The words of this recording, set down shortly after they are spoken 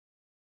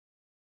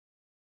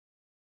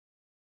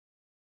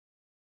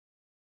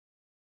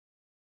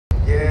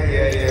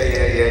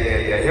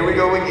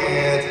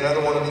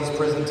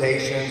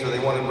presentations, or they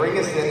want to bring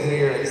us in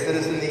here and sit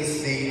us in these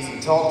seats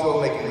and talk to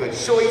them, making good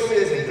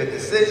choices and good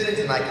decisions,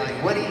 and I can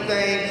do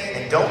anything,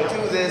 and don't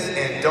do this,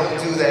 and don't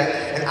do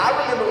that. And I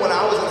remember when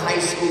I was in high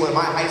school, in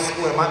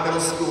my middle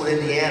school in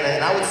Indiana,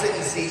 and I would sit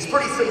in seats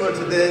pretty similar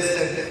to this,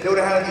 and they would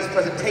have these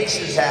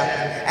presentations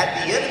happen.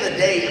 At the end of the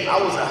day, if I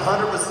was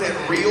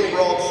 100% real,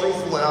 raw,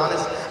 truthful, and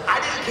honest,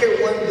 I didn't care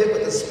one bit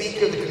what the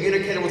speaker, the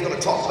communicator was going to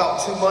talk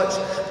about too much.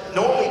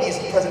 Normally these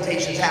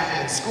presentations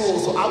happen in school,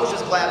 so I was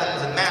just glad that it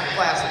was in math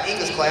class and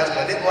English class, but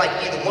I didn't like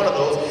either one of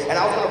those, and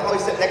I was going to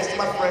probably sit next to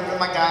my friend and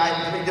my guy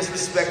and be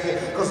disrespectful,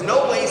 because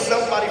no way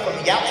somebody from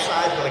the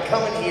outside is going to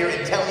come in here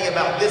and tell me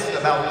about this and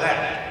about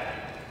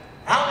that.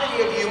 How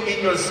many of you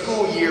in your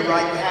school year,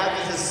 right, you have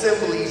these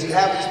assemblies, you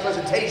have these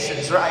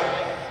presentations, right,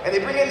 and they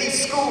bring in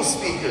these school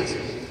speakers.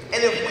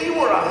 And if we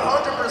were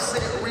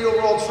 100% real,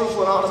 raw,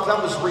 truthful, and honest,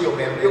 I'm just real,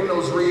 man. Real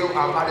knows real.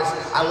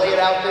 I lay it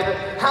out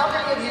there. How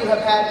many of you have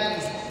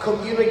had these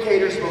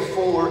communicators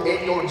before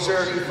in your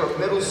journey from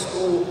middle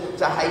school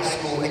to high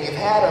school, and you've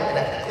had them, and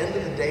at the end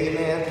of the day,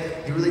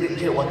 man, you really didn't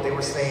care what they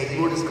were saying.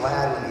 You were just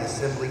glad when the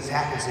assemblies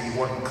happened so you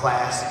weren't in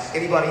class.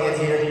 Anybody in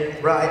here?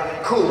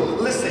 Right? Cool.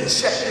 Listen,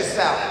 check this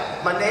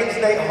out. My name's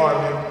Nathan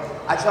Harmon.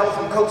 I travel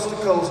from coast to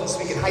coast and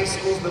speak in high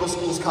schools, middle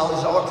schools,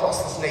 colleges, all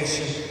across this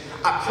nation.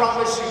 I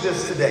promise you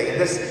this today, in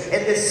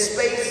this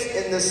space,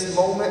 in this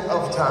moment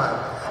of time,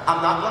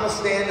 I'm not going to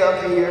stand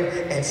up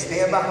here and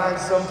stand behind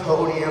some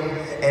podium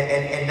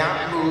and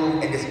not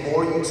move and just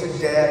bore you to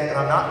death. And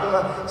I'm not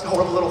going to hold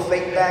up a little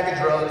fake bag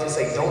of drugs and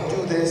say, don't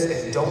do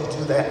this and don't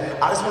do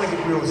that. I just want to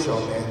get real with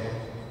y'all, man.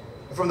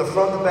 From the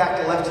front to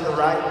back, the left to the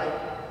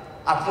right,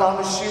 I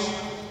promise you,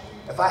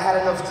 if I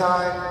had enough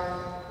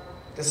time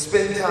to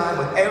spend time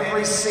with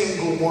every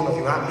single one of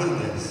you, and I mean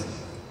this,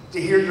 to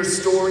hear your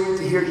story,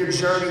 to hear your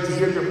journey, to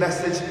hear your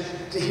message,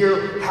 to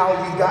hear how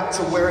you got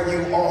to where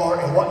you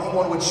are and what you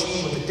want to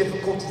achieve with the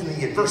difficulties and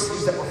the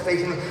adversities that we're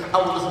facing. I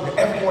will listen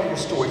to every one of your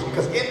stories,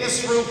 because in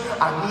this room,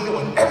 I mean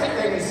it with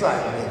everything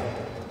inside of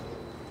me.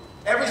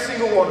 Every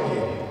single one of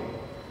you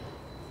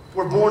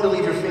were born to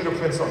leave your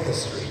fingerprints on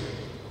history.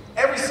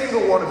 Every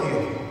single one of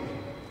you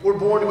were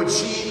born to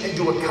achieve and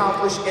to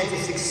accomplish and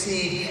to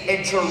succeed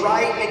and to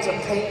write and to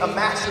paint a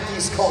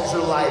masterpiece called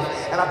your life.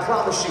 And I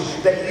promise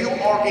you that you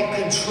are in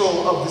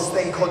control of this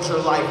thing called your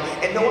life.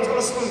 And no one's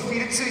going to spoon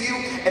feed it to you.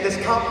 And this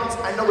conference,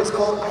 I know it's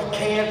called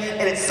iCAN,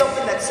 and it's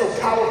something that's so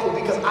powerful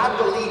because I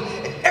believe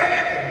in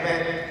everything,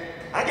 man.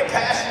 I get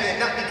passionate,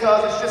 not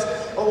because it's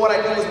just, oh, what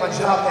I do is my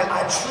job, man.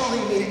 I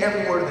truly mean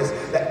every word of this,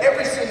 that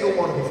every single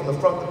one of you, from the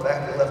front to the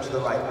back, the left to the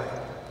right,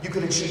 you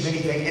can achieve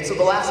anything. And so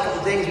the last couple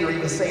of days we were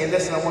even saying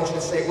this, and I want you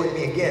to say it with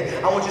me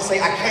again. I want you to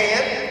say, I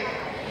can.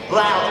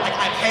 Loud, like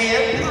I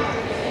can.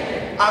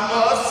 I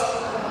must.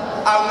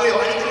 I will.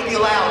 I need you to be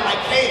loud. I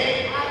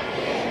can.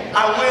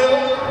 I will.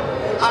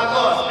 I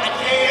must. I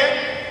can.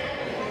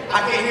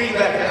 I can't hear you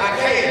back there. I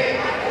can.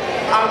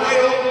 I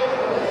will.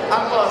 I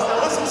must. Now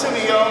listen to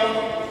me,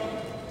 y'all.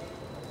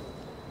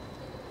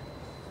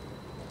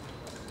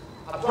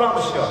 I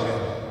promise y'all,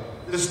 man.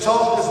 This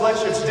talk, this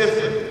lecture, it's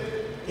different.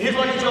 Here's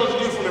what I need y'all to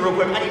do for me real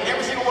quick. I need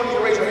every single one of you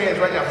to raise your hands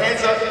right now.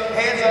 Hands up,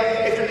 hands up.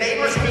 If your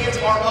neighbor's hands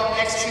are up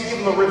next to you,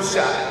 give them a rib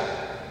shot.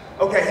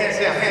 Okay, hands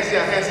down, hands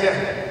down, hands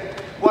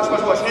down. Watch,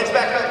 watch, watch. Hands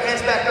back up,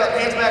 hands back up,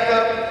 hands back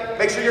up.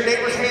 Make sure your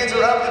neighbor's hands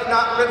are up. If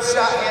not, rib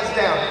shot, hands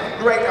down.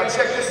 Great, now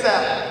check this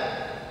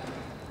out.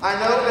 I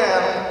know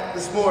now,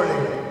 this morning,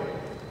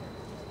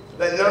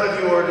 that none of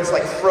you are just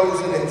like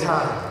frozen in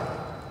time.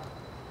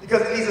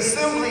 Because in these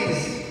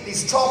assemblies,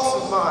 these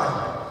talks of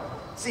mine,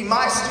 see,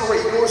 my story,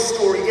 your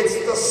story, it's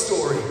the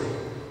story.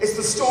 It's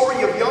the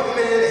story of young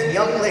men and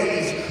young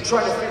ladies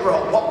trying to figure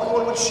out what we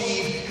want to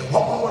achieve and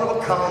what we want to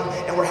become,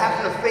 and we're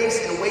having to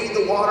face and wade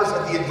the waters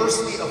of the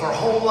adversity of our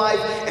home life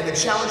and the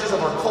challenges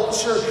of our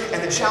culture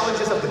and the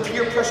challenges of the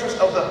peer pressures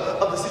of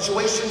the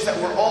situations that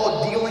we're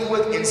all dealing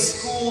with in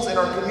schools, in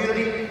our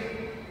community.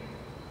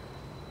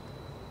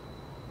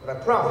 But I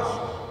promise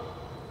you,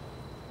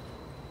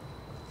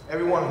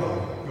 every one of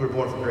you were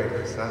born for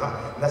greatness, and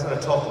that's not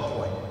a talking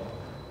point.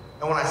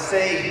 And when I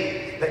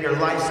say that your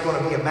life's going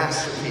to be a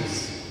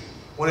masterpiece,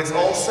 when it's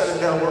all said and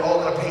done, we're all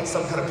going to paint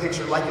some kind of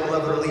picture, like it,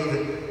 love it, or leave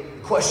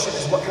it. The question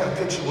is, what kind of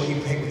picture will you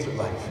paint with your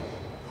life?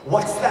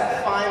 What's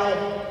that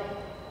final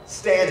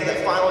stanza,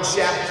 that final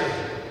chapter?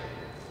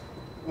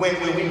 When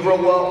we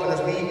grow up and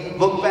as we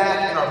look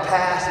back in our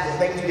past and the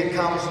things we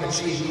accomplished and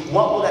achieved,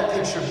 what will that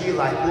picture be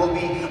like? Will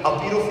it be a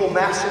beautiful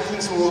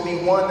masterpiece, or will it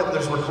be one that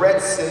there's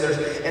regrets and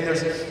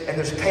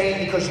there's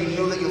pain because you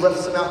knew that you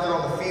left some out there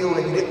on the field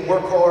and you didn't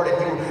work hard and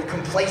you were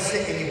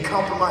complacent and you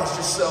compromised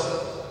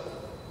yourself?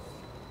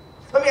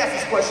 Let me ask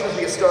this question as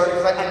we get started,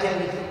 because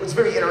again, it's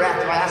very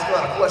interactive. I ask a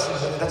lot of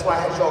questions, and that's why I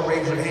had y'all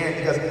raise your hand,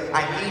 because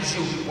I need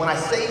you. When I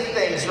say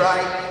things,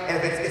 right,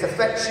 and if it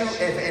affects you,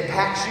 and if it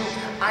impacts you,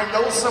 I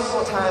know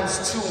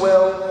sometimes too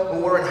well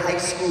when we're in high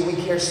school, we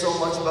care so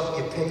much about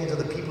the opinions of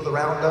the people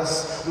around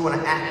us. We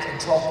want to act and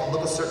talk and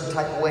look a certain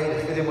type of way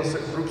to fit in with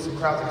certain groups and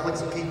crowds and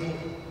cliques of people.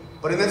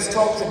 But in this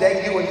talk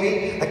today, you and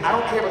me, like I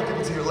don't care about the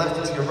people to your left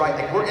and to your right.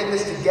 Like we're in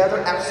this together,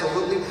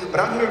 absolutely.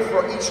 But I'm here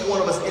for each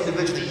one of us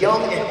individually,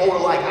 young and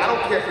old alike. I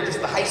don't care if you're just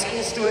a high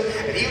school student,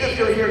 and even if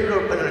you're here,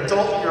 you're an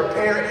adult, you're a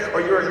parent, or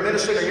you're an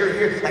administrator, you're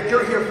here, like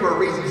you're here for a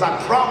reason. Because I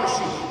promise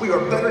you, we are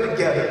better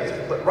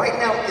together. But right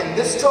now, in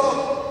this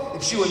talk,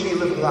 it's you and me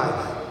living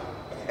life.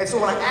 And so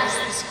when I ask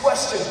these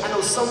questions, I know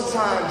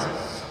sometimes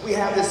we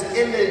have this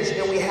image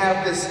and we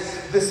have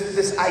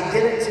this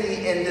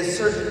identity and this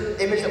certain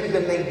image that we've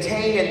been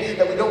maintaining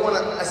that we don't want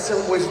to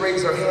necessarily always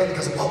raise our hand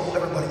because of what will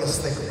everybody else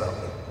think about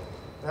me.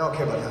 I don't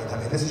care about that. I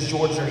mean, this is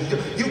your journey.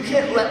 You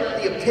can't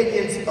let the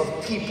opinions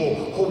of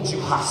people hold you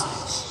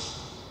hostage.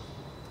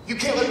 You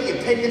can't let the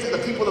opinions of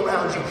the people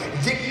around you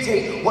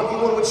dictate what you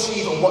want to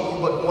achieve and what you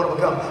want to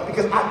become.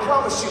 Because I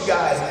promise you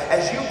guys,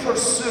 as you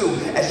pursue,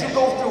 as you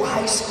go through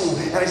high school,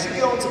 and as you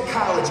get on to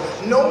college,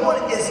 no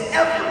one is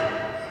ever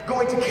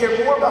going to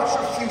care more about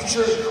your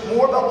future,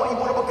 more about what you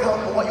want to become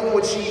and what you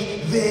want to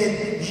achieve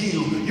than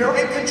you. You're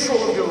in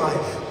control of your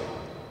life.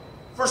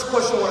 First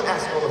question I want to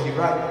ask all of you,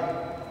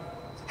 right?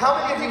 How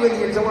many of you in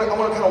here, because I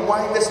want to kind of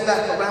wind this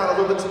back around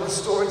a little bit to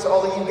restore it to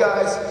all of you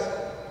guys.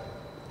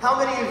 How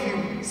many of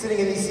you sitting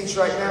in these seats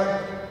right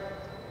now,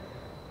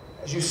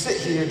 as you sit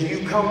here, do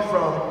you come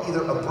from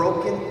either a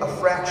broken, a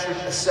fractured,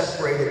 a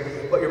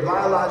separated, but your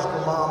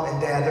biological mom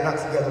and dad, they're not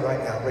together right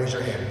now? Raise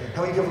your hand.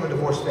 How many come from a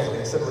divorced family,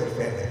 a separated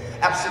family?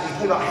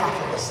 Absolutely, about half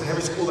of us in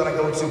every school that I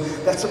go to,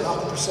 that's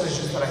about the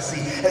percentages that I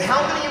see. And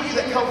how many of you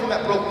that come from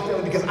that broken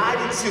family, because I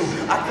did too,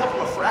 I come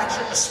from a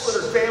fractured, a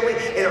splintered family,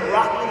 and it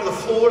rocked me to the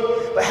floor.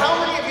 But how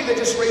many of you that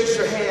just raised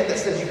your hand that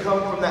said you come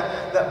from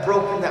that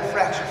broken, that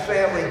fractured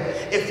family,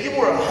 if you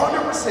were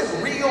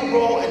 100% real,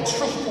 raw, and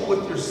truthful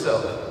with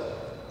yourself,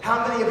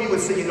 how many of you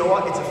would say, you know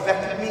what, it's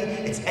affected me,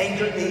 it's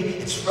angered me,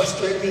 it's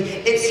frustrated me,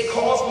 it's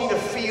caused me to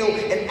feel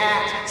and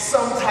act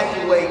some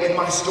type of way in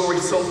my story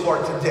so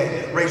far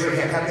today? Raise your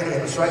hand. How many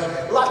of us,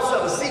 right? Lots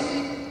of us.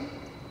 See,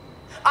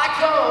 I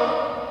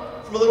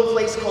come from a little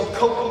place called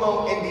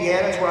Kokomo,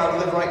 Indiana. It's where I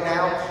live right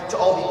now. To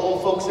all the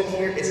old folks in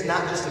here, it's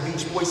not just a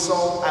Beach Boys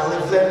song. I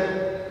live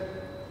there.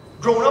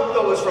 Growing up,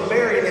 though, I was from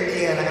Marion,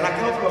 Indiana, and I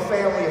come from a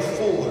family of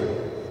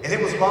 4. And it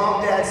was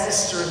mom, dad,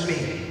 sister, and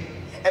me.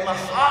 And my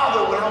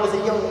father, when I was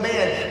a young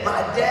man,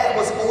 my dad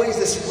was always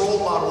this role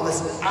model,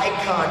 this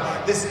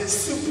icon, this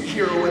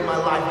superhero in my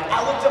life.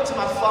 I looked up to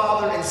my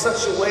father in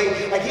such a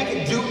way, like he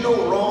could do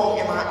no wrong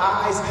in my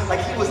eyes,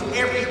 like he was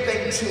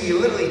everything to me.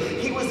 Literally,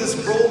 he was this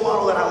role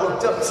model that I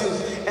looked up to.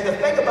 And the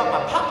thing about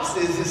my pops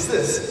is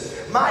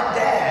this. My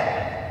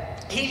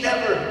dad, he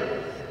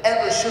never,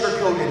 ever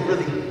sugarcoated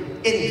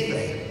really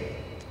anything.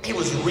 He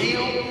was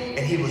real, and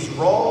he was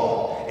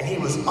raw, and he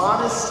was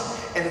honest.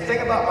 And the thing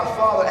about my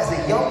father, as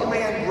a young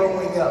man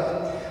growing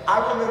up,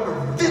 I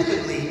remember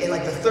vividly in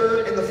like the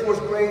 3rd and the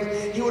 4th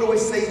grade, he would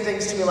always say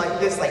things to me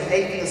like this, like,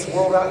 Nathan, this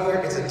world out here,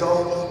 it's a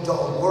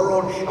dog-eat-dog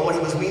world. And what he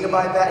was meaning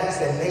by that, he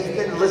said,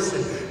 Nathan,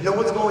 listen, no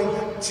one's going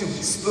to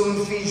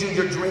spoon feed you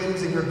your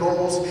dreams and your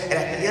goals. And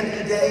at the end of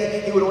the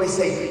day, he would always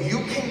say,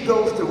 you can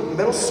go through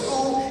middle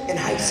school and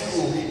high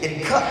school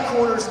and cut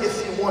corners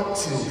if you want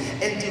to,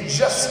 and do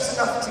just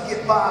enough to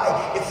get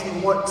by if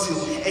you want to,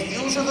 and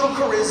use your little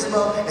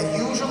charisma and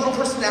use your little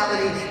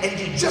personality and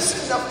do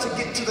just enough to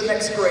get to the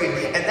next grade.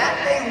 And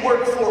that may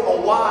work for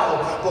a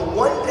while, but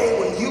one day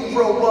when you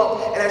grow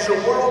up and as your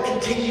world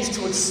continues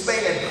to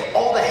expand,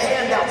 all the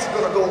handouts are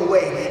going to go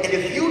away. And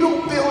if you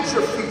don't build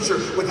your future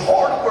with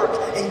hard work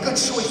and good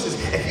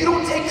choices, if you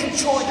don't take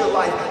control of your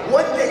life,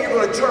 one day you're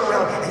going to turn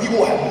around and you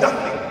will have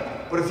nothing.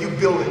 But if you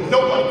build it,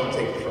 nobody can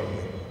take it from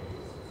you.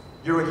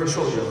 You're in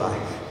control of your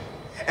life.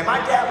 And my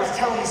dad was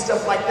telling me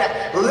stuff like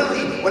that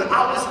literally when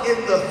I was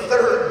in the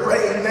 3rd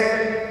grade,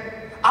 man.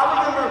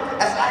 I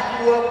remember as I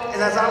grew up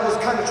and as I was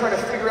kind of trying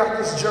to figure out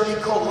this journey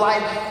called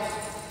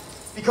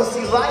life. Because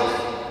see,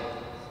 life,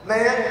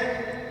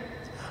 man,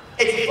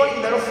 it's a funny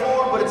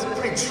metaphor, but it's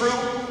pretty true.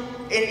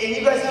 And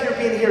you guys here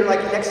being here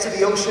like next to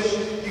the ocean,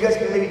 you guys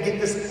can maybe get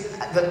this,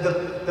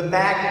 the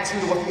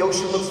magnitude of what the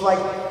ocean looks like.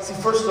 See,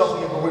 first off,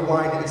 we will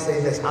rewind and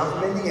say this. I'm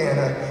from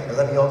Indiana, and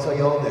let me all tell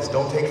you all this.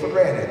 Don't take it for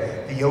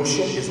granted. The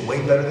ocean is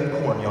way better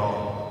than corn,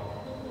 y'all.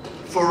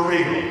 For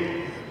real.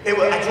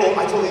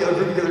 I told the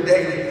other group the other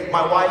day,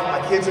 my wife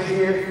and my kids are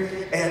here,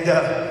 and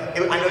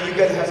I know you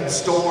guys have some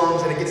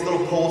storms, and it gets a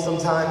little cold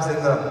sometimes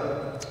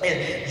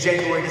in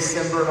January,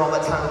 December, and all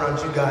that time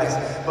around you guys.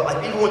 But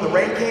like even when the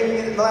rain came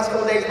in the last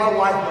couple of days, my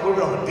wife, we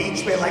were on the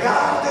beach, man, like,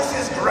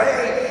 this is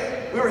great.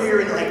 We were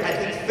here in like, I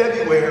think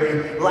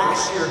February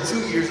last year,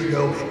 2 years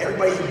ago.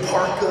 Everybody's in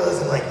parkas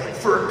and like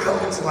fur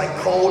coats and like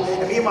cold.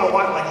 And me and my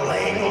wife like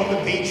laying on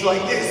the beach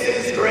like,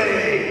 this is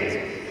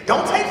great.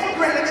 Don't take for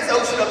granted this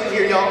ocean up in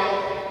here, y'all.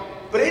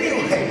 But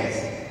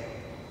anyways,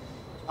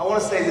 I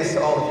want to say this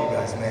to all of you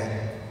guys,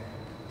 man.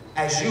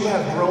 As you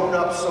have grown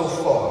up so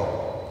far,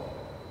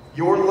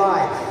 your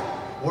life,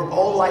 we're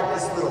all like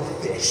this little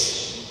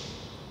fish.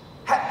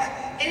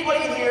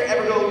 Anybody in here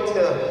ever go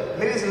to,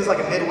 maybe this is like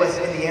a Midwest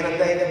Indiana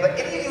thing, but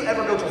any of you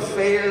ever go to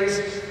fairs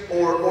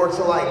or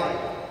to like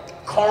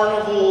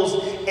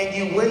carnivals, and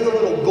you win the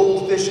little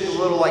goldfish in the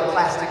little like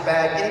plastic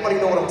bag. Anybody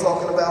know what I'm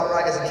talking about,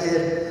 right, as a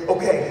kid?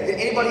 Okay, did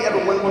anybody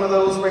ever win one of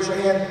those? Raise your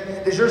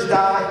hand. Does yours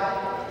die?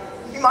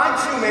 Mine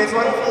too, man, so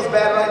I don't feel as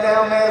bad right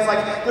now, man. It's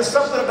like, there's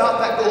something about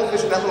that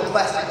goldfish in that little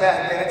plastic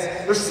bag,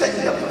 man. They're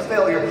setting you up for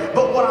failure.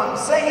 But what I'm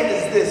saying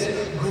is this: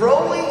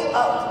 growing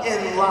up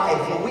in life,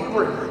 when we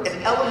were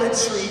in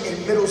elementary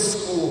and middle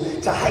school,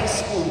 to high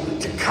school,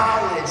 to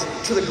college,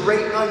 to the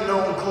great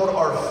unknown called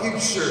our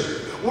future,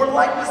 we're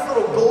like this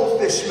little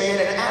goldfish, man,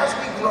 and as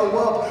we grow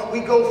up, we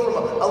go from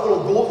a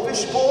little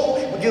goldfish bowl,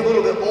 we get a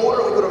little bit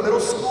older, we go to middle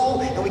school,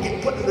 and we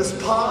get put in this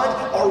pond.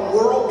 Our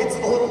world gets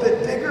a little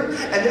bit bigger,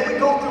 and then we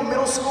go through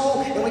middle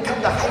school, and we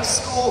come to high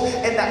school,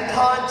 and that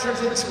pond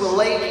turns into a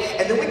lake,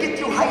 and then we get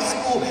through high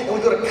school, and we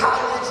go to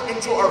college,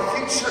 into our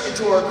future,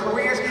 into our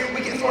careers.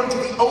 We get thrown into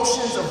the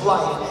oceans of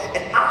life,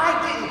 and I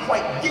didn't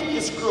quite get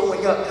this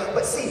growing up,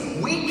 but see,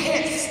 we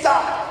can't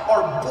stop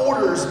our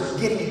borders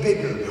getting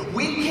bigger.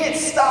 We can't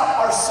stop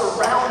our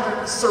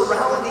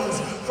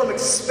surroundings from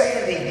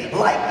expanding.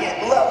 Like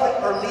it, love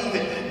it, or leave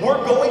it.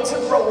 We're going to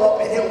grow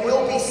up, and it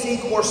will be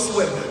sink or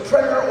swim,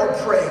 predator or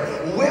prey.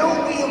 Will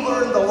we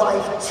learn the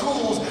life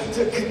tools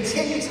to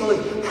continue to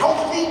live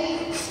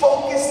healthy,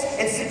 focused,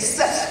 and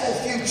successful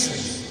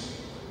futures?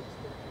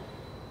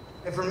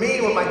 And for me,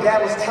 when my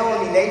dad was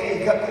telling me,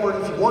 Nathan, cut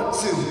corners if you want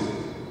to,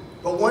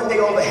 but one day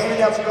all the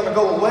handouts are going to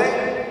go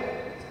away.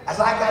 As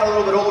I got a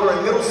little bit older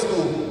in middle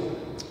school,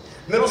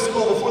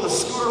 before the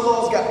scooter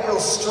laws got real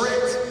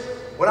strict,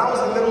 when I was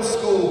in middle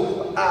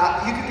school,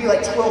 you could be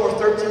like 12 or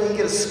 13 and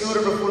get a scooter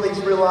before they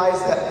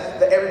realized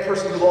that every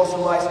person who lost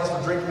their license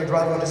for drinking and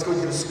driving would just go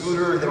get a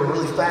scooter, and they were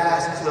really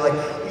fast. And so they're like,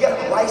 you gotta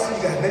have a license,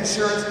 you gotta have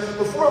insurance.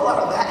 Before a lot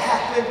of that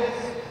happened,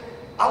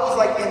 I was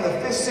like in the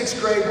 5th, 6th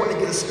grade wanting to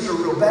get a scooter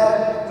real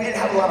bad. We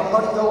didn't have a lot of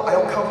money though. I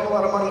don't come from a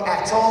lot of money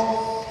at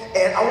all.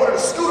 And I wanted a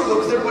scooter though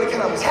because everybody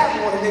kind of was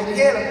having one in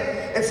Indiana.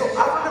 And so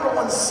I remember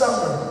one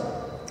summer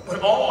when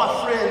all my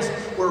friends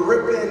were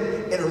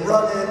ripping and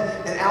running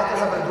and out there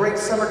having a great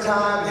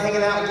summertime and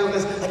hanging out and doing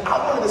this. Like, I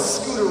wanted a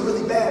scooter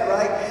really bad,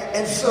 right?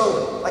 And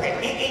so, like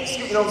an 8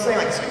 scooter, you know what I'm saying?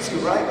 Like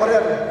scooter, right?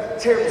 Whatever.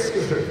 Terrible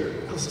scooter.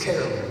 It was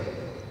terrible.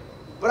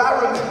 But I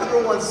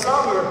remember one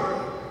summer,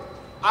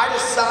 I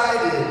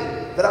decided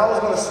that I was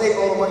going to save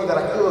all the money that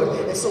I could.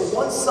 And so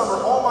one summer,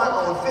 on my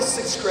own, 5th,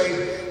 6th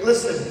grade,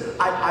 listen,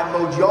 I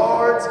mowed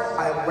yards,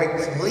 I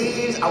raked some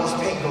leaves, I was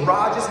painting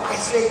garages, I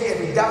saved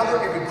every dollar,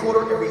 every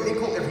quarter, every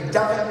nickel, every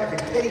dime, every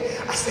penny.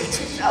 I saved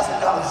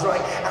 $2,000,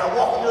 right? And I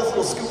walked into this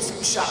little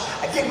scooter shop.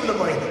 I gave him the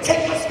money.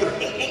 Take my scooter.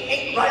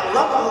 Right?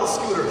 Love my little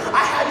scooter.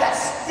 I had that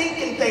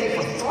stinking thing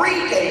for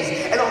 3 days,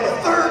 and on the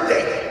 3rd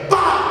day,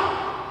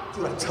 bam!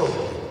 Dude, I told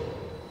you.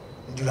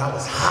 And dude, I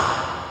was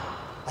hot.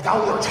 Like, I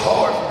worked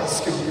hard for this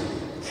scooter.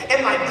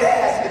 And my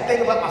dad, the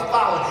thing about my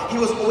father, he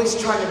was always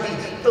trying to be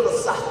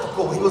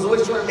philosophical. He was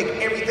always trying to make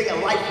everything a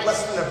life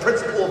lesson, a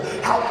principle of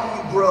how can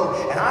you grow.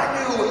 And I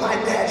knew when my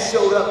dad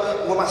showed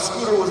up, when my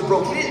scooter was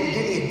broke, he didn't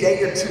give me a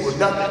day or two or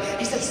nothing.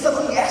 He said, son,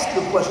 let me ask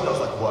you a question. I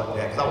was like, what,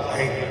 Dad? Because I was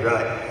angry,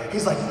 right?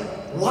 He's like,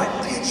 what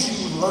did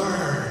you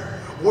learn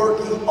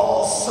working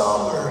all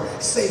summer,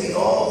 saving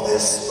all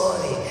this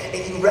money,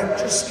 and you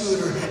wrecked your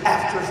scooter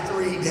after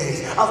 3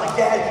 days? I was like,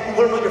 Dad, you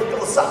want to know your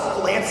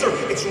philosophical answer?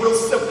 It's real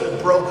simple,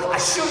 bro. I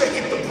should have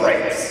hit the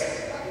brakes.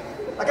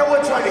 Like, I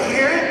wasn't trying to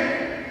hear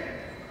it,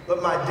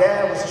 but my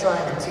dad was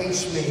trying to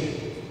teach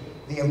me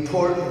the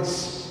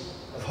importance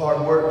of hard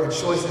work and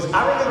choices.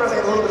 I remember as I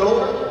got a little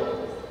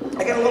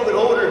bit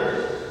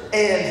older,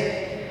 and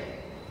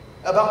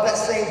about that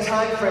same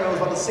time frame, it was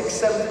about the 6th,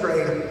 7th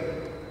grade,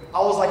 I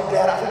was like,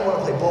 Dad, I think I want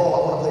to play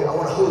ball. I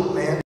want to hoop,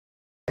 man.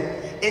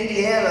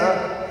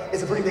 Indiana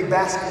is a pretty big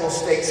basketball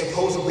state,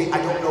 supposedly. I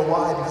don't know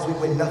why, because we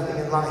win nothing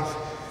in life.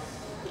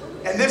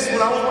 And this, when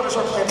I was wanting to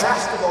start playing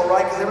basketball,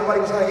 right, because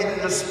everybody was kind of getting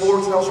into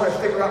sports, and I was trying to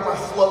figure out my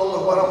flow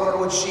and what I wanted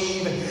to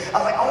achieve, and I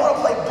was like, I want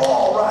to play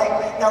ball, right?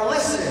 Now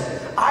listen,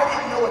 I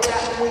didn't know at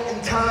that point in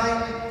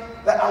time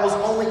that I was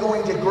only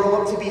going to grow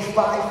up to be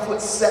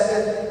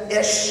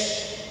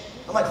 5'7"-ish.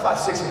 I'm like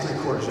 5'6" and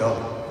 3/4,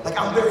 y'all. Like,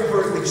 I'm very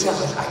vertically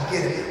challenged, I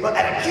get it. But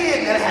at a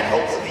kid, man, I had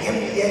hopes of the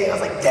NBA. I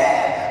was like,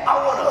 Dad, I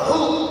want to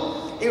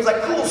hoop. He was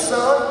like, cool,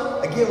 son.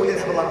 Again, we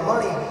didn't have a lot of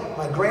money.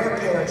 My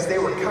grandparents, they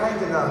were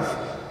kind enough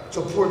to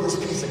pour this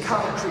piece of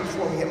concrete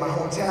for me in my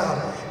hometown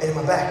and in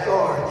my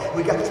backyard.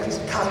 We got this piece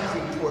of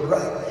concrete poured,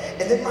 right?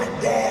 And then my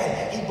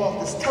dad, he bought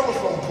this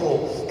telephone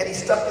pole, and he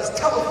stuck this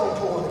telephone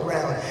pole in the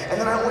ground. And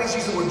then I always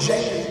use the word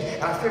janky,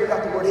 and I figured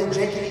out the word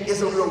janky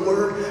is a real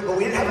word, but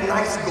we didn't have a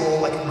nice goal,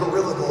 like a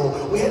gorilla goal.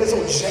 We had this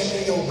old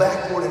janky old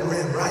backboard and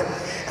rim, right?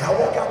 And I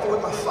walk out there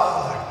with my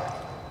father,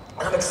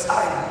 and I'm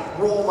excited,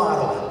 role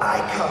model,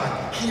 icon,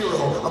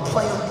 hero, I'm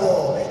playing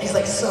ball. He's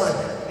like, son,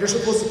 you're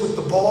supposed to put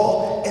the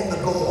ball in the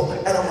goal.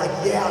 And I'm like,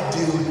 yeah,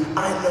 dude,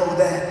 I know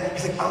that.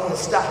 He's like, I'm gonna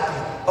stop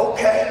you.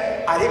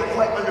 Okay, I didn't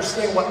quite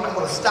understand what I'm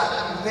gonna stop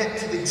you meant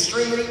to the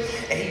extremity.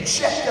 And he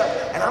checked up,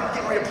 and I'm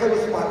getting ready to play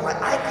with my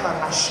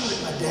icon. I shoot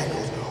it, my dad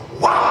goes,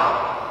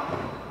 wow!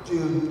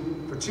 Dude,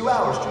 for 2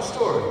 hours, true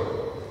story.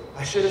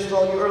 I should have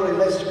told you earlier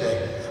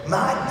yesterday.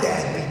 My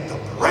dad beat the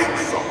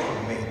brakes off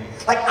of me.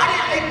 Like, I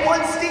didn't make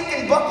one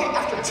stinking bucket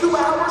after 2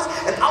 hours,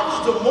 and I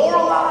was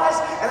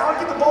demoralized, and I would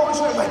get the ball and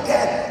shoot, and my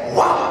dad,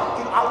 wow.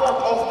 Dude, I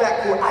walked off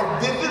that court. I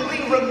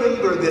vividly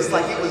remember this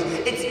like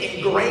it's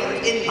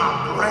ingrained in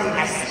my brain.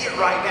 I see it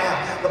right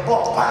now. The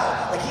ball,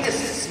 wow, like he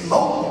just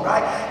smoked me,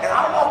 right? And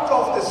I walked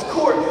off this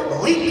court,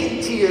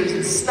 leaking tears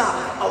and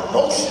snot,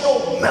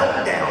 emotional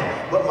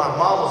meltdown. But my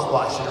mom was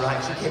watching, right?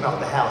 She came out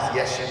the house.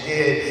 Yes, she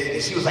did.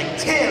 And she was like,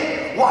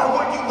 Tim, why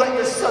wouldn't you let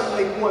your son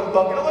make one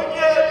bucket? I'm like,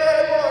 yeah,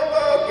 Dad, one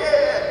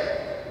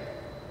bucket.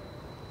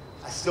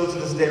 I still to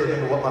this day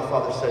remember what my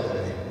father said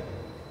to me.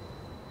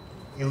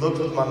 He looked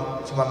to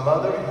my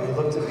mother, and he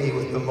looked at me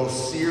with the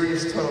most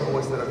serious tone of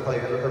voice that I've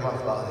probably ever heard my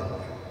father.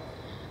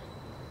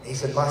 And he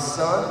said, my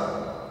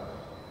son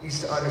needs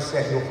to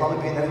understand he'll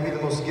probably never be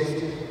the most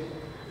gifted.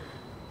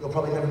 He'll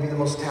probably never be the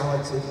most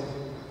talented.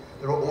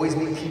 There will always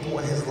be people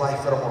in his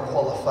life that are more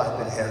qualified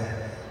than him.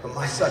 But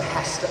my son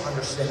has to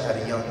understand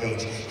at a young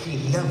age,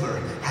 he never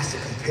has to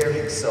compare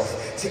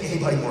himself to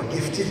anybody more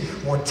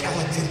gifted, more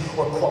talented,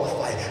 or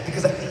qualified.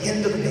 Because at the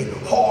end of the day,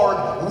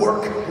 hard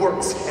work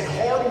works. And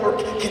hard work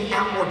can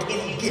outwork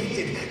any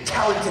gifted,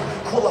 talented,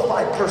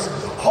 qualified person.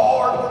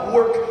 Hard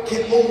work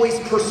can always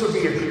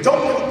persevere.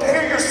 Don't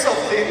compare yourself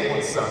to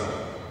anyone's son.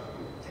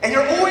 And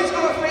you're always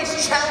going to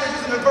face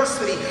challenges and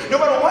adversity. No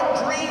matter what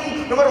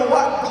dream, no matter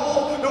what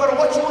goal, no matter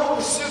what you want to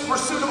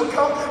pursue to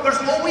become,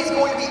 there's always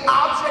going to be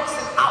objects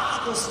and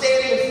obstacles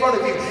standing in front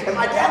of you. And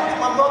my dad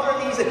looked at my mother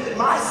and he said,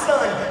 my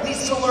son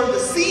needs to learn to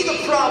see the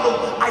problem,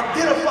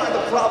 identify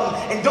the problem,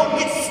 and don't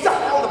get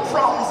stuck on the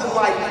problems in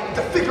life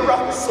to figure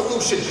out the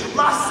solution.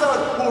 My son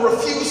will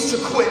refuse to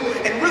quit.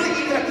 And really,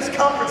 even at this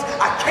conference,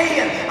 I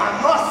can, I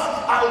must,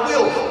 I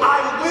will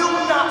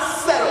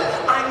not settle.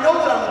 I know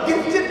that I'm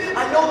gifted.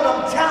 I know that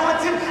I'm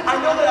talented. I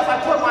know that if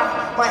I put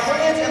my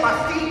hands and my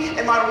feet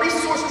and my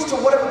resources to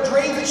whatever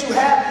dream that you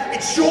have,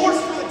 it's yours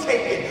for the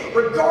taking.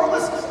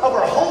 Regardless of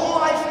our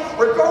home life,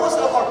 regardless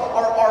of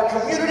our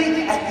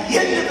community, at the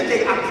end of the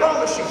day, I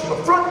promise you, from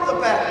the front to the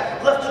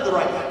back, left to the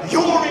right,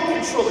 you're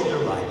in control of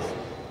your life.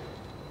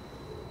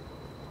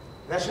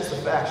 And that's just a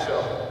fact,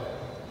 y'all.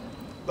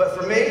 But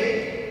for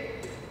me,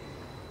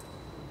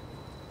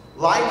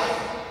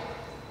 life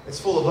is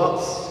full of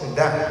ups and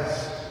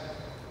downs,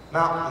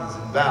 mountains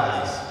and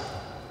valleys.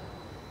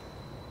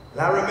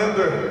 And I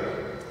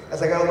remember,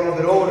 as I got a little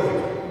bit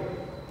older,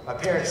 my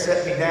parents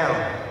set me down.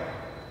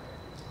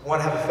 I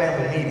want to have a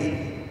family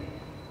meeting.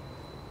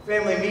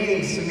 Family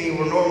meetings to me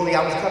were normally,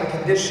 I was kind of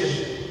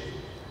conditioned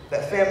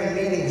that family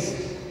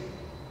meetings,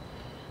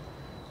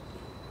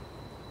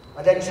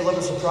 my dad used to love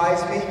to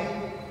surprise me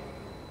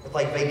with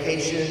like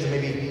vacations or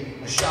maybe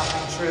a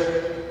shopping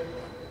trip.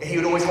 And he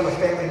would always have a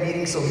family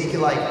meeting so he could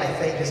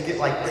just get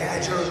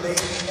Dad, you're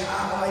amazing,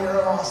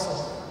 you're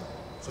awesome.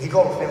 So he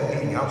called a family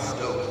meeting, I was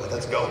stoked,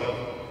 let's go.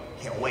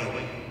 Can't wait.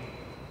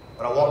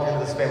 But I walked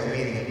into this family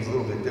meeting, it was a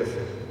little bit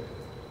different.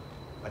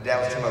 My dad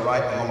was to my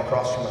right, my mom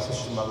across from my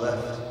sister to my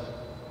left.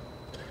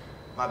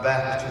 My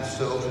back was to the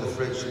stove, to the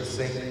fridge, to the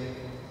sink.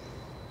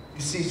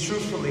 You see,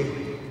 truthfully,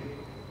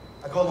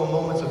 I call them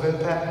moments of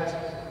impact.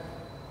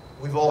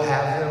 We've all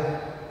had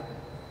them.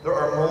 There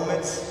are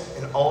moments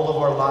in all of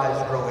our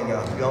lives growing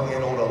up, young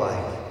and old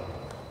alike,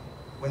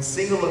 when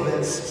single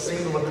events,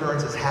 single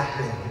occurrences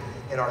happen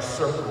in our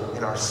circle,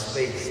 in our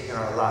space, in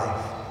our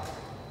life,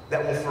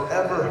 that will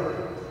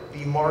forever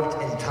be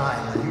marked in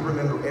time, when you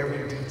remember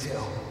every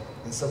detail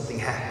when something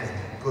happened,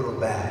 good or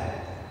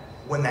bad,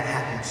 when that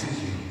happened to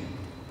you.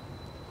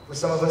 For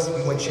some of us,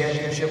 we win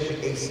championships, we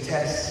ace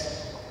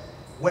tests.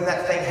 When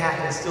that thing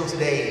happened, still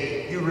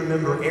today, you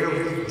remember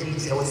every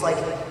detail. It's like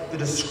the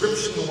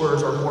description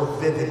words are more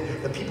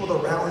vivid. The people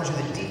around you,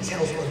 the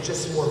details are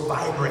just more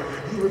vibrant.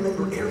 You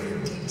remember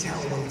every detail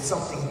when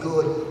something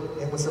good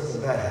and when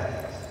something bad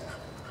happens.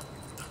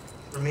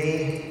 For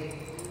me,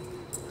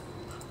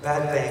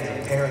 bad things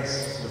like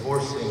parents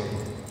divorcing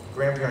and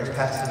grandparents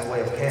passing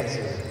away of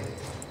cancer.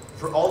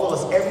 For all of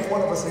us, every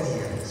one of us in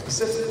here,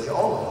 specifically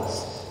all of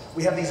us,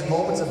 we have these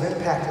moments of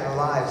impact in our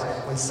lives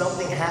when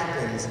something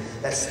happens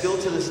that still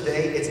to this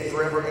day, it's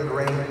forever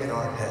ingrained in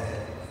our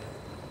head.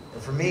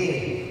 And for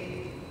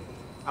me,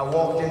 I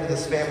walked into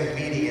this family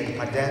meeting and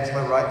my dad to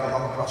my right, my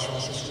mom across from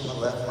my sister to my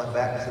left, my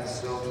back to the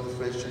stove, to the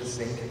fridge, to the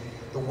sink,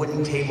 the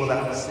wooden table that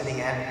I was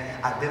sitting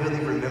at. I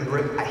vividly remember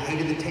it. I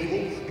hated the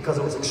table because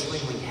it was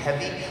extremely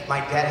heavy. My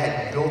dad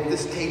had built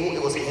this table.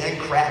 It was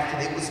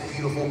handcrafted. It was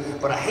beautiful.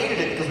 But I hated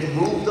it because we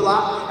moved a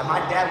lot, and my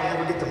dad would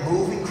never get the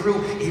moving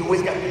crew. He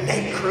always got the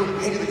night crew.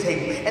 Hated the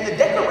table. And the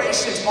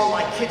decorations on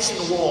my kitchen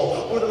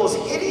wall were the most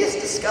hideous,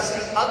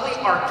 disgusting, ugly,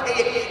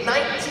 archaic,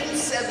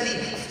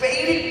 1970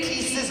 faded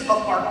pieces of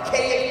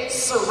archaic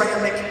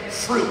ceramic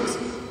fruit.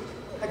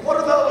 Like, what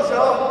are those,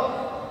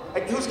 y'all?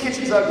 Like, whose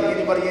kitchen's ugly?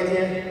 Anybody in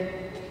here?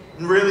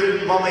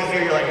 Really? Mom ain't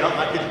here, you're like, oh,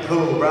 my kitchen's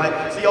cool,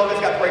 right? So y'all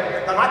just got break.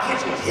 Now, my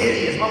kitchen was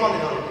hideous. My mom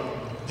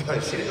didn't know.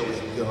 She didn't know what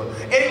she was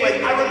doing.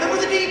 Anyway, I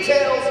remember the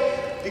details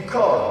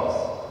because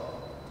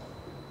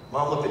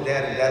Mom looked at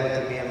Dad, and Dad looked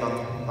at me and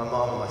my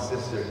mom and my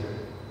sister.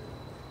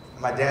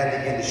 my dad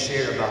began to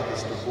share about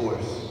this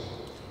divorce.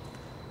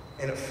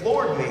 And it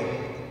floored me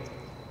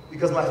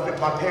because my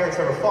parents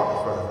never fought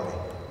in front of me.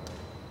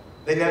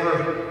 They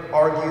never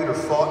argued or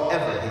fought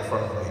ever in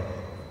front of me.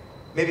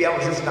 Maybe I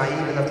was just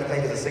naive enough to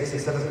think as a 6th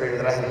and 7th grader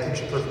that I had a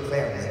picture-perfect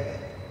family.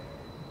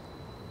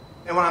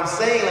 And when I'm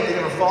saying like they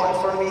never fought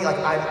in front of me, like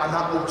I'm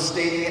not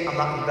overstating it, I'm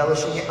not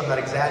embellishing it, I'm not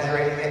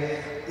exaggerating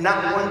it.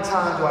 Not one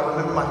time do I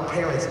remember my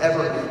parents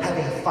ever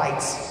having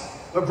fights.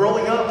 But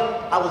growing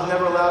up, I was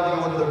never allowed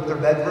to go into their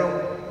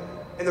bedroom.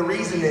 And the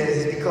reason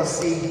is because,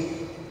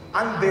 see,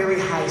 I'm very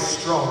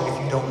high-strung,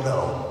 if you don't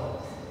know.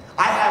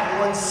 I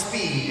have one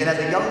speed, and as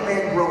a young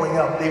man growing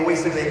up, they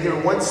always said they hear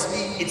one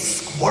speed, it's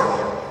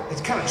squirrel.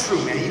 It's kind of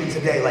true, man, even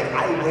today. Like,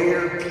 I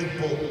wear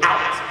people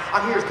out.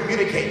 I'm here to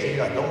communicate, and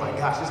you're like, oh my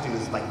gosh, this dude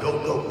is like,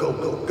 go, go, go,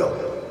 go,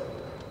 go.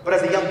 But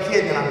as a young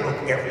kid, then I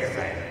broke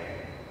everything.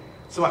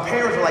 So my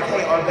parents were like,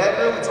 hey, our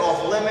bedroom, it's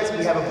off limits.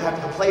 We have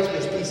a place where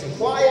there's peace and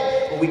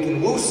quiet, where we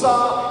can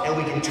woo-saw, and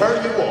we can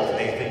turn you off,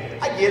 Nathan.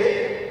 I get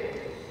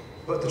it.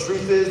 But the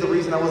truth is, the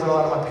reason I wasn't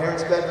allowed in my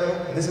parents' bedroom,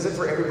 and this isn't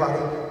for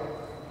everybody,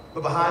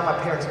 but behind my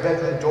parents'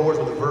 bedroom doors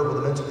where the verbal,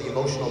 the mental, the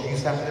emotional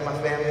abuse happened in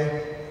my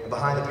family, and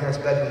behind the parents'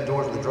 bedroom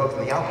doors where the drugs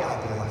and the alcohol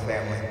happened in my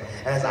family.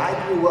 And as I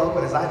grew up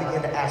and as I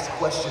began to ask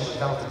questions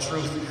about the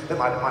truth, that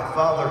my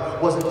father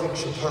wasn't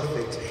picture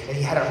perfect, and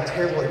he had a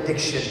terrible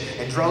addiction,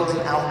 and drugs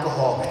and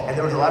alcohol, and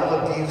there was a lot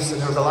of abuse,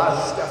 and there was a lot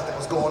of stuff that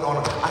was going on.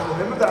 I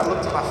remember that I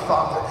looked at my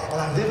father,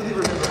 and I vividly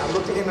remember I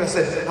looked at him and I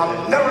said,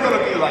 I'm never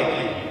gonna be like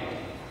you.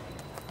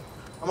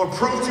 I'm gonna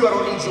prove to you I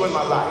don't need you in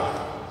my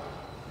life.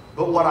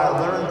 But what I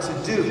learned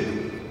to do,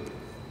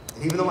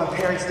 and even though my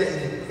parents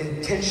didn't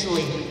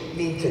intentionally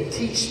mean to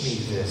teach me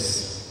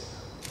this,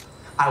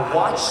 I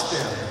watched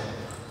them,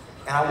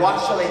 and I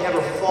watched how they never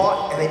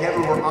fought, and they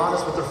never were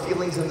honest with their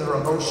feelings and their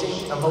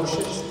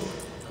emotions.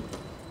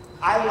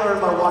 I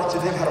learned by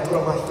watching them how to put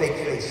on my fake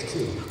face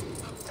too.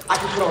 I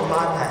could put on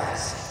my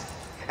mask.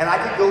 And I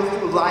could go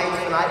through life,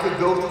 and I could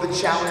go through the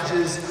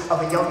challenges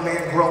of a young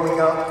man growing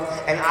up,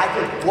 and I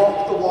could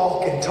walk the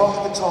walk and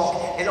talk the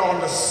talk, and on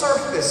the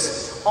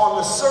surface,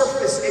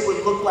 it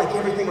would look like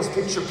everything was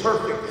picture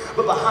perfect.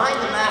 But behind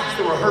the mask,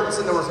 there were hurts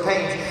and there was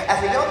pains.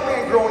 As a young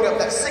man growing up,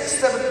 that 6th,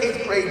 7th,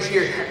 8th grade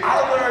year, I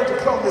learned to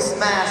put on this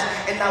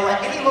mask and not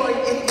let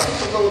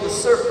anything below the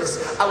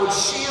surface. I would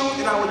shield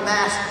and I would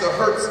mask the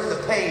hurts and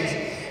the pains.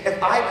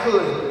 If I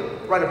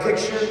could write a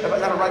picture, if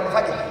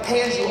I could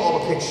hand you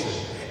all a picture,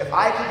 if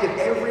I could give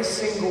every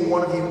single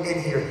one of you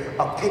in here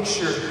a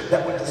picture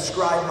that would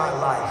describe my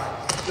life,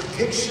 the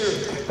picture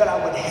that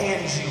I would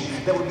hand you,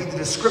 that would be the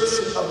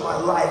description of my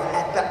life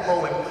at that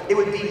moment. It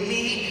would be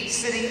me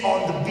sitting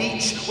on the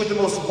beach with the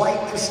most white,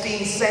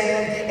 pristine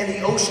sand, and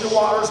the ocean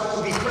waters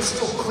would be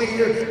crystal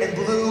clear and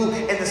blue,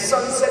 and the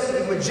sunsets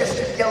would be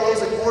majestic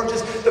yellows and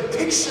oranges. The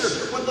picture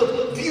would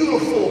look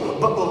beautiful,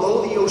 but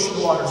below the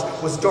ocean waters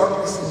was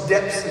darkness and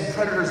depths and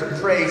predators and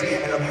preys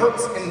and the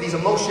hurts and these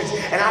emotions,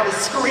 and I was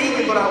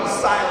screaming, but I was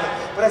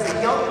silent. But as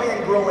a young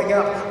man growing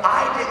up,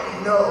 I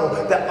didn't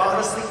know that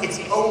honestly it's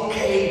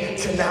okay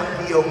to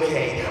not be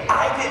okay.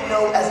 I didn't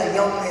know as a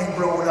young man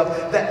growing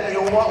up that, you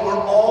know what, we're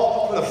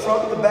all, from the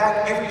front to the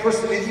back, every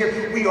person in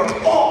here, we are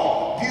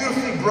all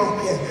beautifully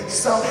broken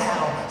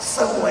somehow,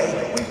 some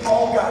way. We've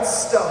all got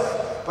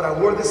stuff. But I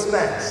wore this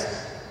mask.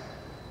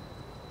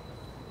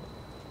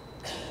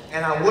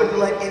 And I wouldn't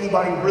let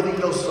anybody really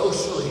know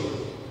socially,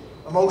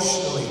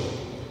 emotionally,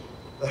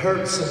 the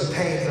hurts and the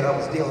pains that I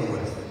was dealing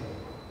with.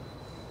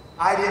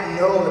 I didn't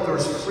know that there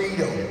was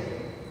freedom.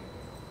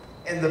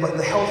 And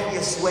the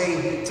healthiest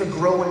way to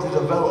grow and to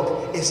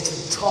develop is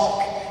to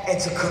talk and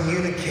to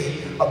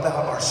communicate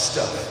about our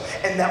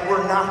stuff. And that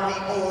we're not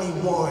the only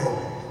one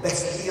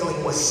that's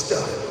dealing with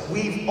stuff.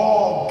 We've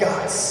all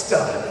got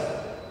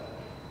stuff.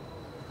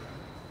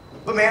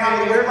 But man, I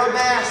would wear my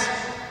mask,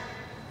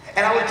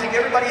 and I would keep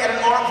everybody at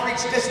an arm's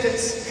reach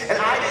distance. And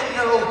I didn't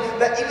know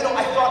that even though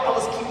I thought I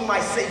was keeping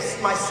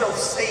myself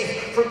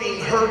safe from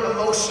being hurt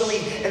emotionally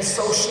and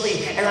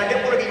socially, and I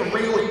didn't want to be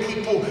real with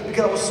people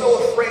because I was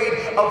so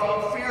afraid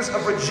of fears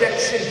of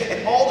rejection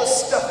and all the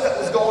stuff that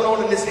was going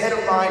on in this head of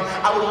mine,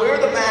 I would wear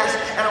the mask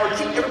and I would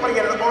keep everybody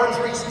at an arm's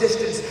reach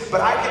distance. But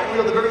I didn't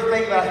realize the very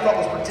thing that I thought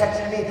was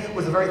protecting me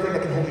was the very thing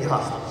that can hold me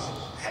hostage.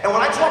 And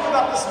when I talk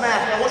about this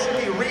mask, I want you to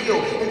be real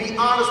and be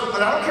honest with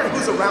me. And I don't care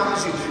who's around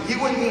you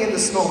and me in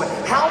this moment.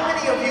 How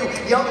many of you,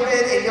 young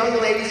men and young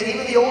ladies, and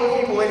even the older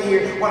people in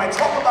here, when I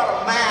talk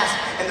about a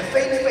mask and the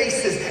fake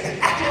faces and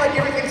acting like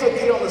everything's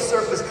okay on the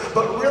surface,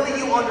 but really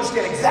you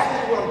understand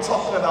exactly what I'm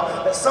talking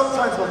about, that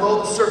sometimes below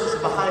the surface,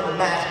 behind the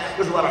mask,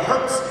 there's a lot of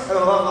hurts and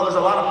there's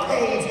a lot of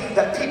pains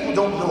that people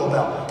don't know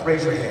about.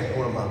 Raise your hand.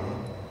 What am I?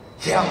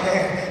 Yeah,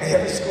 man, in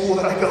every school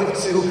that I go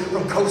to,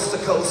 from coast to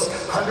coast,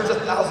 hundreds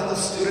of thousands of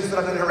students that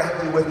I've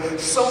interacted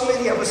with, so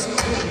many of us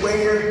we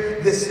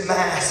wear this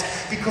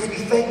mask because we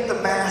think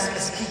the mask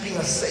is keeping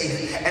us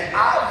safe. And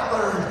I've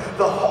learned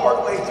the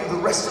hard way through the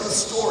rest of the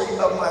story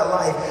of my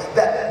life,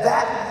 that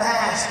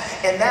mask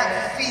and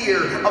that fear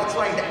of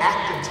trying to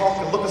act and talk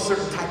and look a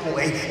certain type of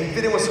way and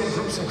fit in with some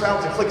groups and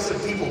crowds and cliques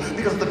of people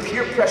because of the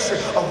peer pressure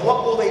of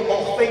what will they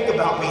all think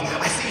about me.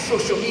 I see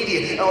social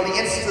media and on the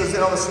Instas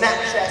and on the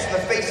Snapchats and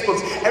the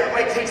Facebooks,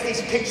 everybody takes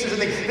these pictures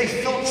and they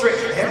filter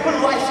it, and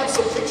everyone's life looks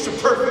so picture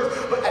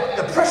perfect, but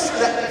the pressure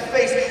that we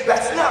face,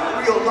 that's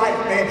not real life,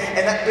 man.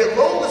 And that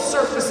below the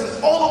surface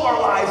in all of our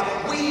lives,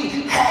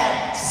 we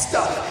have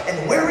stuff.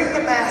 And wearing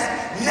the mask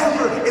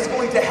never is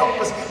going to help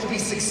us to be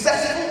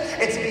successful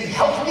and to be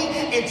healthy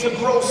and to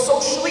grow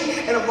socially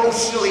and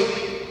emotionally.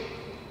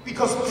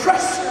 Because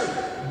pressure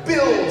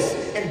builds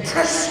and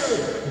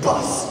pressure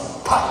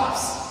busts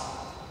pipes.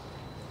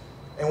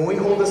 And when we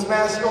hold this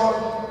mask on,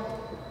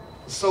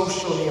 the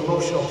social and the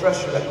emotional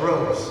pressure that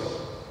grows,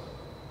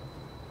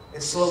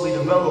 it slowly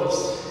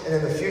develops, and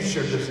in the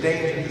future there's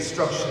danger,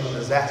 destruction, and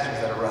disasters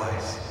that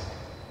arise.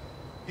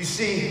 You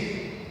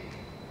see,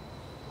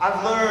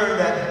 I've learned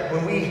that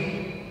when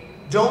we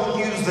don't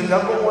use the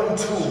number one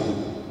tool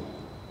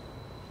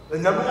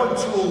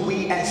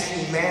we as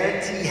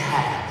humanity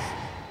have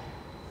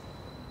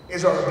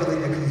is our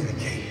ability to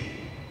communicate,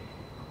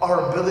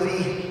 our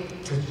ability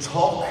to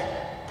talk,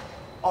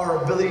 our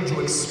ability to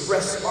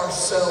express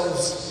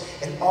ourselves,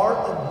 and our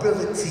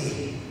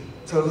ability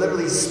to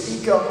literally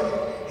speak up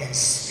and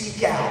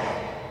speak out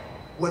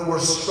when we're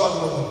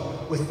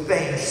struggling with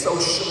things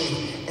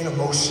socially and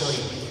emotionally.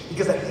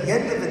 Because at the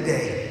end of the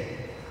day,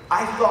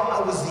 I thought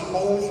I was the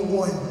only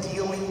one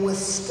dealing with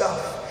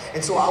stuff.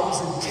 And so I was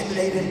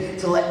intimidated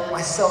to let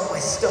my stuff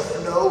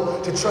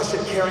know to trusted,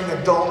 caring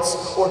adults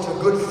or to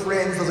good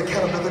friends, those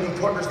accountability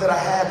partners that I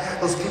had,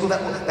 those people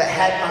that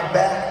had my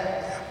back.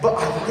 But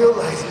I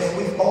realized, man,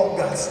 we've all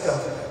got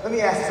stuff. Let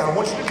me ask you something. I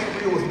want you to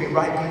be real with me,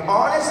 right? Be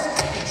honest,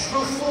 be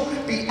truthful,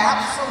 be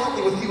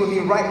absolutely with you and me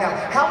right now.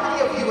 How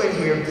many of you in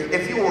here,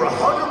 if you were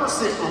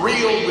 100%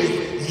 real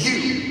with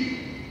you,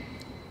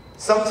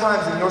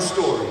 sometimes in your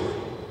story,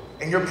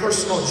 in your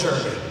personal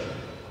journey,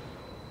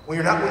 when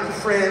you're not with your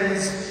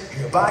friends, and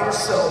you're by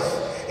yourself,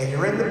 and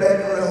you're in the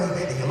bedroom,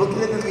 and you're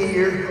looking in the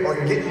mirror, or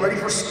you're getting ready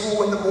for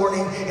school in the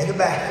morning in the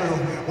bathroom,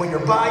 when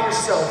you're by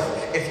yourself,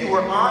 if you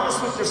were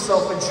honest with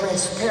yourself and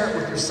transparent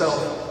with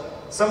yourself,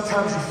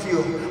 sometimes you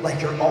feel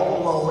like you're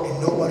all alone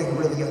and nobody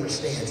really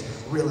understands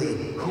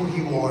really who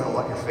you are and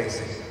what you're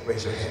facing.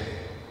 Raise your hand.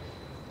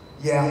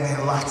 Yeah,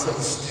 man, lots of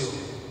us do.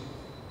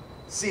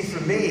 See,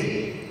 for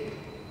me,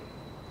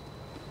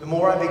 the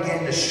more I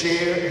began to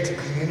share and to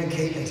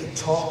communicate and to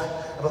talk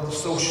about the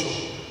social,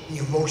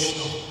 the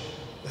emotional,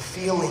 the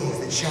feelings,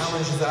 the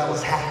challenges that I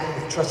was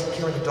having with trusted,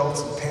 caring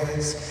adults and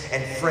parents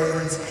and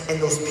friends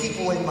and those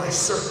people in my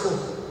circle,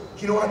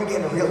 you know what I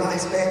began to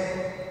realize,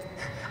 man?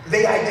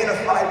 They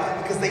identified with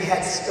me because they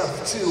had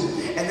stuff too.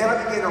 And then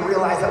I began to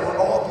realize that we're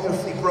all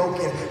beautifully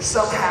broken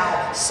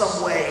somehow,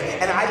 some way.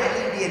 And I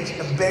didn't need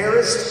to be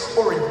embarrassed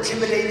or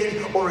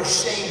intimidated or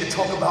ashamed to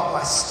talk about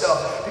my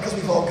stuff because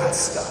we've all got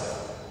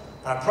stuff.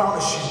 And I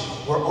promise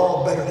you, we're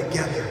all better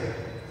together.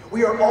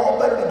 We are all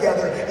better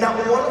together. Not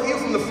one of you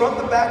from the front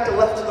to back, the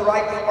left to the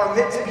right, are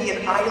meant to be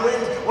an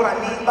island. What I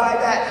mean by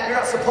that, you're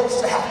not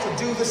supposed to have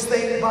to do this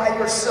thing by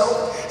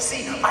yourself.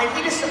 See, I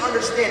need us to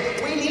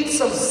understand, we need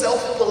some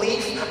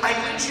self-belief. I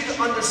need you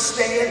to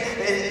understand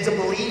and to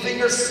believe in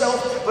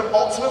yourself, but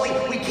ultimately,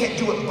 we can't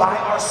do it by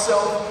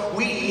ourselves.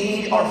 We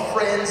need our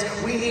friends.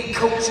 We need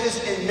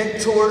coaches and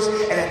mentors.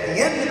 And at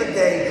the end of the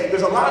day,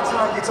 there's a lot of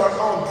times it's our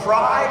own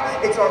pride,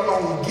 it's our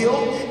own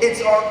guilt,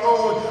 it's our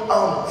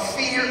own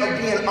fear of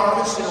being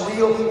honest and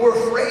real.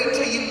 We're afraid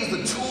to use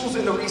the tools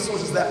and the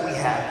resources that we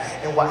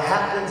have. And what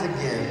happens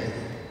again,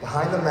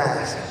 behind the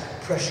mask,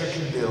 pressure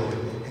can build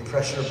and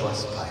pressure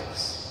busts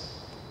pipes.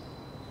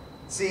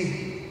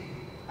 See,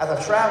 as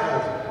I've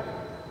traveled,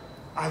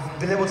 I've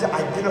been able to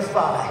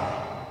identify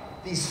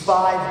these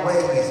 5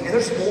 ways, and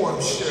there's more,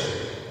 I'm sure.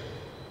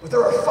 But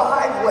there are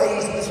 5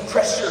 ways that this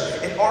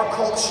pressure in our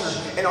culture,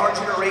 in our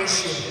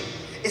generation,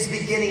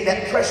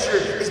 that pressure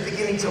is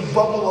beginning to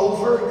bubble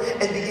over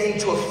and beginning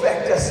to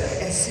affect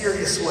us in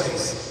serious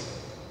ways.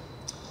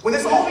 When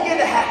this all began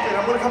to happen,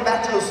 I'm going to come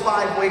back to those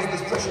 5 ways that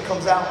this pressure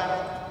comes out.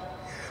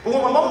 But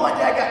when my mom and my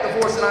dad got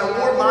divorced and I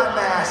wore my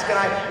mask and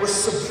I was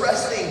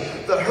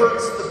suppressing the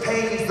hurts, the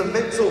pains, the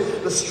mental,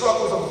 the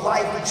struggles of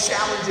life, the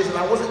challenges, and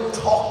I wasn't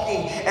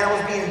talking and I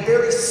was being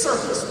very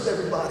surface with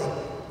everybody.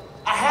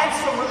 I had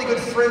some really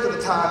good friends at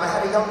the time. I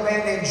had a young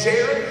man named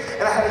Jared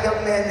and I had a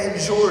young man named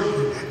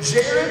Jordan.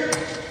 Jared,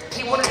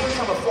 he wanted to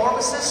become a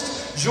pharmacist.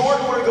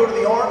 Jordan wanted to go to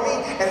the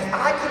army. And if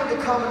I could have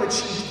become and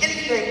achieved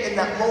anything in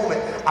that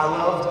moment, I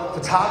loved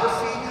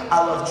photography,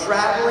 I loved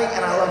traveling,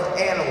 and I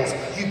loved animals.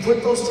 You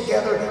put those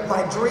together,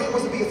 my dream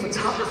was to be a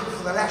photographer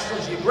for the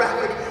National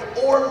Geographic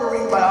or a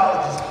marine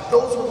biologist.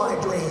 Those were my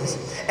dreams.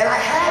 And I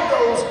had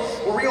those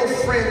real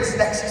friends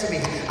next to me.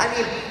 I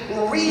mean,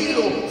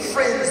 real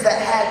friends that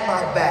had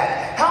my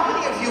back. How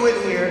many of you in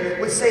here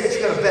would say that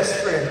you got a best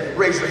friend?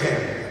 Raise your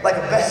hand. Like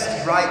a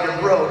bestie, right? Your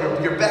bro,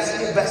 your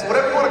bestie, your best,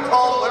 whatever you want to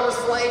call it, whatever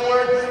slang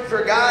word, if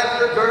you're a guy, if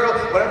you're a girl,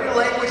 whatever your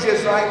language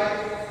is, right?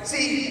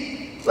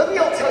 See, let me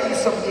all tell you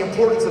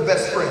importance of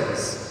best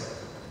friends.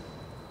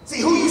 See,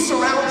 who you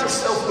surround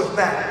yourself with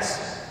matters.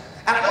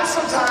 And I know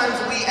sometimes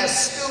we as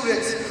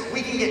students,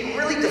 we can get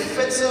really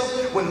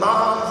defensive when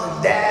moms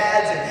and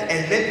dads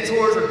and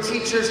mentors or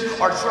teachers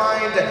are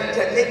trying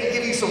to maybe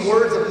give you some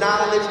words of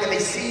knowledge, and they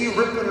see you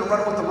ripping and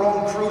running with the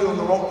wrong crew and with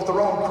the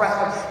wrong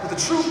crowd. But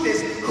the truth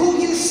is, who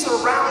you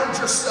surround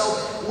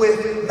yourself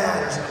with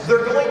matters.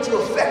 They're going to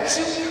affect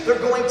you. They're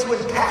going to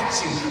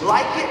impact you.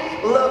 Like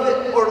it, love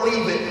it, or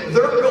leave it.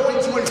 They're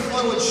going to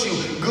influence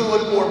you,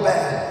 good or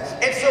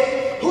bad. And so,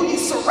 who you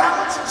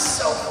surround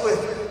yourself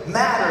with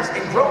matters.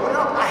 And growing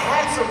up, I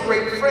had some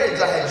great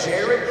friends. I had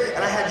Jared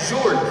and I had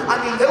Jordan.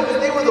 I mean,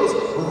 they were those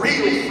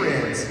real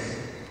friends.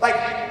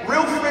 Like,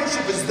 real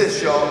friendship is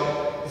this,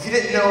 y'all. If you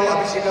didn't know,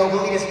 I bet you know,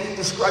 but let me just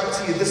describe it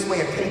to you this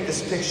way and paint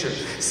this picture.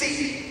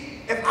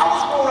 See, if I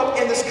was growing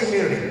up in this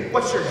community,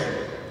 what's your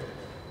name?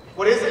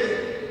 What is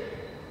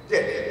it?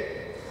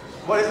 Dick.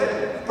 What is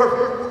it?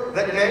 Perfect. Is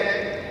that your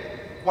name?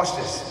 Watch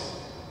this.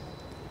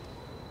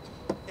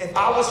 If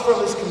I was from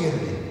this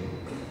community,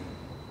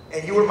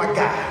 and you were my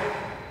guy,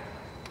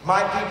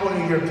 my people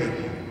knew your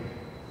people,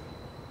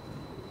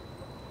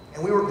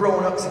 and we were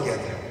growing up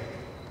together,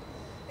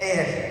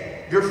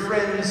 and your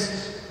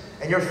friends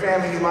and your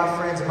family knew my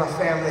friends and my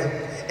family,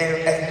 and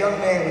as a young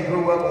man we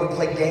grew up and we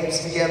played games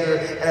together,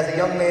 and as a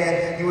young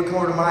man you would come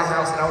over to my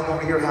house and I would go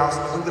over to your house,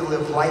 and we would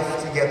live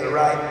life together,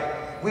 right?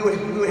 We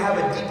would have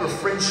a deeper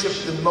friendship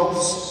than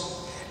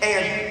most,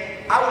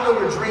 and I would know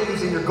your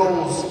dreams and your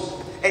goals,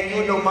 and you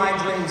would know my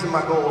dreams and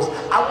my goals.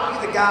 I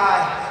would be the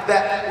guy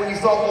that when you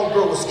thought old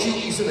girl was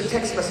cute, you sent a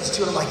text message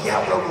to her, and I'm like,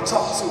 yeah, bro, go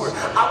talk to her.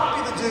 I would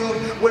be the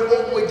dude when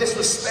old boy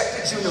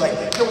disrespected you, and you're like,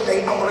 yo,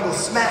 Nate, I want to go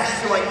smash.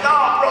 You're like,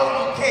 nah,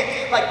 bro, you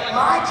can't. Like,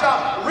 my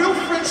job, real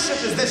friendship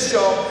is this,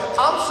 y'all.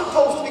 I'm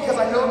supposed to, because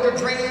I know your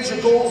dreams,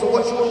 your goals, and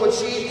what you want to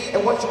achieve,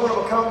 and what you want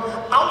to become,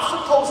 I'm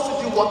supposed to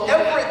do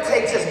whatever it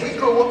takes as we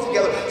grow up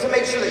together to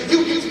make sure that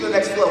you get to the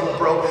next level,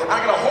 bro. And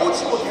I'm going to hold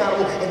you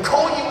accountable and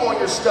call you on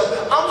your stuff.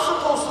 I'm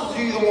supposed to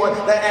do the one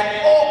that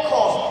at all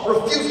costs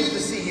refuses to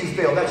see you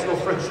fail. That's real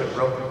friendship,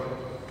 bro.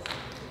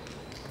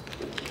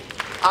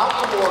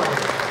 I'm the one.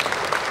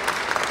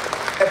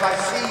 If I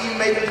see you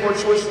making poor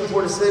choices and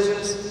poor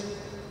decisions,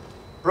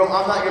 bro,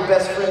 I'm not your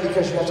best friend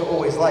because you have to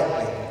always like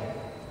me.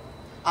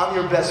 I'm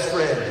your best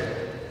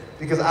friend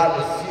because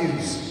I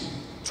refuse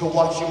to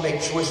watch you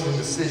make choices and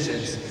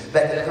decisions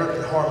that can hurt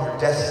and harm your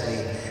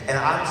destiny. And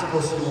I'm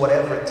supposed to do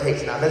whatever it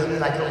takes. Now, it doesn't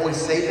mean I can always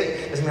save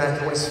it. It doesn't mean I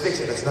can always fix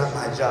it. That's not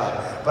my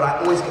job. But I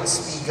always can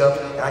speak up,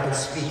 and I can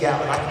speak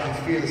out, and I can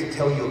be fearless and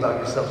tell you about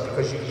yourself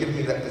because you've given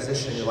me that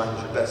position in your life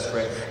as your best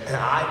friend. And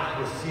I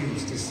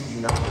refuse to see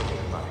you not living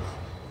in life.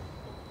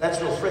 That's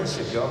real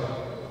friendship, y'all.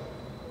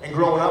 And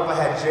growing up, I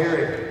had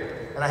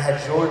Jared, and I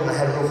had Jordan, I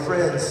had real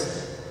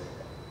friends.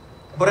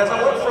 But as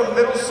I went from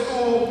middle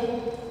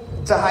school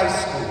to high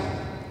school,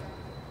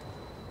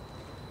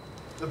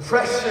 the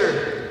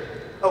pressure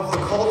of the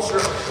culture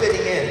of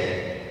fitting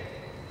in.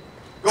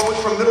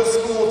 Going from middle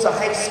school to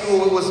high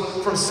school, it was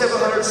from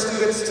 700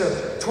 students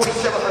to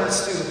 2,700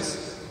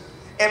 students.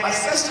 And my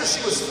sister,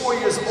 she was 4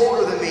 years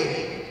older than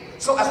me.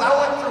 So as I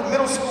went through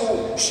middle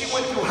school, she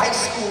went through high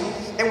school.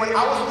 And when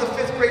I was in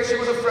the 5th grade, she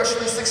was a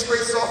freshman, 6th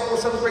grade sophomore,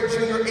 7th grade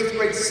junior, 8th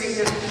grade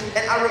senior.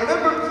 And I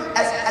remember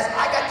as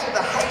I got to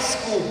the high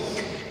school,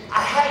 I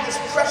had this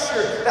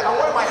pressure that I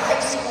wanted my high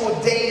school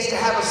days to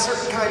have a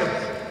certain kind of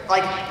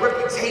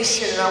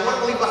reputation, and I wanted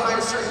to leave behind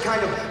a certain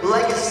kind of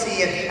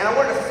legacy, and I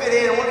wanted to fit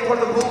in. I wanted to be part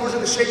of the movers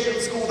and the shakers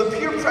of school, the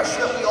peer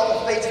pressure that we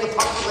all face, the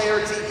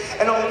popularity,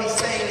 and all of these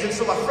things. And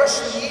so my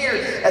freshman year,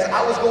 as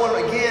I was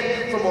going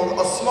again from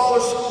a smaller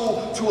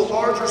school to a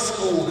larger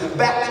school,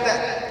 back to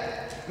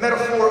that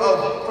metaphor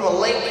of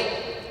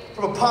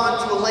from a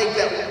pond to a lake,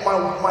 that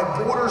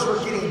my borders were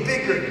getting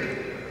bigger.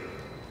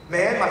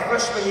 Man, my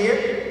freshman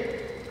year,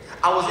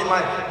 I was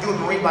doing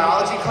marine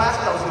biology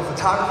classes, I was doing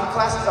photography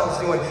classes, I was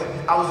doing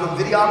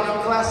videography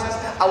classes,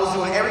 I was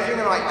doing everything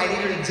that I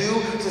needed to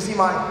do to see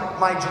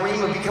my dream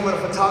of becoming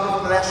a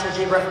photographer for the National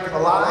Geographic and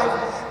Alive.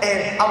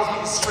 And I was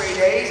getting straight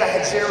A's. I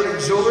had Jared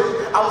and Jordan.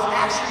 I was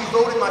actually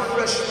voted my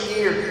freshman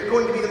year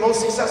going to be the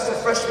most successful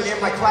freshman in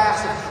my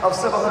class of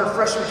 700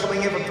 freshmen coming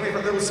in from 3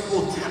 different middle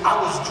schools. I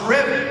was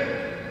driven.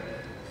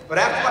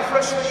 But after my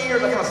freshman year,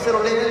 I kind of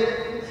settled in,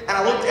 and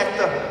I looked at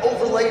the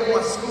overlay of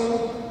my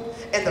school,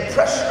 and the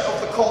pressure of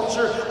the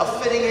culture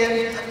of fitting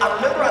in. I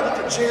remember I looked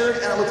at Jared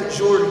and I looked at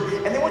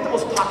Jordan, and they weren't the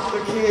most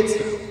popular kids.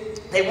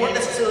 They weren't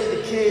necessarily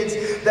the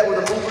kids that were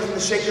the movers and the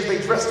shakers. We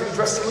dressed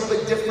a little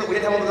bit different. We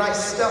didn't have all the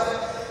nice stuff.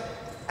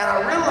 And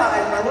I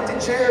realized when I looked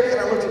at Jared and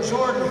I looked at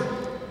Jordan,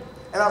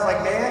 and I was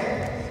like,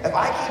 man, if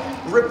I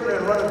keep ripping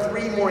and running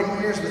 3 more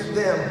years with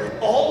them,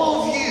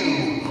 all of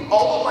you,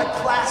 all of my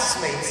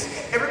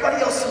classmates,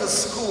 everybody else in the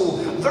school,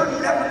 they're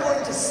never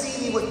going to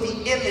see me with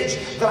the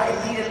image that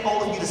I needed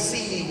all of you to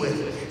see me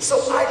with. So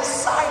I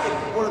decided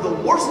one of the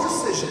worst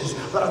decisions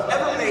that I've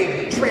ever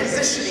made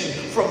transitioning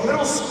from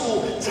middle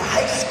school to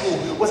high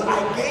school was I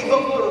gave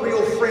up the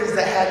real friends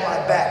that had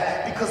my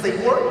back. because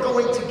they weren't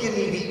going to give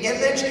me the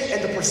image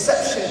and the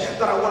perception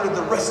that I wanted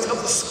the rest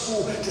of the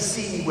school to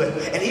see me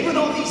with. And even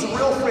though these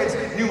real friends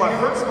knew my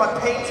hurts, my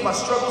pains, my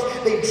struggles,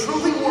 they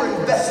truly were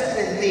invested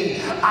in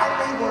me. I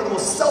made one of the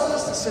most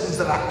selfless decisions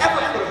that I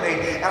ever could have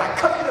made, and I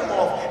cut them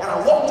off, and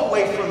I walked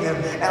away from them,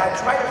 and I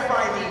tried to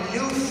find me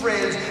new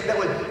friends that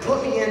would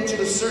put me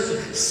into a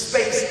certain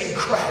space and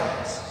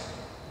crowds.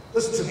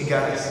 Listen to me,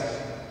 guys.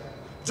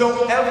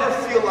 Don't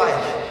ever feel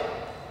like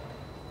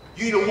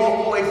you need to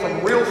walk away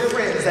from real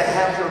friends that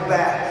have your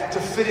back to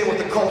fit in with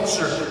the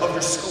culture of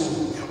your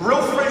school.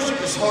 Real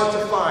friendship is hard to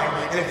find,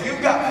 and if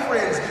you've got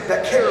friends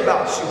that care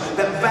about you,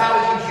 that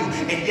value you,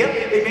 and yep,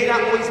 they may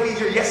not always be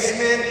your yes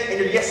men and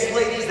your yes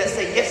ladies that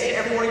say yes to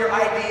every one of your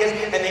ideas,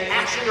 and they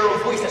actually are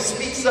a voice that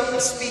speaks up and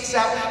speaks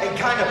out and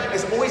kind of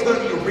is always going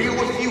to be real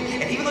with you,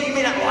 and even though you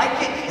may not like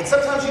it, and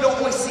sometimes you don't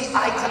always see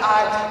eye to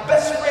eye,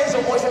 best friends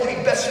don't always have to be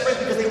best friends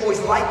because they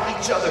always like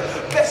each other.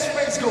 Best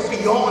friends go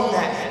beyond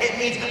that. It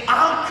means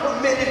I'm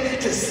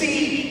committed to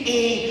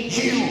seeing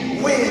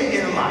you win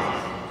in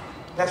life.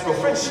 That's real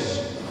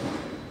friendship.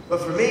 But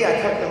for me, I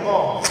cut them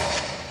off.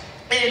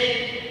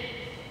 And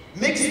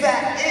mix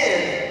that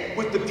in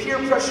with the peer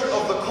pressure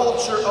of the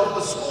culture of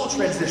the school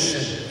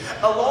transition,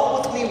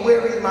 along with me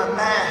wearing my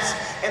mask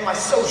and my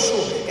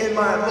social and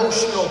my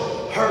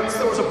emotional hurts.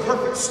 There was a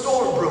perfect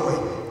storm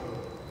brewing.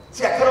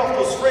 See, I cut off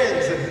those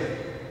friends and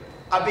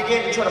I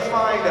began to try to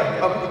find a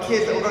group of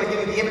kids that were going to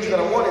give me the image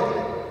that I wanted.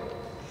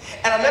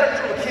 And I met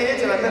a group of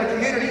kids and I met a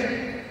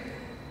community.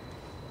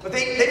 But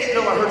they didn't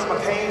know my hurts, my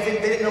pains. They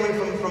didn't know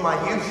me from my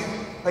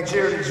youth, like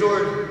Jared and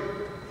Jordan.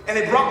 And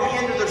they brought me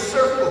into their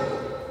circle.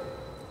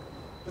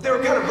 But they were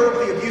kind of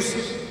verbally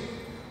abusive.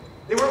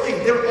 They were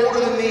older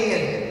than me,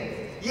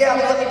 and yeah,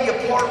 they let me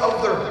be a part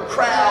of their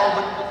crowd,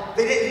 but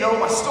they didn't know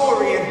my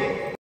story.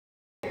 And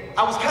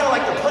I was kind of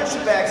like the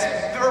punching bags,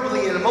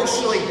 verbally and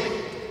emotionally.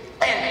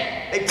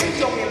 And they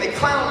picked on me and they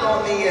clowned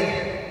on me.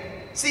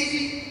 And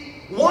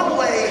see, one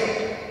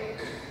way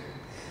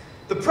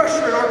the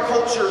pressure in our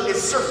culture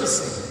is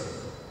surfacing.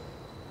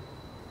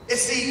 And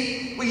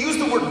see, we use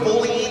the word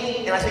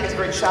bullying, and I think it's a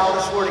very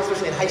childish word,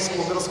 especially in high school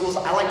and middle schools.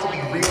 I like to be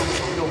real.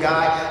 I'm a real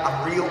guy.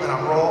 I'm real and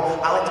I'm raw.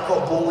 I like to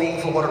call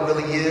bullying for what it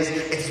really is.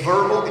 It's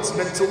verbal, it's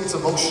mental, it's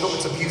emotional,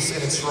 it's abuse,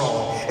 and it's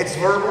wrong. It's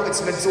verbal,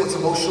 it's mental, it's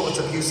emotional, it's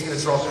abuse, and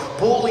it's wrong.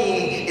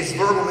 Bullying is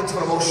verbal, mental,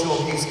 and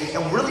emotional abuse.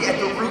 And really at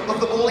the root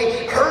of the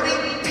bullying,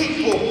 hurting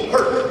people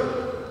hurt.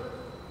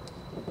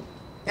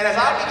 And as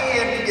I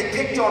began to get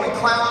picked on and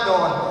clowned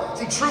on,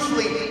 see,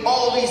 truthfully,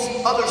 all these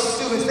other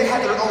students, they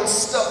had their own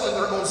stuff and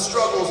their own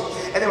struggles,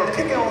 and they were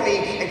picking on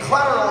me and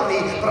clowning on me,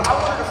 but I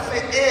wanted to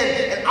fit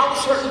in, and I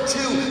was hurting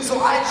too, so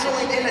I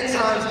joined in at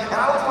times, and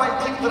I would find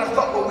people that I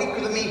thought were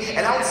weaker than me,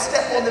 and I would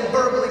step on them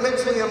verbally,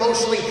 mentally, and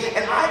emotionally,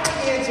 and I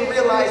began to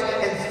realize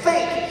and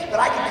think that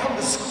I could come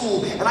to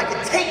school, and I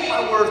could take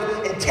my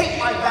worth and take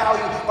my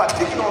value by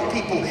picking on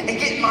people and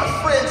getting my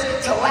friends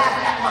to laugh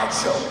at my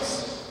jokes.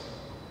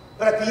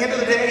 But at the end of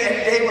the day,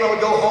 every day when I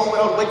would go home,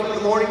 when I would wake up in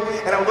the morning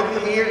and I would look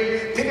in the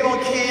mirror, picking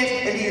on kids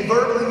and being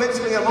verbally,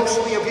 mentally, and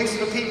emotionally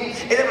abusive to people,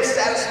 it never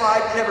satisfied,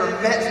 it never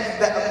met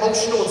that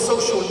emotional and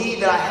social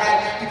need that I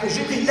had, because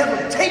you can never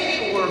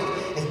take your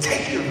worth and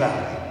take your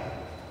value.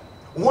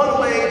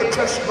 One way the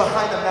pressure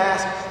behind the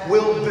mask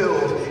will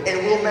build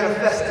and will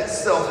manifest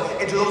itself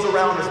into those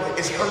around us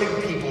is hurting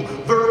people,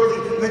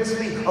 verbally,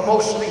 mentally,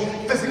 emotionally,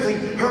 physically.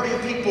 Hurting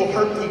people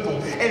hurt people.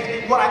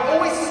 And what I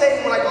always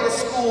say when I go to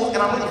school and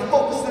I'm really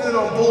focusing in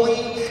on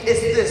bullying is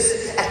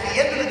this: at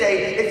the end of the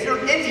day, if you're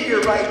in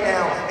here right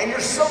now and you're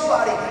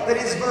somebody that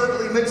is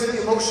verbally,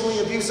 mentally,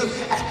 emotionally abusive,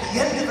 at the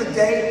end of the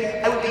day,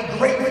 it would be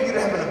great for you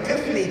to have an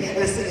epiphany and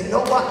to say, you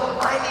know what,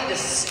 I need to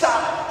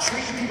stop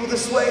treating people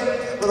this way.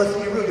 But let's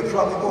be real, you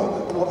probably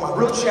won't. But what my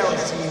real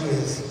challenge to you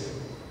is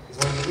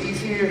when you leave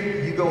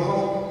here, you go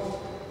home,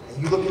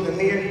 and you look in the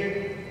mirror,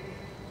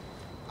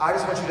 I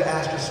just want you to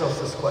ask yourself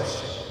this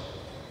question: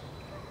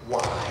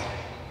 why?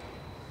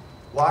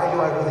 Why do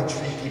I really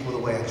treat people the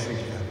way I treat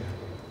them?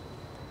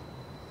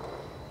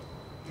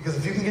 Because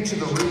if you can get to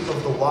the root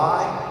of the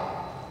why,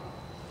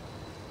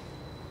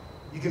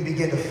 you can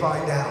begin to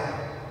find out.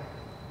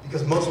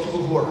 Because most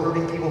people who are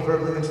hurting people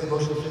verbally, mentally,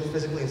 emotionally,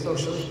 physically, and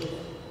socially,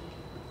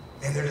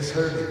 man, they're just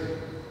hurting.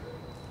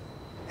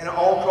 And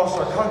all across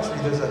our country,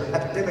 there's an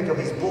epidemic of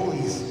these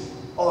bullies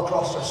all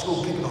across our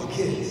school picking on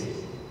kids.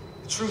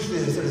 The truth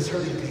is that it's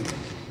hurting people.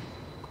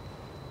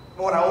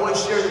 And what I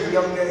always share with the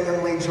young men and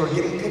young ladies who are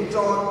getting picked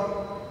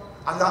on,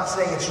 I'm not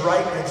saying it's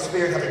right and it's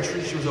fair how they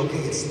treat you is okay,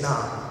 it's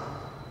not.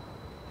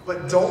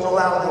 But don't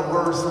allow the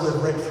words to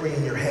live rent-free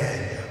in your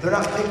head. They're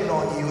not picking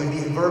on you and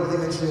being verbally,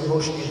 mentally,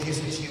 emotionally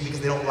abusive to you because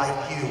they don't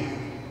like you.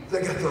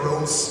 They got their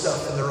own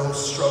stuff and their own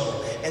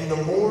struggle. And the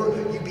more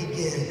you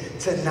begin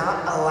to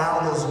not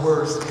allow those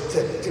words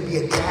to be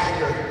a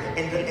dagger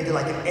into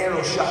like an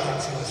arrow shot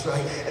into us,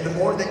 right? And the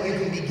more that you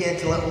can begin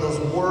to let those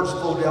words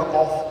flow down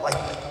off like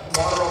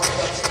water off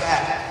the duck's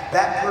back,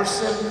 that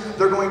person,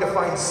 they're going to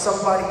find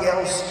somebody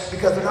else,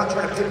 because they're not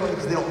trying to pick on you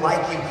because they don't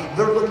like you.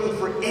 They're looking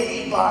for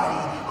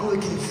anybody who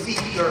can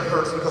feed their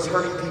hurts, because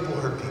hurting people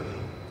hurt people.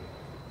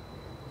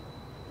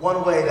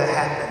 one way that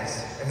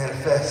happens and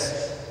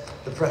manifests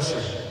the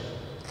pressure.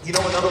 You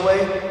know another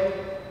way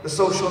the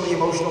social and the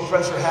emotional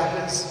pressure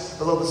happens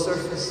below the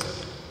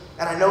surface?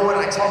 And I know when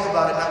I talk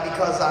about it, not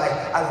because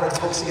I've read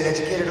books to get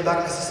educated about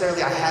it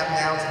necessarily, I have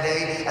now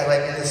today, I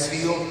like in this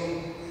field.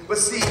 But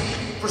see,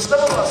 for some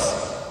of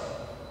us,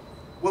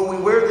 when we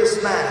wear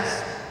this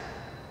mask,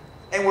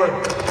 and we're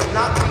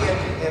not being,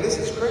 and this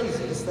is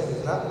crazy, this thing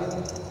is not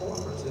being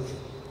cooperative.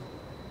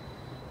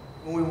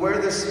 When we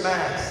wear this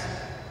mask,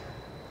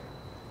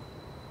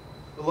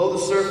 below the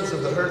surface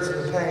of the hurts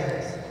and the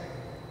pains,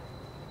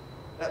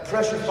 that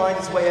pressure finds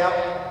its way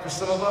out for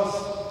some of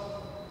us.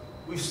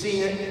 We've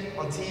seen it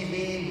on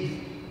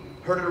TV,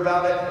 we've heard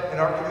about it in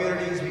our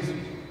communities,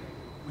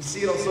 we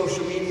see it on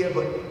social media,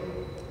 but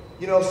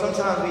you know,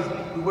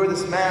 sometimes we wear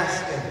this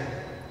mask and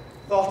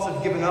thoughts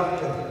of giving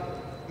up, and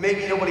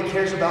maybe nobody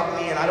cares about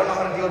me, and I don't know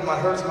how to deal with my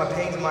hurts, my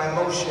pains, and my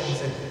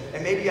emotions,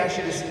 and maybe I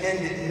should just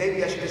end it, and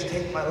maybe I should just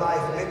take my life,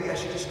 and maybe I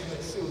should just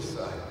commit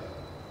suicide.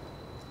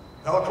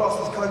 And all across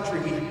this country,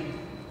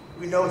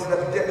 we know it's an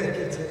epidemic,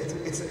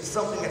 it's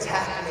something that's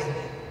happening.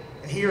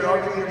 And here in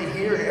our community,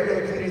 here and every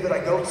other community that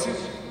I go to,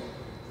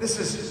 this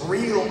is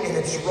real and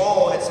it's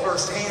raw and it's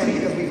firsthand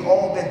because we've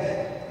all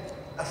been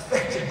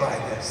affected by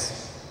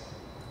this.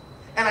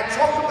 And I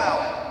talk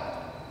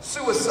about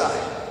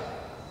suicide,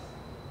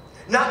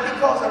 not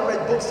because I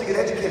read books to get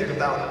educated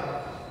about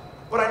it,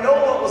 but I know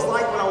what it was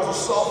like when I was a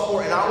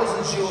sophomore and I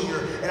was a junior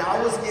and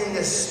I was in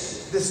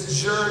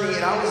this journey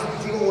and I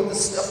was dealing with the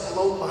stuff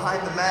behind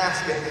the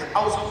mask, and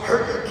I was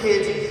hurting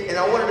kids and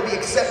I wanted to be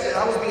accepted, and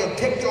I was being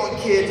picked on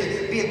kids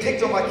and being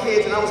picked on by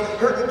kids, and I was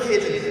hurting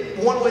kids,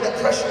 and one way that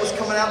pressure was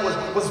coming out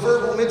was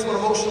verbal, mental, and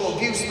emotional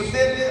abuse. But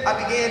then I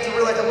began to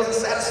realize I wasn't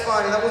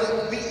satisfying and I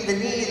wasn't meeting the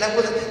need and I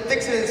wasn't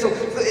fixing it, and so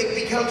it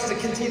becomes to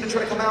continue to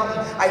try to come out.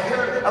 And I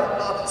heard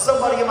of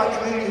somebody in my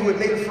community who had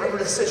made a forever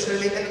decision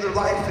and they ended their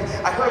life,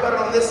 and I heard about it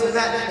on this and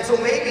that, and so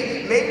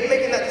maybe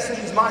making that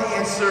decision is my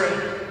answer.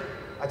 And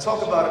I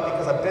talk about it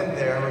because I've been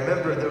there. I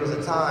remember there was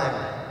a time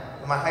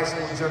in my high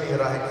school journey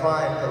that I had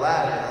climbed the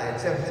ladder and I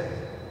attempted.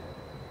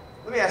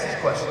 Let me ask this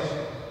question.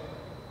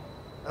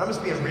 And I'm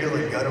just being real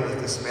and gutter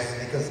with this, man,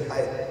 because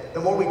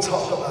the more we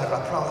talk about it,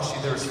 I promise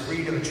you there is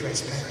freedom and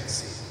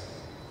transparency.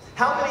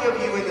 How many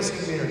of you in this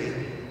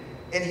community,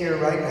 in here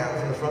right now,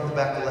 from the front to the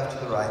back, the left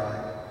to the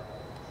right,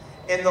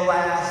 in the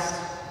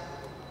last,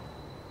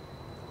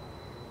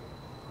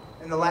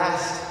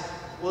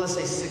 we'll just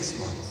say 6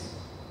 months,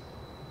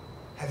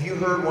 have you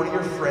heard one of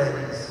your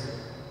friends,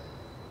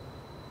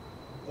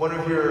 one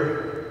of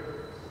your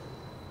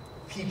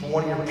people,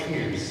 one of your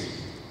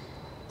peers,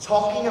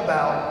 talking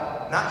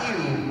about, not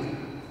you,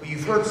 but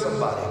you've heard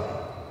somebody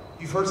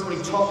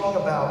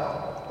talking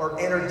about or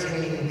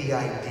entertaining the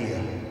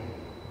idea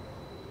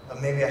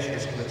of maybe I should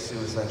just commit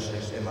suicide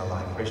in my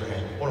life? Raise your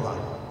hand. What am I?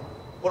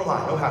 What am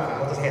I? No half. I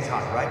want those hands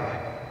high,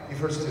 right? You've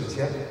heard students,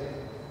 yeah?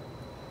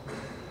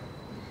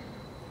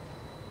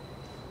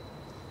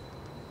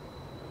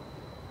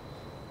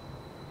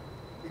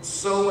 It's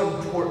so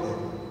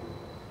important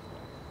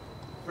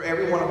for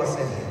every one of us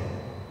in here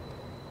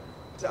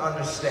to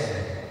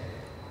understand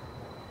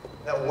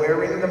that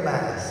wearing the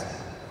mask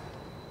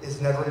is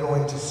never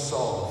going to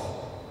solve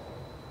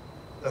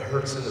the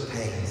hurts and the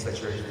pains that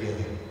you're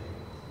feeling.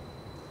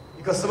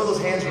 Because some of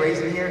those hands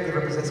raised in here could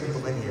represent some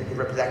people in here. It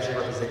could actually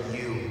represent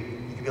you.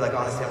 You could be like,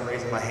 honestly, I'm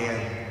raising my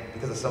hand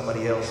because of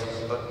somebody else,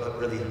 but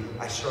really,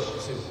 I struggle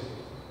too.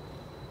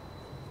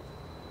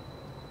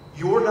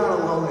 You're not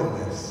alone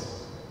in this.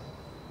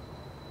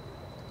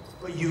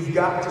 But you've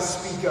got to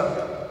speak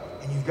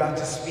up, and you've got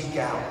to speak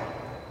out,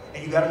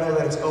 and you've got to know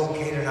that it's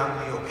okay to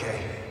not be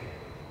okay.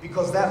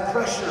 Because that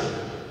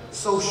pressure,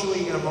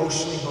 socially and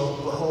emotionally,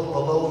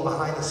 below and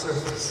behind the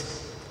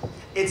surface,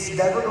 it's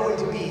never going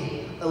to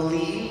be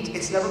alleviated.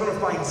 It's never going to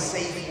find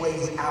safe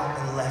ways out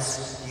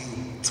unless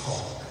you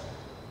talk.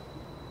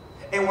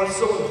 And what's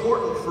so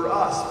important for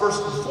us,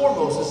 first and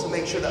foremost, is to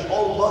make sure that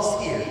all of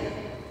us here,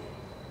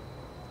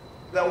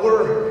 that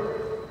we're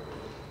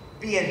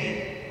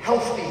being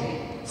healthy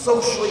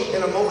socially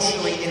and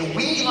emotionally, and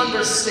we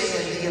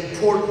understand the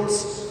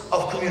importance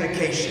of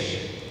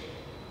communication.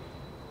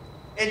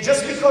 And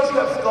just because you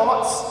have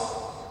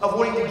thoughts of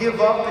wanting to give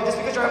up, and just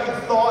because you're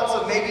having thoughts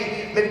of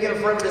maybe making a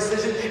forever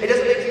decision, it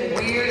doesn't make you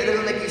weird, it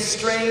doesn't make you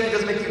strange, it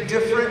doesn't make you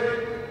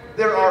different.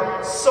 There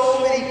are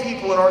so many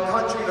people in our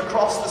country and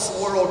across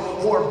this world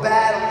who are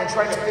battling and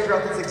trying to figure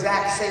out this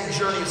exact same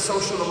journey of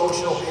social and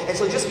emotional. And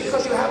so just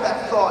because you have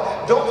that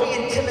thought, don't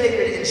be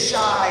intimidated and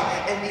shy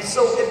and be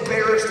so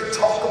embarrassed to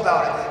talk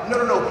about it.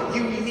 No.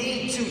 You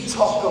need to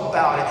talk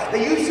about it.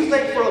 They used to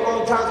think for a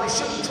long time we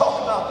shouldn't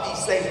talk about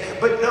these things.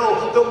 But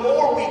no, the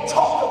more we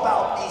talk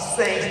about these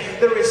things,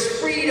 there is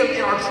freedom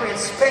in our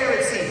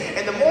transparency.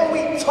 And the more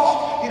we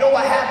talk, you know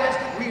what happens?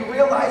 We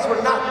realize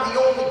we're not the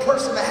only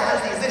person that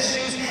has these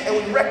issues, and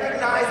we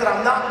recognize that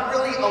I'm not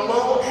really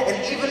alone, and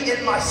even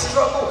in my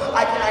struggle,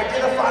 I can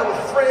identify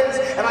identify with friends,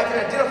 and I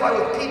can identify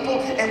with people,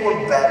 and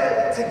we're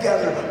better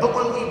together. But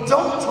when we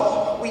don't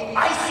talk, we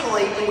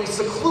isolate and we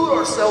seclude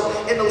ourselves,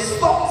 and those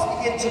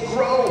thoughts begin to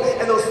grow,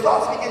 and those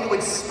thoughts begin to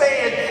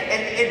expand,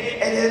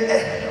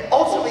 and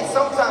ultimately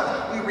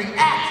sometimes we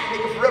react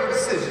and make a forever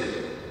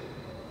decision.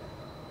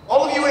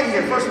 All of you in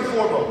here, first and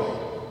foremost,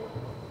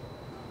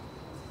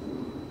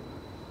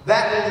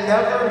 that will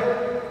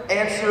never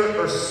answer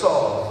or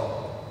solve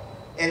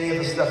any of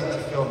the stuff that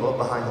you're feeling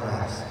behind the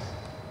mask.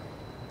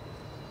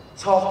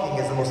 Talking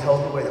is the most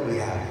healthy way that we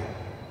have.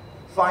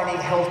 Finding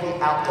healthy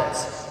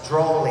outlets,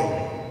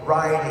 drawing,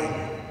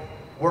 writing,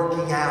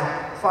 working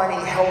out, finding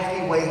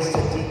healthy ways to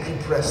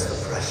decompress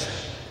the pressure.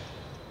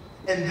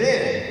 And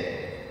then,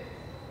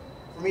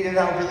 for me to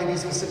now really be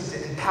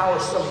specific, to empower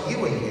some of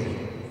you in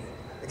here,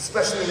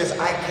 especially in this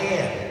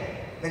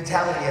iCAN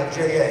mentality of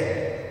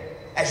JA.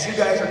 As you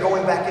guys are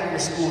going back into your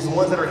schools, the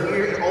ones that are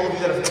here and all of you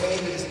that have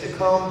came just to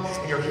come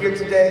and you're here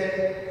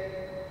today,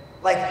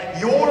 like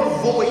your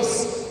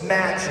voice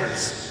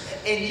matters.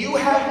 And you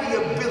have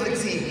the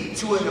ability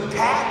to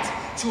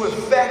impact, to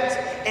affect,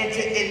 and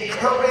to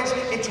encourage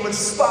and to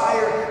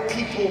inspire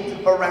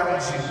people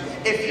around you.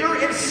 If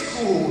you're in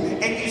school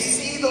and you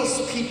see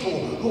those people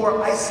who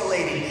are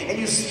isolating, and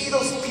you see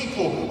those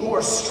people who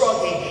are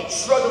struggling,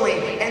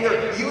 and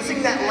they're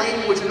using that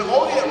language, and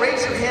all of you that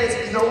raise your hand and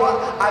say, you know what,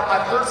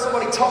 I've heard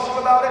somebody talking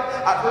about it,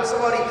 I've heard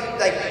somebody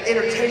like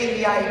entertaining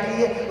the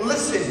idea.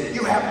 Listen,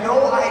 you have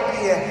no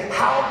idea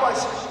how much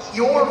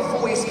your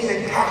voice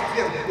can impact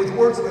them with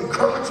words of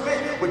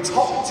encouragement, with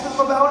talking to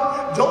them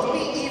about it. Don't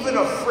be even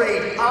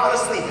afraid,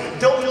 honestly.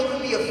 Don't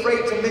even be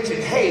afraid to mention,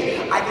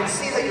 hey, I can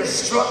see that you're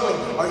struggling.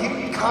 Are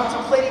you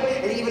contemplating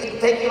and even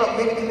thinking about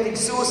maybe committing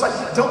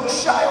suicide? Don't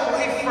shy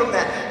away from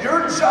that.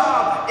 Your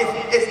job,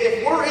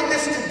 if we're in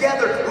this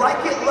together,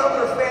 like it, love,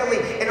 our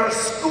family, in our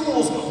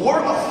schools, we're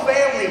a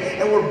family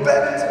and we're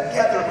better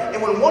together.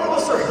 And when one of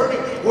us are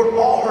hurting, we're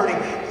all hurting.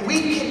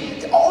 We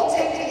can all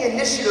take the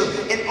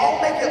initiative and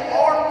all make it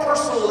our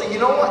personally. You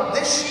know what?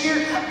 This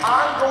year,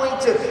 I'm going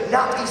to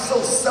not be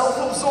so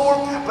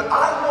self-absorbed, but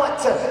I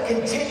want to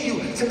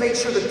continue to make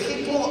sure the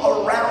people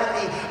around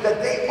me,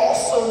 that they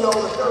also know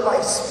that their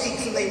life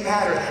speaks and they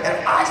matter. And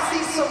if I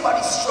see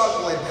somebody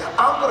struggling,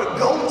 I'm going to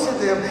go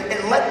to them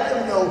and let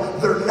them know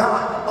they're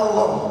not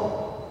alone.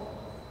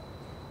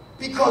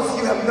 Because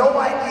you have no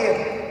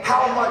idea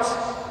how much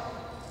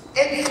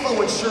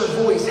influence your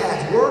voice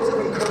has. Words of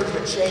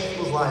encouragement change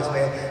people's lives,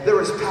 man. There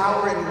is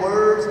power in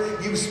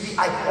words. You speak.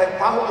 My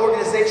whole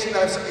organization,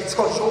 it's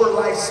called Your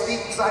Life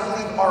Speaks. I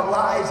believe our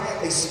lives,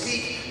 they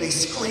speak, they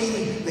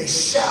scream, they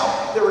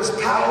shout. There is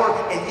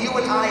power in you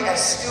and I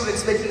as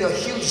students making a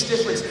huge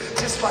difference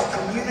just by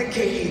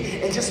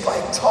communicating and just by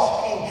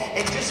talking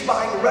and just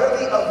by being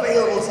readily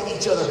available to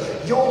each other.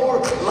 Your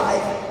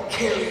life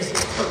carries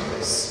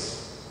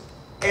purpose.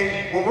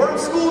 And when we're in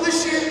school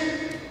this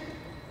year,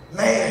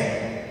 man,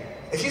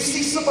 if you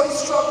see somebody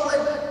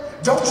struggling,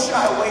 don't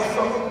shy away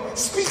from them.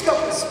 Speak up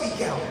and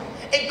speak out.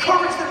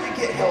 Encourage them to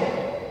get help.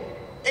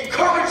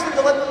 Encourage them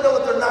to let them know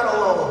that they're not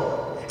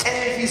alone.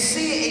 And if you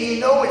see it and you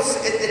know it's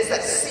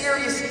that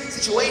serious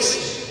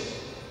situation,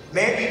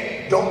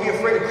 man, don't be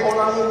afraid to call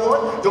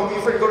 911. Don't be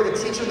afraid to go to the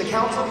teacher and the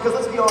counselor, because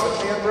let's be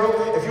honest, man, bro.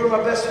 If you were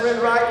my best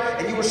friend, right,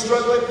 and you were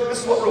struggling,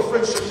 this is what real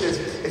friendship is.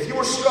 If you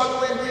were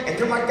struggling and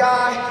you're my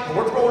guy and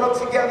we're growing up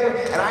together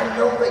and I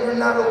know that you're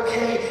not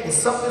okay and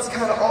something's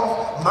kind of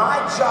off, my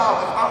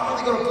job, if I'm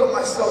really going to put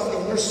myself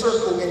in your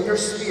circle, in your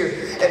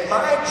sphere, and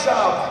my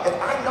job, if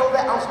I know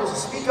that I'm supposed to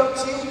speak up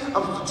to you,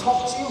 I'm supposed to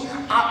talk to you,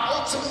 I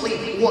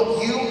ultimately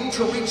want you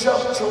to reach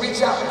out and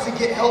to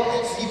get help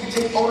so you can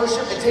take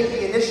ownership and take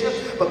the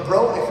initiative. But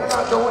bro, if you're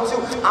not going to,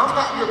 I'm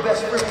not your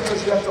best friend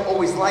because you have to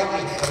always like me.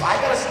 If I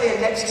gotta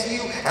stand next to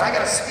you and I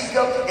gotta speak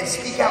up and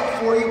speak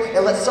out for you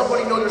and let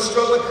somebody know you're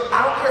struggling,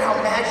 I don't care how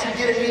mad you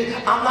get at me,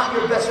 I'm not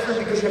your best friend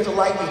because you have to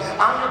like me.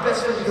 I'm your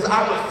best friend because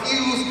I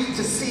refuse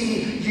to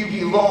see you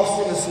be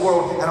lost in this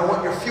world, and I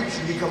want your future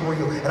to become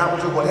real, and I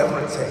will do whatever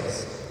it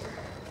takes.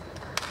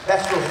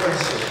 That's real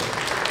friendship.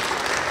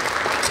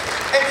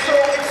 And so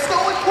it's so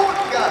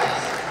important, guys.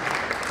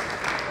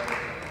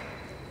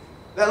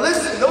 Now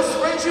listen, those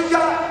friends you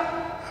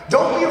got,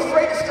 don't be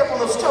afraid to step on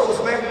those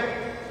toes, man.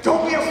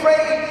 Don't be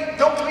afraid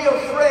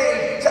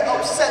to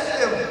upset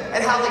them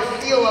and how they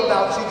feel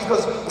about you,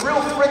 because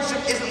real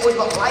friendship isn't always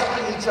about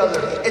liking each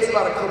other. It's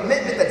about a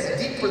commitment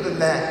that's deeper than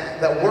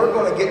that we're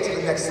going to get to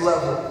the next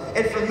level.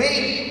 And for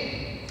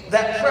me,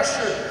 that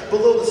pressure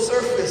below the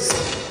surface,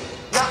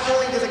 not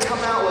only does it come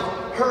out with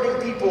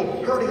hurting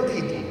people.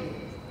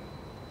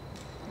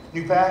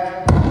 New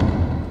pack?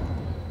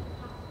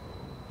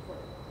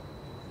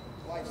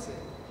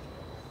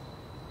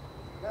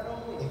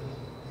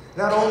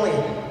 Not only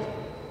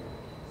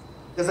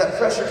does that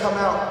pressure come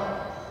out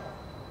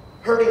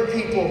hurting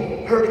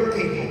people,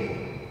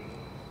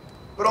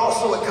 but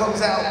also it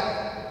comes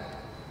out,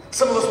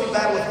 some of us, we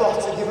battle with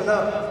thoughts of giving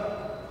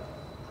up.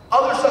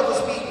 Others of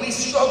us, we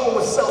struggle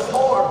with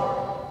self-harm.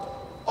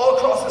 All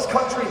across this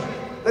country,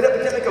 that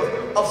epidemic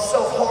of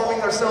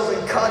self-harming ourselves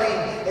and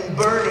cutting and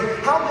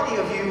burning. How many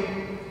of you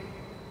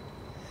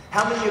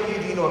How many of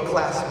you do you know a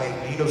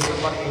classmate, do you know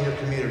somebody in your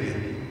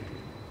community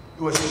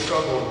who has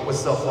struggled with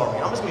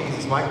self-harming? I'm just going to use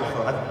this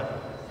microphone.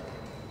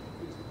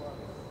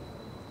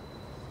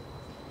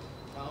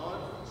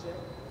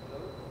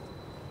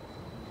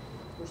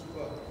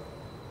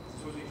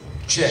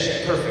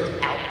 Check.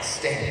 Perfect.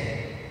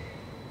 Outstanding.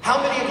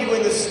 How many of you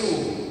in this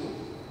school,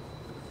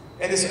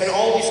 and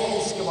all these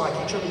schools, come on,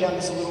 can you turn me down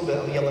just a little bit?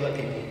 I'm yelling at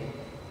people.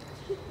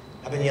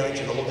 I've been yelling at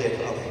you the whole day,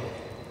 probably.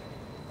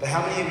 But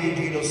how many of you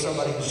do you know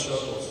somebody who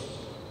struggles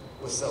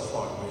with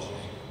self-harm? Raise your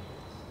hand.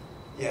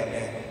 Yeah,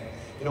 man.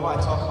 You know why I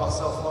talk about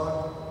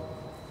self-harm?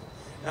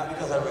 Not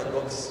because I read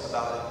books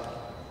about it.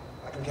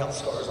 I can count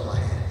scars on my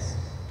hands.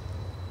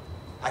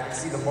 I can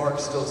see the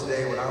marks still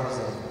today when I was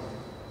in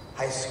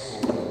high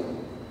school.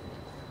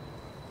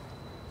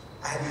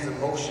 I had these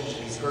emotions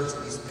and these hurts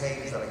and these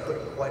pains that I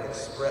couldn't quite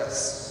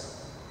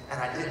express. And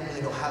I didn't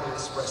really know how to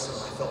express them.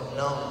 I felt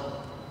numb.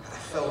 And I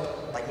felt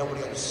like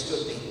nobody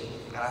understood me.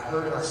 And I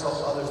heard and I saw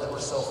others that were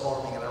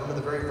self-harming. And I remember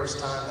the very first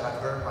time that I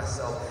burned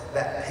myself,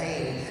 that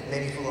pain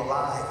made me feel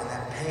alive. And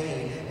that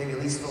pain made me at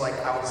least feel like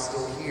I was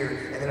still here.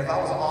 And then if I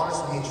was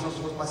honest and being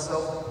truthful with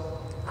myself,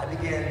 I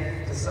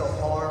began to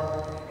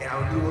self-harm. And I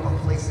would do it on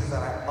places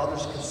that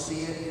others could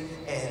see it.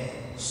 And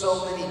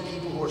so many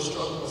people who are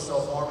struggling with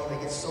self-harming,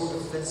 they get so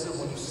defensive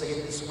when you say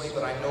it this way,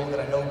 but I know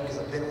because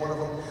I've been one of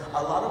them.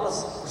 A lot of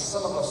us, or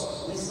some of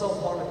us, we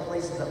self-harm in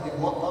places that we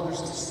want others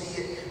to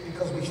see it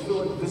because we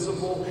feel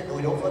invisible and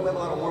we don't feel like we have a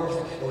lot of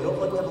worth and we don't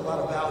feel like we have a lot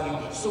of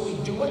value. So we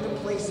do it in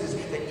places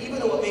that even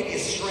though it may be a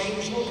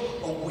strange look,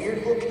 a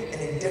weird look, an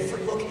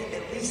indifferent look,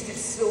 at least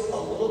it's still a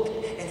look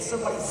and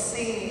somebody's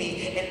seeing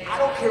me and I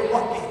don't care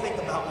what they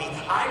think about me.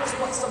 I just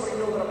want somebody to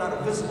know that I'm not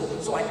invisible.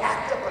 So I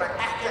act up and I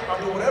act up,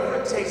 I'll do whatever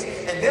it takes,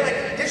 and then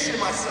I condition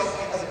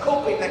myself as a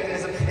coping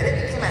mechanism, and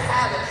it became a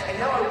habit, and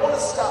now I want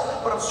to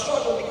stop, but I'm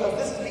struggling because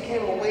this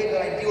became a way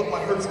that I deal with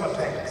my hurts and my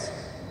pains.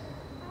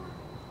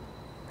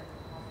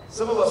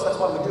 Some of us, that's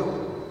why we do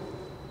it.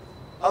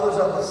 Others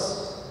of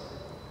us,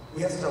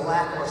 we have such a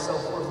lack of our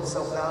self-worth and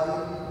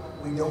self-value,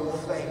 we don't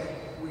think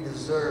we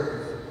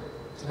deserve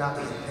to not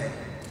be in pain.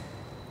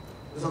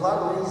 There's a lot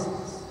of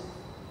reasons,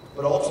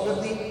 but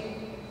ultimately,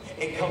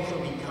 it comes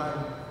from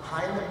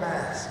behind the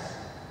mask.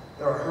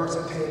 There are hurts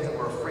and pains that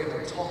we're afraid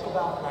to talk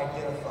about and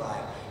identify,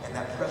 and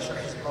that pressure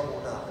has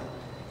bubbled up,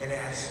 and it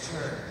has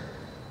turned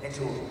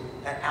into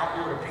an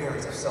outward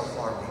appearance of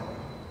self-harming.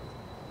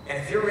 And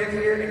if you're in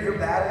here and you're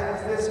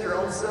battling with this, your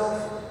own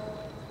self,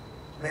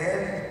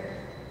 man,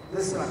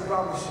 listen, I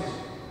promise you,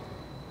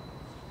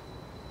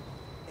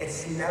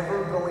 it's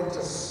never going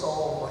to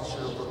solve what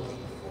you're looking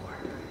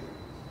for.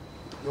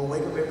 You'll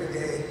wake up every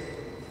day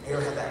and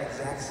you'll have that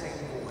exact same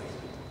void,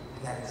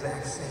 and that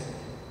exact same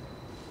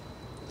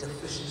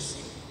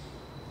deficiency.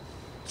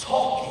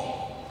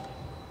 Talking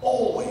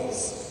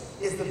always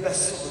is the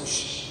best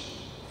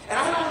solution. And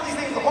I know these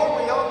things the hard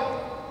way, y'all.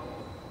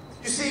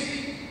 You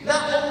see,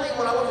 not only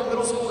when I went from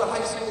middle school to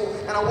high school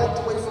and I walked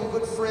away from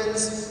good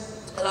friends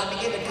and I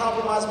began to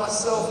compromise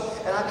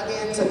myself and I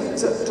began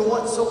to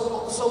want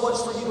so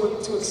much for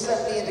you to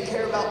accept me and to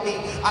care about me,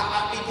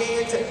 I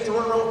began to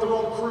run around with the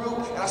wrong crew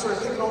and I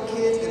started picking on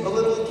kids and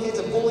belittling kids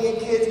and bullying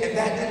kids, and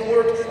that didn't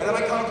work. And then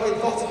I contemplated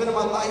thoughts of it in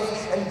my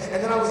life,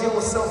 and then I was dealing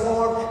with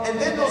self-harm. And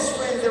then those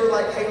friends, they were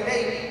like, hey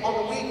Nate,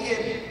 on the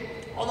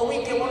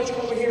weekend, why don't you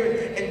come over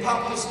here and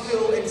pop this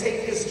pill and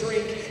take this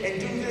drink and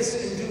do this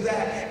and do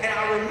that. And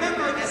I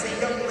remember as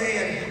a young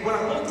man, when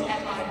I looked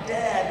at my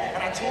dad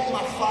and I told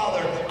my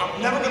father,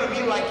 I'm never going to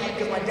be like you,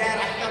 because my dad,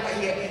 I found out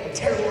he had a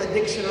terrible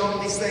addiction and all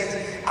of these things.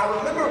 I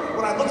remember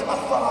when I looked at my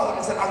father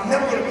and said, I'm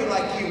never going to be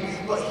like you.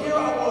 But here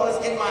I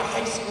was in my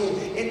high school,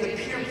 in the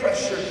peer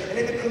pressure and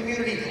in the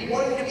community,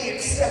 wanting to be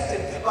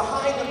accepted.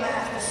 Behind the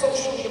mask, the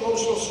social and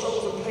emotional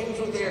struggles and pains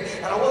were there,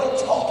 and I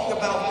wasn't talking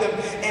about them.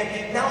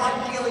 And now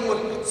I'm dealing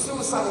with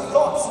suicidal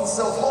thoughts and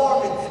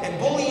self-harm and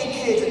bullying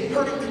kids and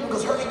hurting people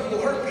because hurting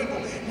people hurt people.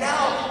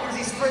 Now there's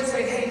these friends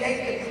saying, hey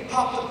Nathan,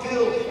 pop the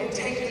pill and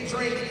take the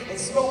drink and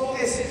smoke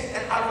this.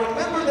 And I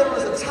remember there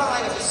was a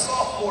time as a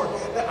sophomore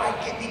that I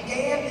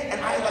began,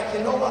 and I like,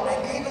 you know what, I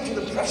gave into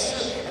the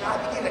pressure and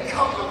I began to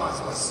compromise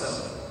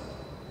myself.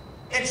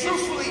 And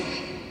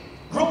truthfully,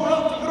 growing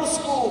up in middle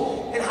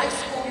school and high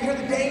school, you hear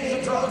the dangers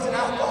of drugs and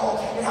alcohol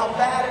and how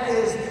bad it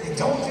is, and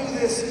don't do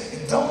this,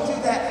 and don't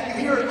do that.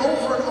 You hear it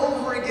over and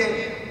over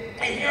again.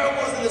 And here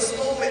I was in this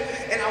moment,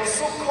 and I was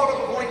so caught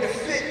up wanting to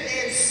fit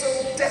in so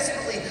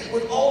desperately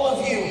with all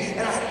of you, and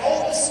I had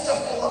all this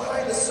stuff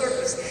behind the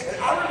surface.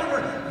 And I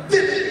remember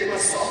vividly in my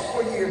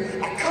sophomore year,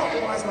 I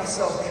compromised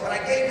myself, and I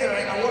gave in,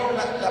 and I went on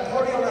that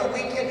party on that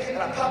weekend, and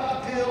I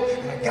popped the pill,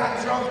 and I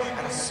got drunk,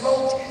 and I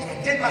smoked, and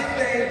I did my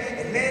thing.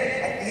 And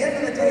man, at the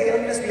end of the day, let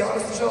me just be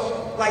honest with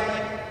y'all, like,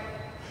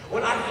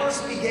 when I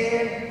first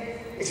began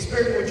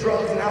experimenting with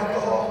drugs and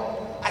alcohol,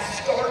 I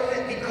started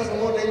it because I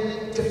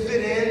wanted to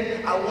fit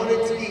in. I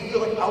wanted to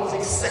feel like I was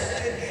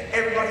accepted.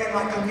 Everybody in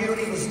my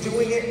community was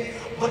doing it.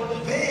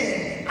 But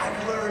then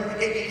I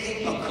learned it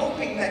became a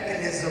coping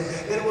mechanism,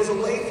 that it was a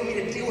way for me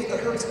to deal with the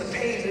hurts and the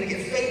pains, and to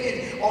get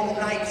faded on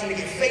the nights, and to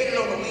get faded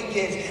on the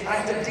weekends, and I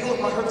had to deal with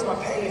my hurts and my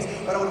pains,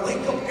 but I would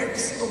wake up every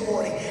single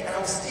morning, and I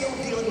was still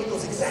dealing with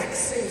those exact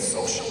same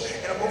social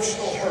and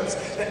emotional hurts,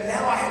 that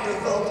now I had to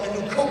develop a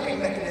new coping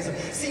mechanism.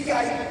 See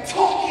guys,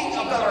 talking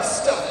about our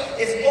stuff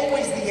is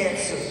always the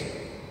answer.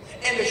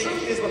 And the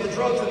truth is, with the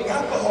drugs and the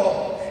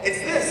alcohol, it's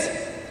this.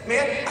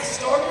 Man, I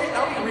started it,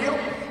 I'll be real.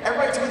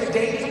 Everybody told me the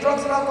dangers of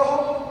drugs and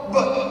alcohol,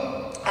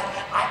 but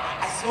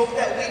I smoked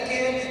that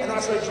weekend, and then I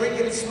started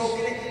drinking and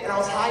smoking it, and I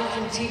was hiding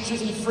from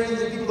teachers and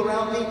friends and people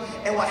around me.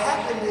 And what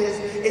happened is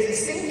it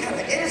seemed kind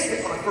of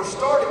innocent when I first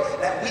started.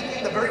 That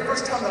weekend, the very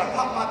first time that I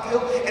popped my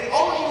pill, and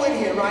all of you in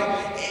here, right?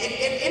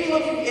 If any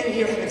of you in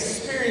here have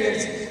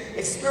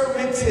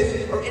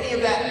experimented, or any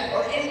of that,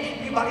 or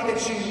anybody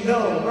that you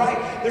know, right?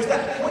 There's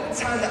that point in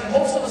time that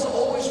most of us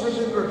always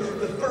remember,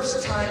 the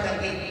first time that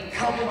we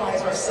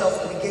compromised ourselves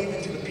and we gave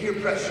into the peer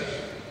pressure.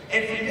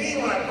 And for me,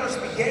 when I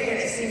first began,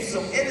 it seemed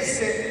so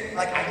innocent,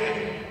 like I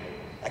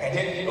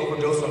didn't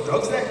overdose on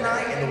drugs that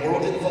night, and the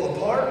world didn't fall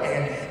apart,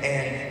 and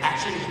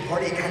actually the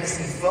party kind of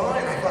seemed fun,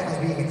 and I felt like I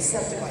was being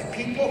accepted by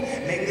people.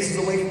 Maybe this is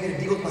a way for me to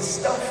deal with my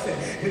stuff, and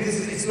maybe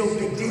it's no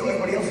big deal,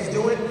 everybody else is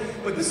doing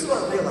it. But this is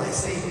what I realized.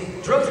 See,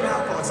 drugs and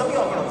alcohol, and some of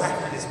y'all are gonna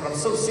laugh at this, but I'm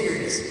so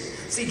serious.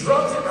 See,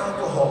 drugs and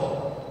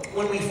alcohol,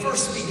 when we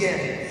first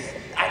began,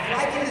 I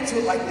likened it to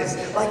it like this,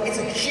 like it's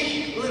a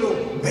cute little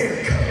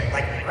bear cub,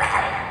 like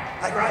rawr.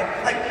 Like, right?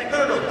 Like,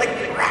 no, like,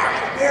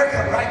 like bear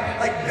cub, right?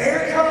 Like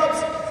bear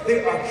cubs,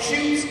 they are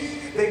cute,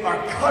 they are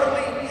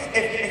cuddly.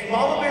 If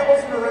Mama Bear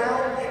wasn't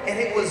around and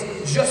it was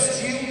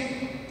just you,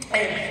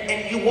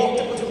 and you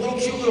walked up with a little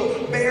cute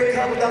little bear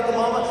cub without the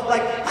mama,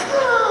 like,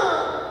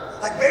 ah!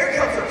 Like bear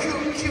cubs are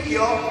cute,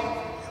 y'all.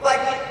 Like,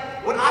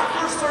 when I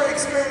first started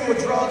experimenting with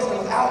drugs and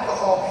with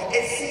alcohol,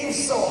 it seemed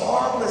so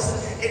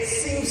harmless, it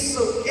seemed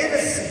so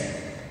innocent.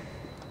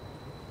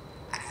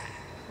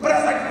 But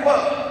as I grew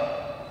up,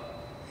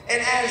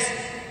 and as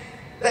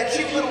that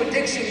cute little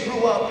addiction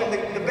grew up and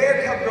the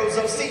bear cub grows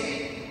up,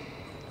 see,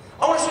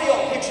 I want to show you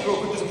all a picture real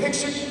quick. There's a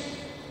picture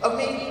of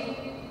me.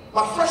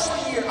 My freshman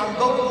year, I'm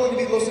going to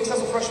be the most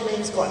successful freshman in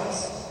this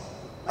class.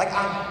 Like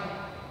I'm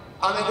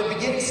at the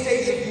beginning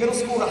stage of middle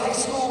school to high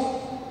school.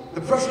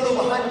 The pressure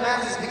level behind the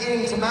mask is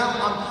beginning to mount.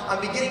 I'm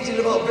beginning to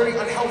develop very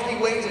unhealthy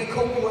ways of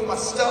coping with my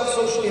stuff,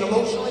 socially and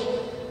emotionally.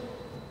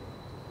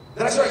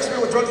 Then I started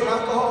experimenting with drugs and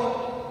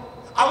alcohol.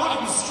 I went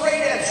from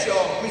straight F's,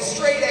 y'all. I mean,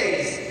 straight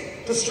A's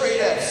to straight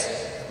F's.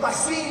 My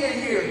senior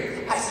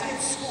year, I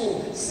skipped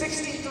school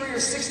 63 or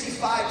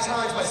 65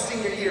 times my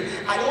senior year.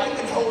 I don't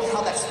even know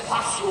how that's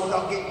possible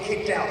without getting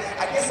kicked out.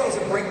 I guess I was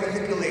a great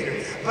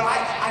manipulator. But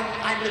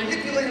I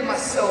manipulated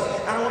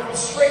myself, and I went from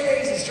straight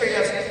A's to straight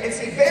F's. And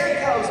see,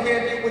 bear cubs,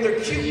 man, when they're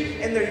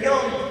cute and they're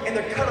young and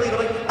they're cuddly, they're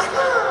like,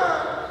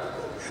 ah!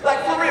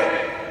 Like, for real.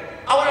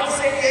 I went out to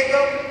San Diego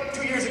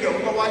 2 years ago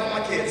with my wife and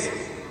my kids.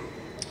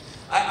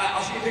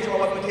 I'll show you a picture of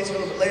my wife and my kids a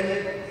little bit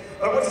later.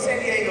 But I went to San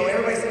Diego, and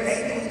everybody said,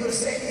 hey, when you go to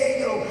San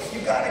Diego,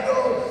 you gotta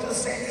go to the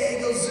San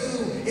Diego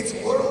Zoo. It's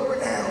world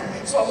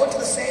renowned. So I went to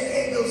the San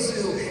Diego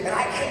Zoo, and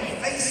I came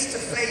face to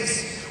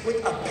face with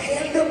a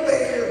panda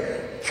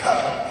bear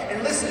cub.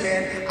 And listen,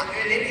 man,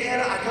 in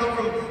Indiana, I come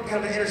from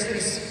kind of an inner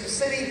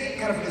city,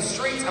 kind of from the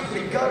streets. I'm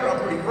pretty gutter, I'm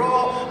pretty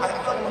raw. I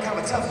feel like I'm kind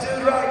of a tough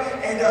dude, right?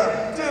 And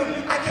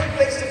dude, I came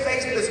face to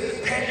face with this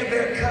panda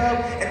bear cub,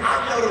 and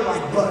I melted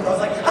like butter. I was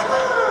like,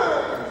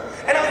 ah!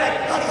 And I was like,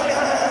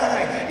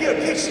 honey, get a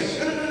picture.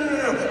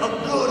 No, a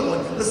good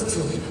one. Listen to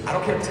me. I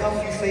don't care how tough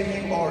you think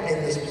you are in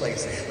this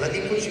place. Let me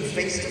put you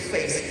face to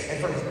face in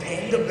front of a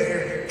panda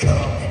bear cub.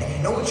 And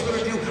you know what you're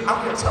going to do? I don't care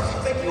how tough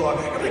you think you are.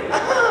 You're like,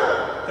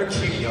 ah! They're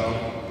cute, y'all.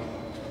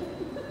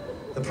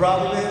 The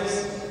problem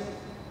is,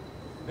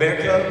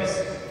 bear cubs,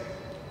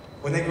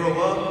 when they grow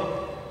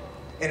up,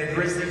 and a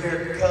grizzly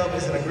bear cub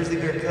isn't a grizzly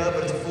bear cub,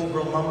 but it's a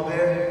full-grown mama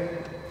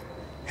bear,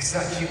 it's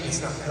not cute,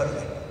 it's not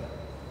cuddly.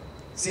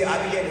 See,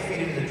 I began to feed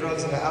into the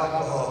drugs and the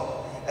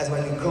alcohol as my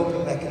new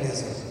coping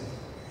mechanism.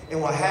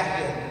 And what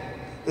happened,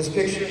 this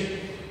picture,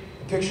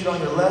 the picture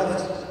on your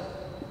left,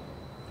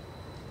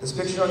 this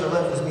picture on your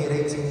left was me at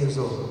 18 years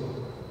old.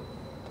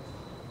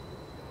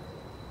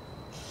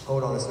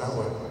 Hold on, it's not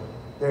working.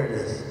 There it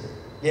is.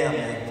 Yeah,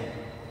 man.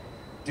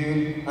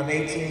 Dude, I'm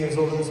 18 years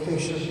old in this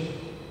picture.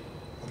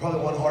 I'm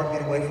probably one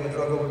heartbeat away from a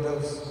drug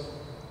overdose.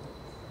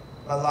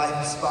 My life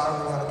is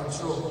spiraling out of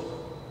control.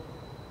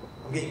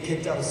 I'm getting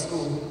kicked out of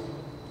school.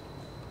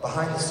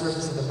 Behind the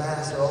surface of the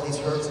mask are all these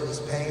hurts and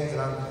these pains,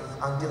 and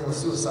I'm dealing with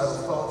suicidal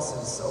thoughts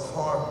and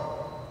self-harm.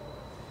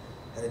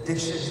 And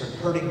addictions are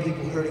hurting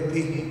people.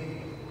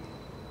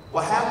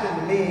 What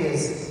happened to me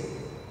is,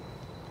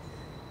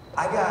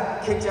 I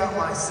got kicked out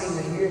my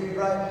senior year,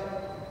 right?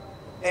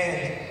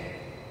 And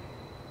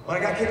when I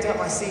got kicked out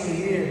my senior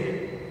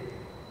year,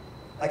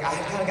 like I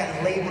had kind of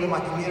gotten labeled in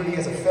my community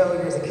as a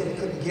failure, as a kid that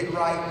couldn't get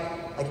right.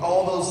 Like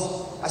all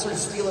those, I started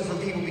stealing from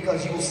people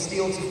because you will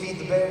steal to feed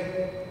the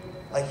bear.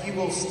 Like you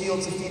will steal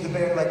to feed the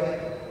bear, like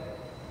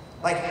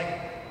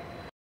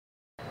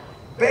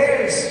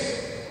bears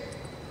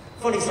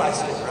Funny side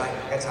story,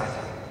 right? Got time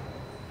for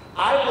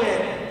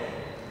it.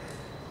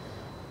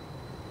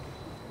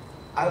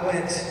 I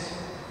went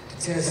to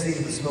Tennessee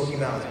to the Smoky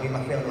Mountains. Me and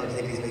my family love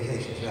to take these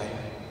vacations, right?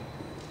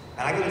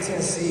 And I go to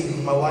Tennessee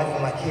with my wife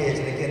and my kids,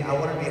 and again, I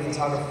wanted to be a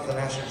photographer for the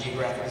National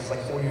Geographic. This was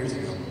like 4 years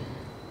ago.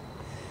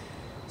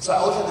 So I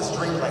always had this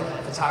dream of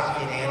like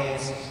photography and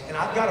animals, and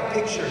I've got a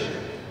picture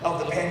of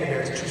the panda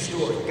bear. It's a true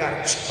story. Got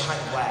it behind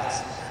the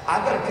glass.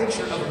 I've got a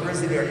picture of a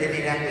grizzly bear in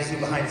Indianapolis Zoo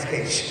behind his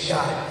cage.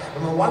 Got it.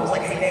 And my wife was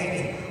like, hey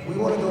Nathan, we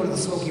want to go to the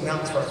Smoky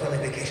Mountains for our family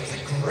vacation. I was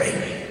like, great.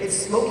 It's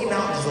Smoky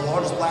Mountains is the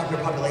largest black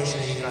bear population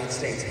in the United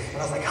States. And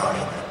I was like, honey,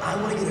 I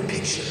want to get a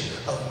picture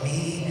of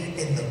me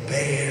and the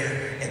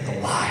bear and the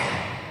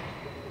lion.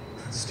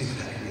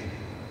 Stupid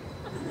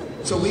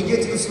idea. So we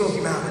get to the Smoky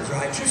Mountains,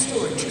 right? True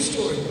story, true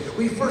story.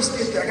 We first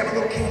get there, I got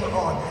my little camera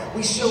on.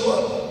 We show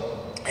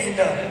up,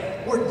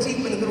 and we're deep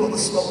in the middle of the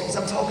Smokies.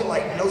 I'm talking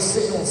like no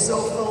signal on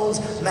cell phones,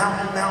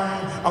 mountain.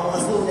 I'm on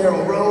this little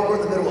narrow road. We're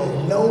in the middle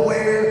of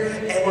nowhere,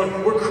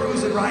 and we're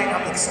cruising, right?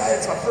 I'm excited.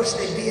 It's my first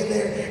day being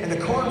there, and the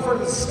car in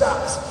front of me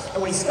stops.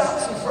 And when he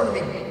stops in front of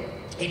me,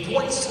 he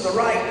points to the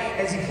right,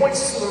 and as he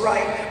points to the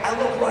right, I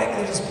look right,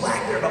 and there's this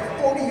black bear about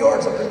 40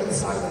 yards up into the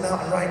side of the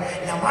mountain, right?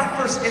 And now my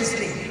first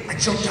instinct, I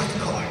jumped out the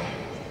car.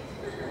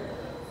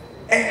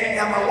 And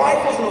now my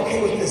wife wasn't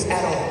okay with this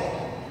at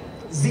all.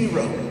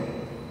 Zero.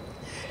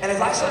 And as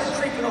I started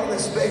creeping on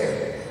this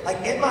bear, like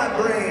in my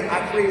brain,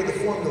 I created the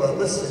formula.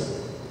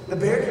 Listen, the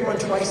bear can run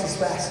twice as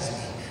fast as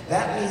me.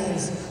 That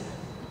means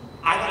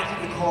I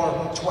gotta keep the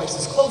car twice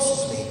as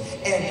close as me.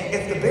 And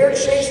if the bear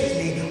chases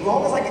me, as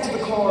long as I get to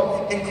the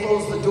car and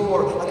close the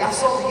door, like I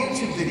saw the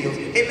YouTube videos,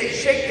 it may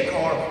shake the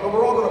car, but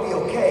we're all gonna be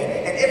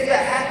okay. And if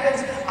that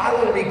happens, I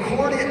will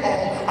record it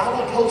all. I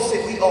will post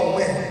it, we all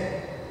win.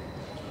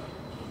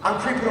 I'm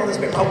creeping on this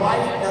bear. My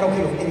wife, not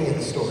okay with any of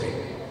the story.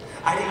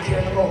 I didn't care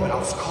in the moment. I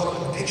was caught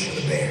up in the picture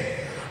of the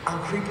bear. I'm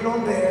creeping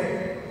on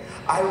bear.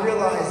 I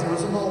realized there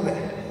was a moment.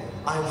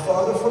 I'm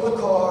farther from the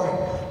car,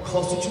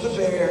 closer to the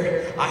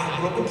bear. I have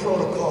broken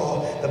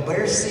protocol. The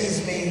bear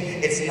sees me.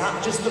 It's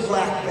not just the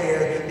black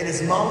bear. It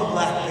is Mama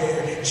Black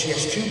Bear. She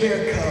has 2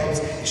 bear cubs,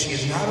 and she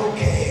is not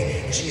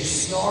okay. And she is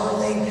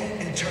snarling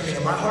and turning.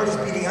 And my heart is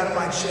beating out of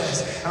my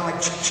chest. And I'm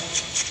like,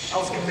 I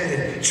was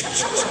committed.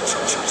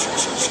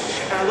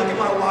 And I look at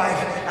my wife,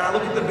 and I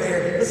look at the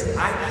bear. Listen,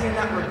 I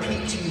cannot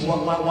repeat to you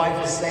what my wife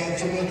was saying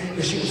to me,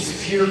 because she was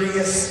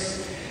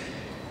furious.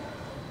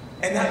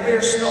 And that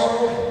bear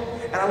snarled,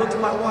 and I looked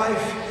at my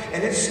wife,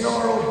 and it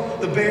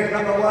snarled. The bear,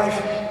 not my wife,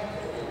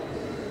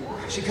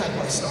 she kind of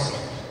like snarled.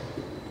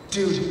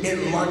 Dude,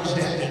 it lunged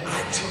at me.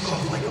 I took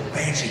off like a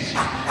banshee.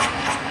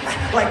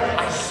 Like,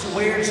 I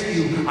swear to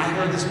you, I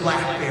heard this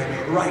black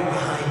bear right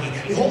behind me.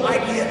 The whole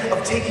idea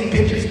of taking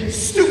pictures,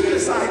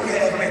 stupidest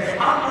idea ever, man.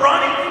 I'm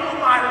running for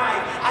my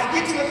life. I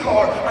get to the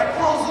car, I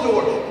close the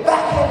door,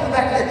 back home to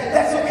back there.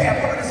 That's okay, I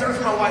probably deserve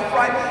for my wife,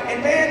 right?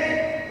 And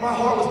man, my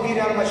heart was beating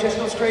out of my chest. You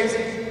know what's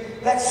crazy?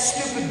 That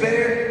stupid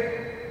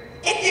bear,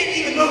 it didn't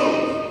even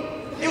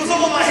move. It was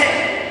all in my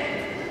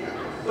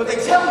head. But they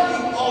tell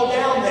you all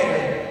down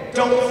there,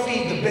 don't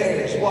feed the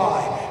bears.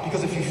 Why?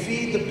 Because if you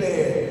feed the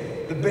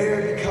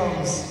bear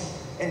becomes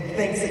and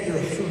thinks that you're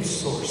a food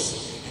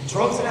source. And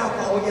drugs and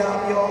alcohol,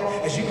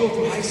 y'all, as you go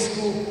through high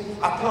school,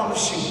 I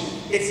promise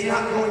you, it's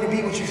not going to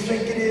be what you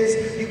think it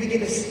is. You begin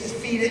to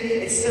feed it.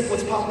 It's simple.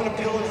 It's popping a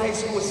pill in high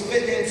school. It's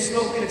fitting, it's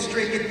smoking, it's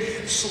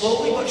drinking.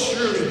 Slowly but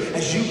surely,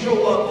 as you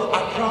grow up,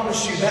 I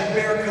promise you, that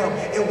bear cub,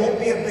 it won't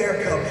be a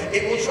bear cub.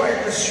 It will try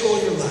to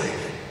destroy your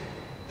life.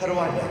 How do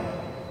I know?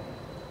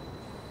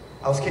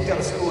 I was kicked out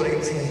of school at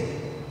 18.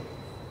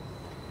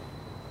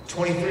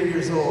 23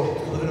 years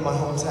old, living in my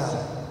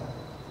hometown.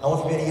 I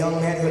went from being a young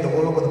man who had the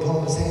world with the palm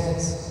of his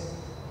hands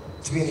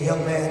to being a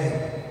young man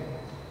who,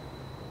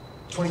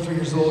 23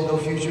 years old, no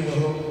future, no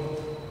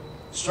hope,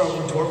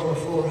 struggling to work on the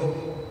floor.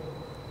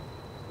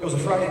 It was a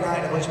Friday night,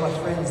 and a bunch of my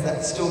friends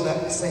that still in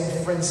that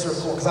same friend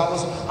circle, because I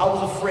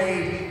was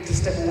afraid to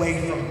step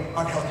away from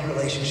unhealthy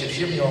relationships.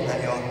 Hear me on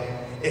that, y'all.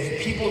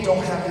 If people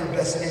don't have your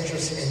best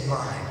interests in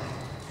mind,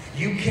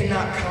 you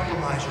cannot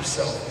compromise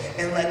yourself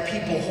and let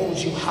people hold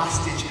you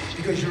hostage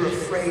because you're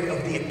afraid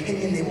of the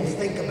opinion they will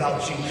think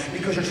about you,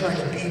 because you're trying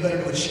to be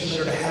better, to achieve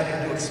better, to have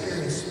better, to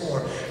experience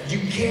more. You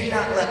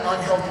cannot let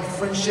unhealthy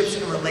friendships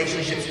and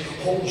relationships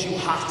hold you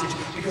hostage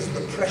because of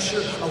the pressure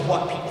of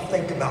what people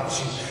think about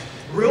you.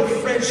 Real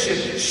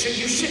friendship, you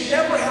should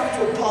never have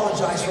to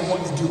apologize for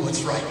wanting to do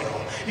what's right, y'all.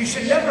 You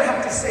should never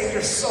have to say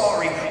you're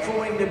sorry for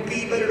wanting to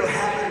be better, to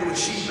have better, to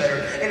achieve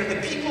better. And if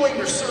the people in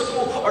your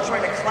circle are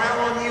trying to clown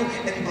on you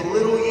and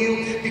belittle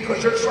you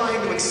because you're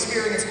trying to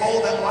experience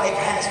all that life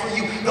has for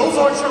you, those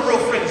aren't your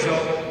real friends,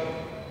 y'all.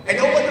 And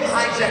don't let them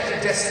hijack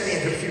your destiny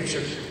and your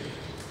future.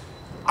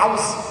 I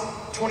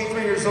was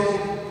 23 years old.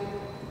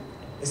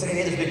 They said,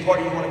 hey, there's a big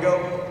party, you want to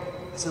go?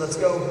 I said, let's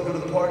go. We go to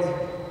the party.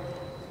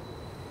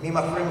 Me and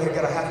my friend, we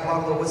got a half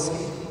bottle of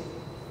whiskey.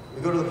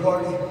 We go to the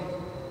party.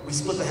 We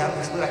split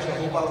actually a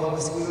whole bottle of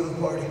whiskey. We go to the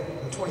party.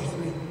 I'm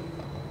 23.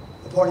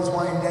 The party's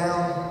winding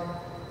down.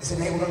 They said,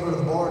 Nate, we're gonna go to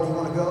the bar. Do you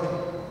wanna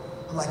go?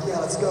 I'm like, yeah,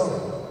 let's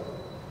go.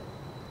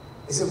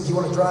 They said, do you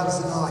want to drive? I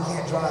said, no, I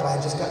can't drive. I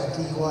had just gotten a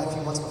DUI a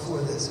few months before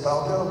this, but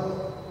I'll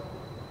go.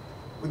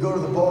 We go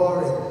to the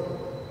bar, and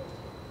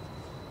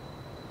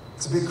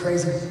it's a big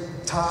crazy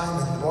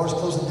time, and the bar's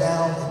closing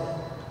down,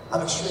 and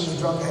I'm extremely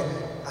drunk.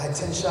 I had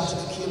 10 shots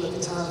of tequila at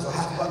the time, so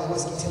half a bottle of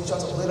whiskey, 10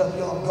 shots of lit up, I'm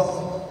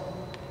gone.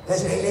 And they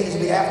said, hey, Nate, it's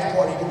the after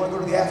party. Do you want to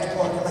go to the after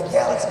party? I'm like,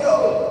 yeah, let's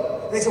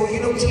go. And they said, well, you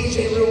know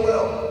TJ real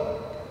well.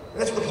 And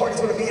that's what the party's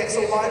going to be at,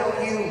 so why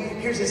don't you,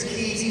 here's his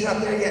keys, he's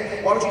not there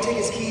yet. Why don't you take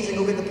his keys and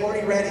go get the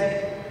party ready?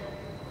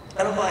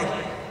 And I'm like,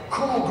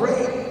 cool,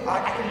 great,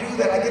 I can do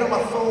that. I get on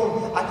my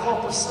phone, I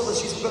call Priscilla,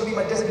 she's going to be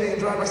my designated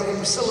driver. I say, hey,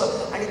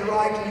 Priscilla, I need a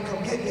ride, can you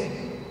come get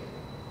me?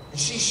 And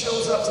she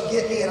shows up to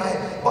get me, and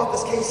I bought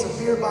this case of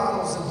beer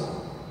bottles,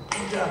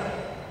 and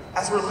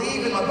as we're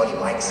leaving, my buddy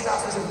Mike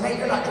stops and says, mate,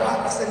 you're not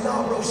driving. I said,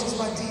 no, bro, she's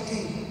my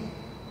DD.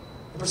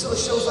 And Priscilla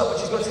shows up, and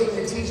she's going to take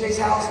me to TJ's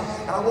house,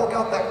 and I walk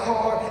out that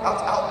car,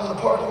 out in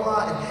the parking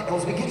lot, and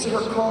as we get to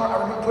her car,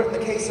 I remember putting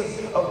the case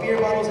of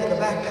beer bottles in the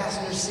back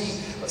passenger seat.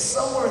 But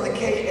somewhere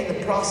in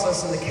the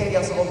process, in the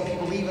chaos of all the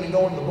people leaving and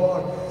going to the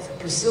bar,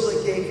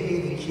 Priscilla gave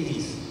me the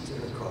keys to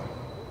her car.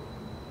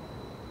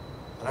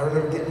 And I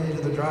remember getting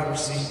into the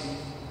driver's seat,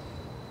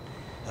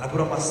 and I put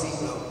on my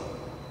seatbelt,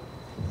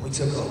 and we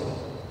took off.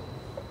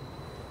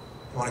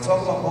 When I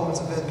talk about moments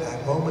of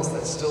impact, moments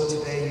that still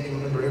today you can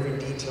remember every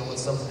detail when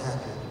something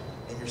happened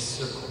in your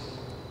circle.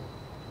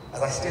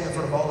 As I stand in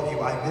front of all of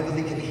you, I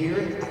vividly can hear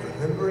it, I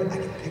remember it, I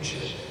can picture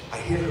it. I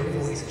hear her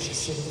voice, and she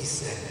simply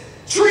said,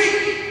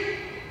 tree!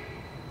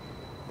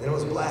 And it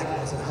was black, and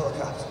I was in a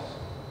helicopter.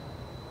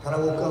 And I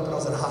woke up, and I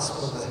was in a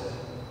hospital bed.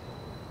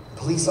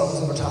 The police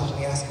officers were talking to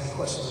me, asking me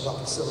questions about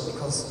Priscilla,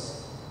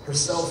 because her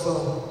cell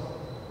phone,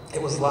 it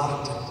was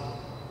locked.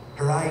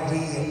 Her ID,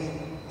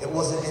 it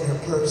wasn't in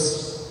her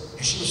purse.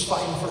 And she was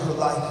fighting for her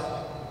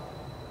life.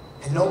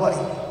 And nobody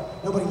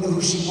knew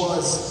who she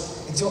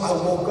was until I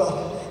woke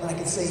up and I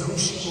could say who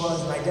she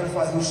was and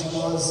identify who she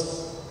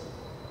was.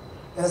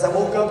 And as I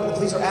woke up and the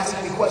police were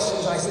asking me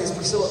questions, and I said, is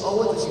Priscilla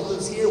Owen, that she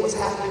lives here? What's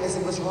happening? They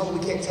said, what's wrong?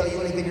 We can't tell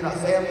you anything, you're not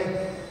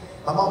family.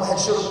 My mama had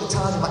showed up at the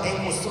time and my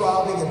ankle was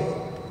throbbing,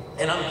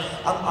 and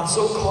I'm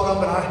so caught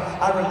up, and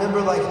I remember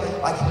like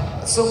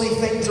so many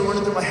things are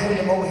running through my head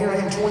in a moment. Here I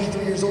am,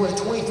 23 years old. At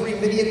 23,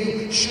 many of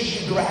you should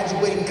be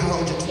graduating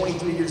college at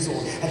 23 years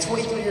old. At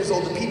 23 years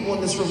old, the people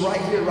in this room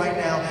right here, right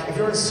now, if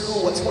you're in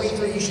school at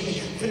 23, you should be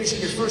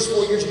finishing your first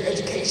 4 years of your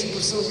education,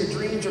 pursuing your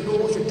dreams, your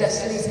goals, your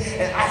destinies.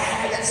 And I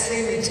had that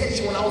same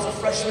intention when I was a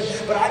freshman,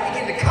 but I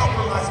began to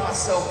compromise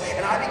myself,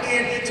 and I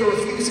began to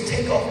refuse to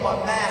take off my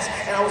mask,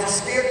 and I was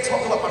scared to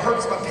talk about my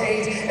hurts, my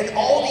pains, and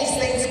all these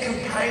things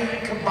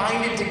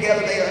combined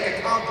together, they like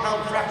a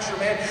compound fracture,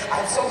 man.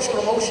 I had social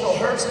and emotional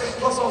hurts,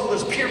 plus also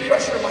there's peer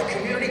pressure in my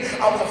community.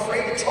 I was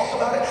afraid to talk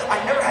about it.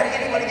 I never had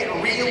anybody get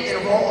real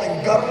and raw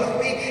and gut with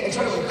me and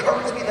try to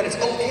encourage me that it's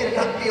okay to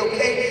not be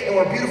okay, and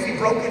we're beautifully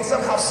broken.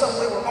 Somehow,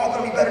 someway, we're all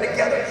going to be better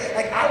together.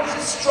 Like, I was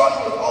just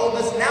struggling with all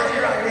of this. Now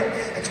here I am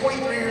at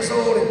 23 years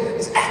old, and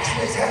this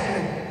accident is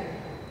happening.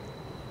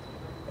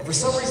 And for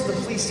some reason, the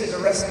police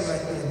didn't arrest me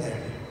right then and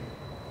there.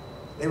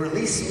 They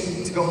released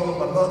me to go home with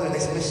my mother, and they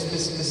said,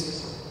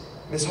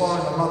 Miss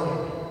Harmon, my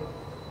mother,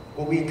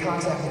 will be in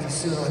contact with you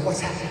soon. I'm like, what's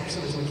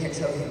happening? We can't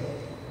tell you.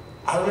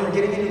 I remember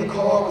getting into the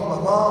car with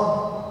my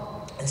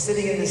mom and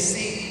sitting in this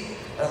seat.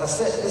 And as I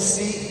sat in this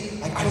seat,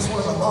 like, I just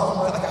wanted my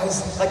mom, right? Like, I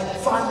just, like,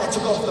 finally I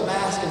took off the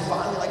mask, and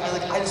finally,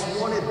 I just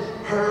wanted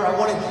her. I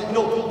wanted,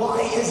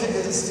 why is it,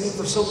 does it seem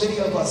for so many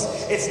of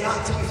us, it's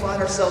not till we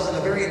find ourselves in a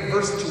very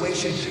adverse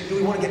situation do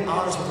we want to get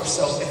honest with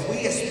ourselves. If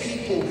we as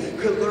people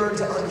could learn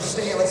to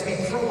understand, let's be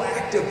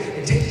proactive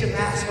and take the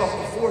mask off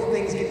before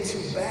things get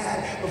too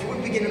bad, before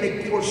we begin to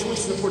make poor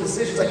choices and poor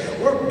decisions. Like,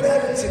 we're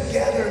better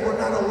together and we're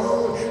not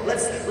alone.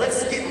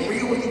 Let's get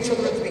real with each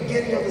other at the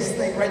beginning of this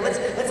thing, right? Let's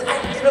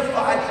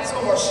identify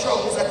some of our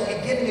struggles at the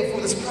beginning before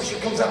this pressure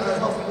comes out in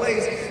unhealthy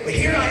ways. But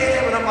here I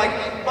am, and I'm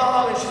like,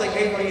 Mom, and she's like,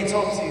 hey, I need to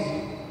talk to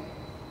you.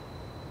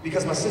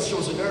 Because my sister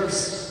was a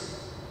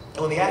nurse,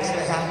 and when the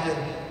accident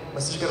happened, my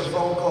sister got a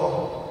phone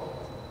call.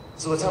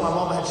 So by the time my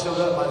mom had showed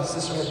up, my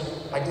sister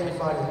had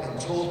identified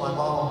and told my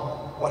mom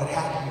what had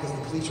happened, because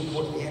the police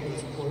report, the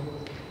ambulance report.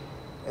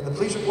 And the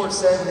police report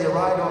said when they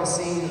arrived on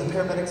scene, and the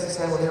paramedics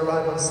said when they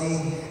arrived on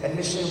scene,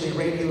 initially they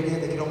radioed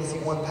in, they could only see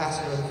one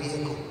passenger in the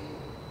vehicle.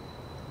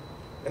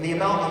 And the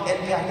amount of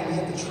impact that we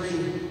hit the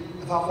tree,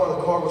 of how far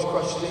the car was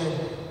crushed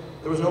in,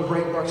 there was no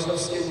brake marks, no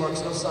skid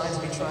marks, no signs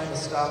of me trying to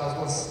stop.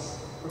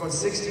 We're going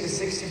 60 to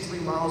 63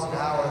 miles an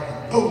hour,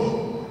 and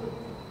boom!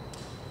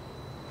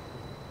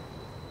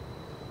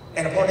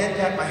 And upon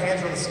impact, my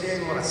hands were on the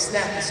steering wheel, and I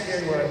snapped the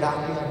steering wheel, and it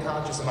knocked me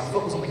unconscious, and my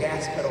foot was on the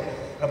gas pedal.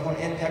 And upon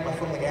impact, my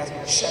foot on the gas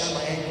pedal shattered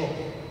my ankle.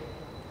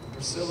 And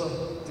Priscilla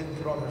didn't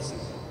put on her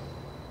seatbelt.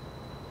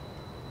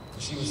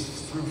 She was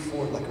threw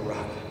forward like a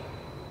rocket.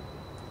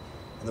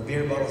 And the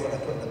beer bottles that I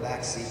put in the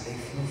back seat, they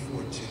flew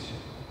forward too.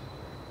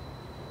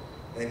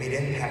 And they made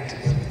impact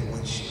together with the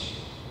windshield.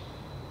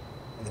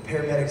 And the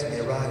paramedics, when they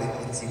arrived, they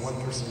only could see one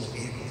person in the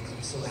vehicle because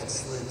Priscilla had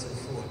slid to the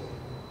floor.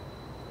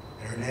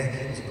 And her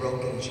neck was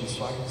broken, and she was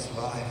fighting to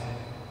survive.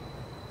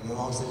 And the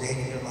Lord said,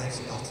 Nathan, your life's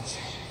about to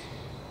change.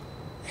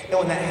 And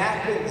when that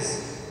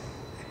happens,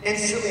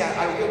 instantly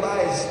I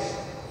realized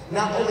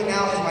not only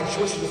now has my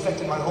choices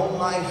affected my home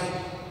life,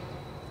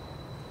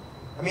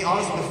 I mean,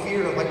 honestly, the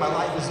fear of like my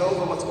life is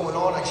over, what's going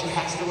on, like she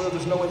has to live,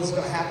 there's no way this is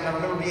going to happen. I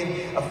remember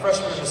being a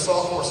freshman and a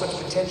sophomore, such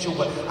potential,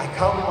 but I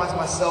compromised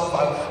myself.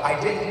 I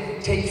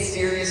didn't take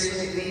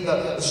seriously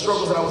the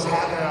struggles that I was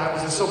having, and I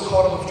was just so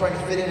caught up with trying to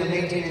fit in and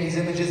maintaining these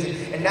images.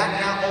 And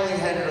not only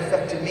had it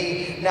affected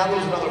me, now there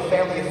was another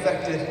family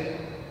affected.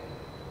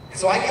 And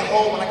so I get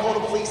home and I call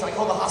the police and I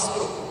call the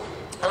hospital.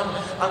 And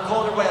I'm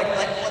calling everybody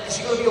like, is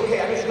she going to be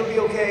okay? I know she's going to be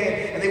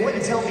okay. And they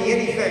wouldn't tell me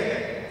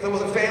anything. There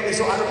was a family.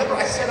 So I remember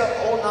I sat up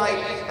all night,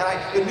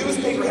 and the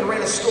newspaper had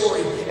ran a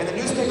story, and the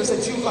newspaper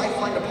said 2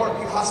 lifeline to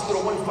Parkview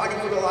Hospital, 1 fighting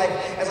for their life.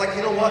 I was like,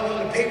 you know what?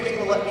 The paper's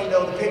going to let me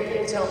know. The paper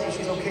will tell me if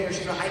she's okay or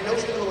she's not. I know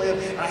she's going to live.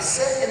 And I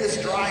sat in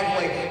this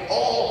driveway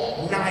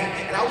all night,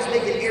 and I was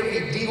making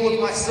every deal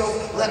with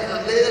myself. Let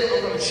her live.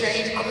 I'm going to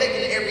change. I'm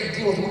making every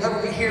deal with whoever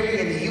would hear me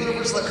in the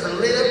universe. Let her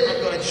live.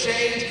 I'm going to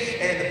change.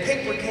 And the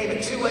paper came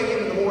at 2 a.m.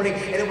 in the morning,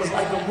 and it was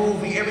like a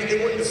movie.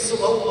 Everything went into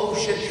slow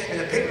motion, and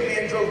the paper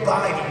man drove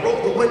by and he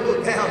rolled the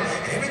window down,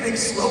 and everything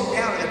slowed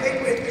down, and the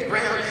paper hit the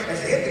ground.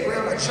 As it hit the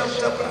ground, I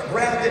jumped up and I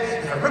grabbed it,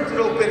 and I ripped it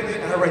open,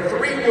 and I read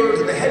 3 words,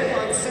 and the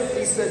headline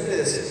simply said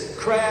this: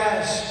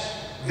 crash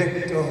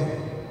victim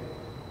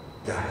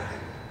died.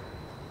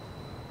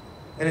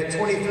 And at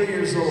 23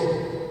 years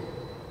old,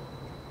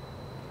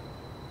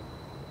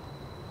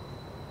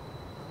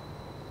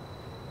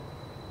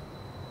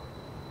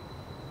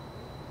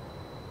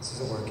 this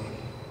isn't working.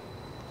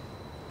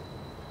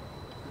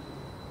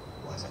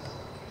 Why is it not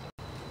working?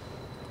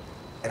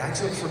 And I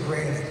took for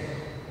granted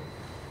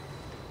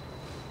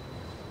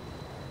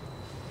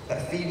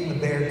that feeding the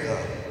bear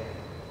cub,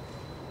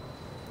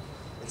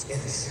 it's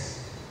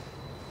innocent.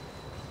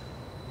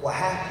 What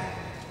happened?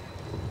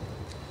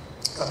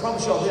 I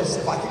promise y'all this,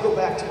 if I could go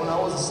back to when I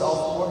was a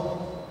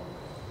sophomore,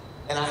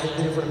 and I had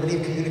been in front of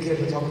many communicators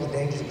and talking about the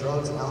dangers of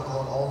drugs and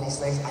alcohol and all these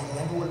things, I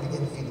never would have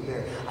begun to feed the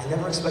bear. I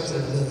never expected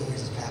in a million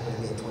years to happen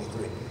to me at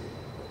 23.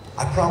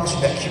 I promise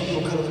you that cute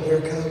little cut of the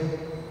bear cub,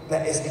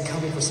 that is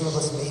becoming for some of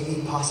us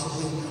maybe,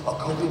 possibly, a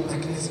coping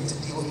mechanism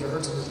to deal with your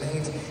hurts and your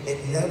pains.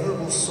 It never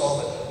will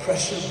solve it.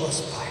 Pressure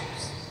busts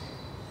pipes.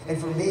 And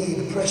for me,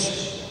 the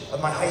pressure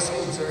of my high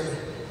school journey,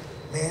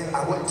 man,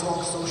 I wouldn't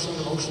talk socially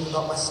and emotionally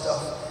about my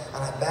stuff.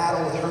 And I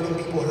battle with hurting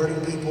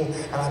people,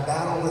 and I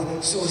battle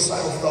with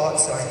suicidal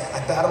thoughts, and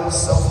I battle with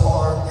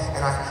self-harm,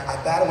 and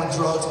I battle with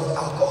drugs and with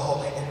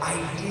alcohol. And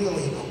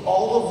ideally,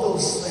 all of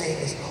those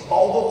things,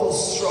 all of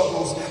those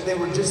struggles, they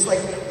were just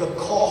like the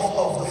cough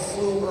of the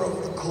flu or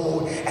of the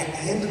cold. At the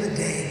end of the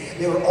day,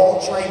 they were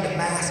all trying to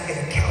mask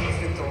and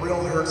counterfeit the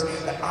real hurts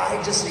that I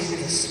just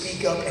needed to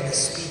speak up and to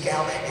speak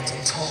out and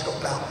to talk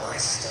about my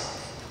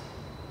stuff.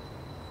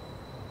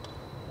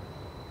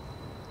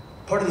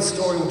 Part of the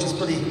story, which is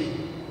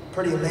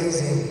pretty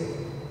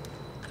amazing.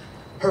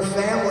 Her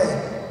family,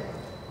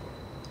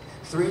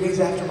 3 days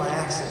after my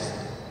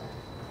accident,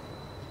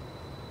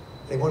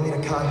 they wanted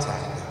me to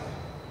contact them.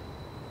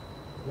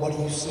 What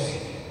do you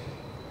say?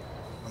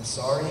 I'm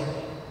sorry?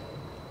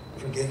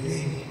 Forgive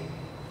me?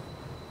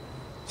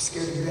 I'm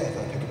scared to death.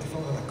 I picked up the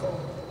phone and I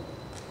called.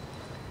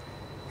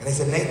 And they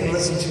said, Nathan,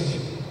 listen to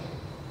me.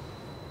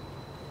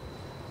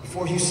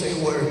 Before you say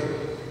a word,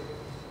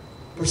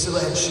 Priscilla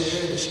had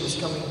shared that she was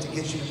coming to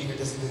get you to be your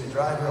designated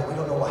driver. We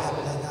don't know what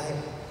happened that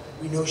night.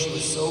 We know she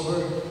was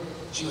sober.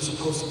 She was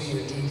supposed to be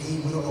your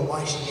DD. We don't know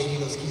why she gave you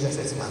those keys. I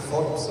said, it's my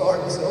fault. I'm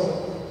sorry,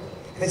 Priscilla.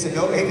 And they said,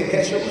 no, Nathan,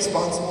 yes, you're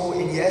responsible.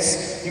 And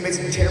yes, you made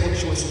some terrible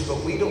choices,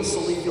 but we don't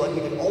solely feel like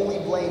we can only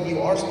blame you.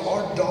 Our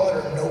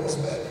daughter knows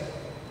better.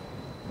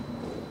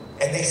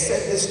 And they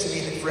said this to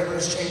me that forever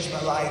has changed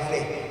my life.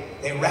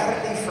 They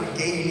radically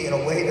forgave me in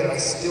a way that I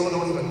still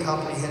don't even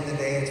comprehend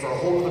today. It's for a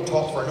whole other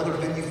talk, for another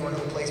venue, for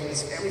another place, but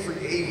this family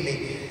forgave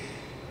me.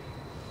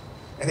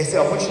 And they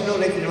said, I want you to know,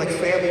 Nathan, you're like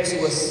family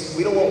to us.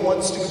 We don't want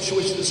one stupid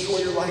choice to destroy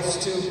your lives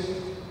too.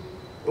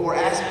 But we're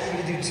asking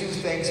you to do 2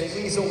 things.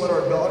 Please don't let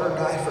our daughter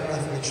die for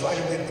nothing and try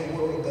to make the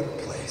world a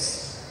better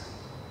place.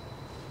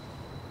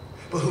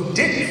 But who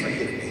didn't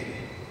forgive me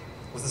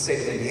was the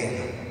state of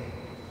Indiana.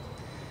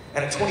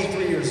 And at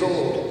 23 years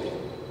old,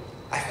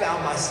 I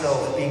found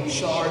myself being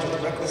charged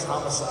with reckless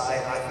homicide.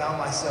 I found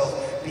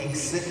myself being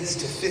sentenced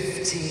to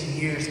 15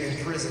 years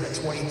in prison at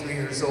 23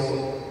 years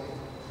old.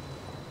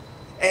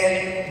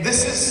 And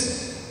this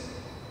is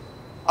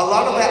a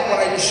lot of that, what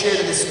I just shared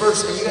in this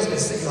first, and you guys have been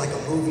sitting like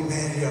a movie,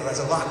 man. You know, there's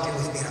a lot to do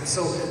with me. I'm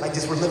so, like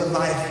this, we're living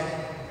life.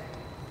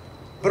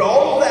 But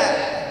all of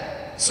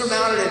that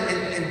surmounted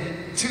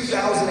in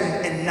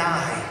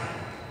 2009,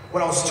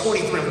 when I was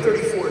 23. I'm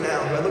 34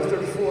 now. Do I look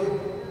 34?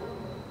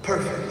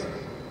 Perfect.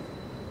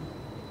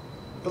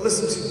 But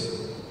listen to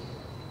me.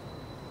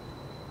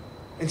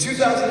 In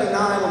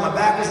 2009, when my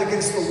back was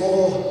against the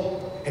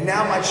wall, and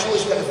now my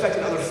choices had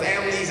affected other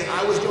families, and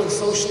I was dealing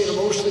socially and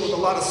emotionally with a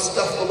lot of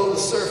stuff below the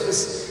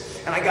surface,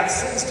 And I got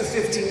sentenced to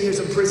 15 years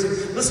in prison.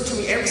 Listen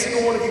to me, every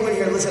single one of you in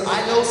here, listen,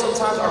 I know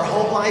sometimes our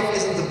home life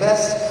isn't the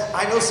best.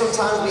 I know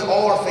sometimes we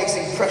all are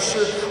facing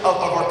pressure of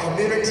our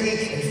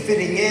community and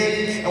fitting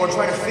in, and we're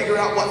trying to figure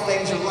out what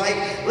things are like.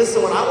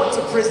 Listen, when I went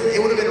to prison,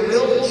 it would have been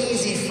real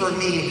easy for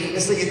me to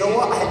say, you know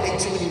what, I had made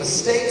too many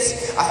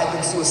mistakes, I had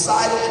been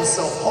suicidal and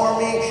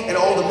self-harming, and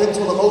all the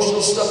mental and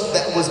emotional stuff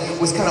that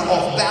was kind of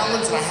off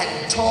balance, and I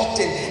hadn't talked,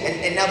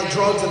 and now the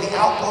drugs and the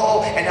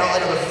alcohol, and now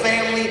another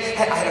family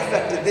had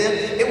affected them.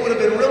 It would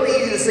have been really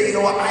easy to say, you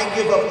know what, I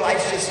give up,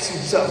 life's just too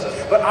tough.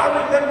 But I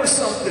remember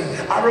something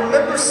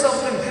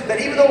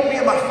that even though me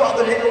and my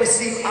father didn't really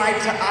see eye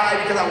to eye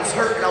because I was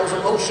hurt and I was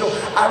emotional,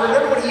 I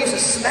remember when he used to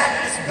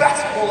smack this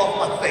basketball off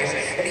my face.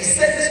 And he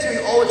said this to me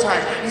all the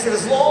time. He said,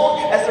 as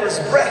long as there is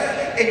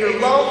breath in your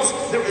lungs,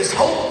 there is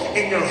hope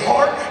in your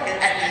heart,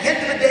 and at the end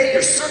of the day,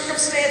 your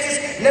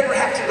circumstances never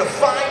have to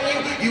define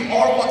you. You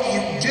are what you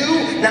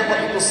do, not what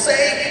people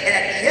say. And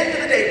at the end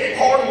of the day,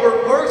 hard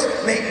work works,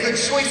 make good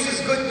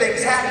choices, good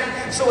things happen.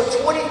 So at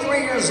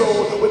 23 years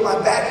old, with my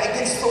back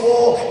against the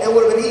wall, it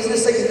would have been easy to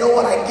say, you know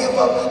what, I give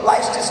up,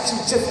 life's just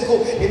too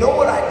difficult. You know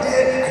what I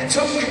did? I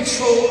took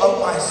control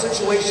of my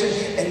situation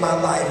in my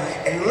life.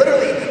 And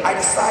literally, I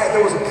decided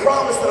there was a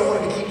promise that I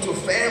wanted to keep to a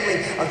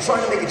family. I'm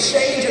trying to make a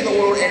change in the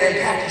world and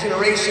impact a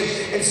generation.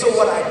 And so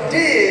what I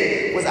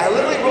did was I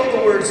literally wrote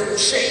the words,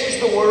 change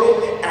the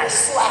world, and I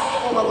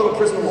slapped them on my little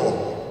prison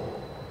wall.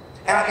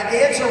 And I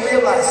began to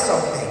realize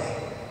something.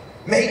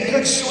 Make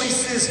good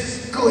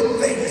choices, good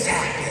things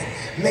happen.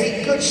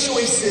 Make good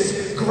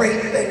choices,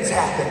 great things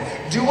happen.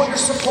 Do what you're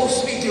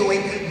supposed to be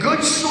doing. Good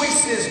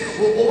choices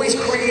will always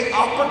create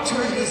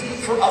opportunities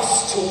for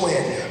us to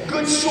win.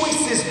 Good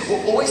choices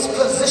will always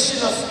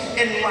position us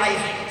in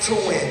life to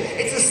win.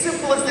 It's as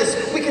simple as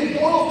this. We can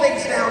boil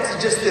things down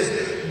to just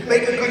this.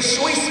 Make a good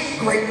choice,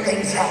 great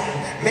things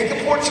happen. Make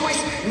a poor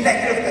choice,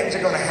 negative things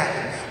are going to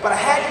happen. But I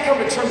had to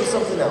come to terms with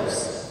something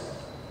else.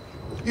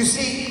 You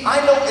see,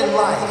 I know in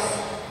life,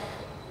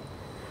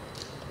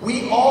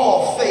 we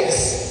all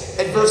face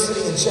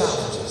adversity and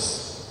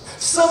challenges.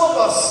 Some of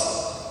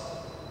us,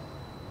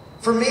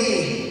 for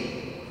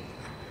me,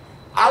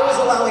 I was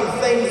allowing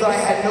things that I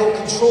had no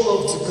control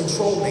of to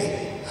control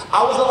me.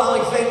 I was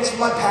allowing things from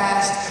my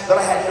past that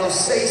I had no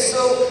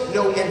say-so,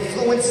 no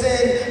influence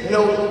in,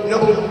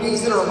 no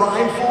reason or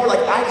rhyme for. Like,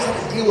 I just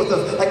had to deal with them.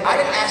 Like, I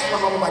didn't ask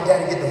my mom and my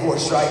dad to get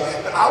divorced, right?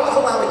 But I was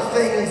allowing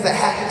things that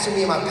happened to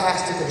me in my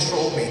past to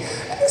control me.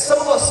 Some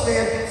of us,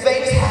 man,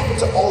 things happen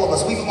to all of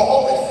us. We've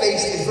all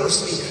faced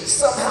adversity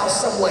somehow,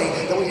 some way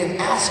that we didn't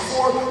ask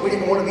for, we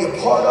didn't want to be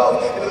a part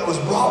of, and it was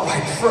brought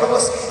right in front of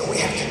us, and we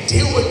have to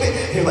deal with it.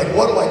 And you're like,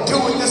 what do I do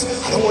with this?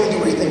 I don't want to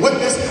do anything with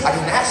this. I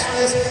didn't ask for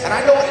this. And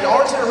I know in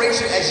our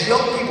generation, as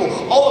young people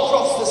all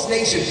across this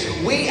nation,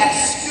 we as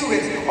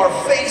students are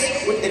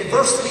faced with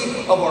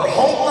adversity of our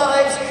home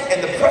lives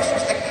and the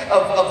pressures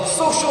of the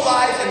social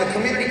lives and the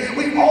community.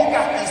 We've all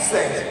got these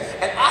things.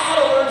 And I had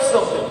to learn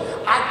something.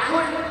 I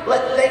couldn't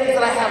let things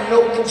that I have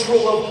no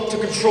control of to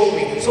control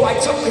me. So I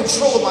took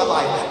control of my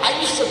life. I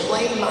used to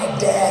blame my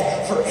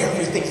dad for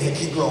everything as a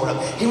kid growing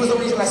up. He was the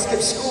reason I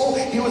skipped school.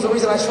 He was the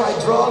reason I tried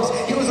drugs.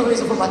 He was the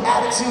reason for my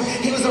attitude.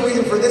 He was the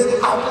reason for this.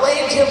 I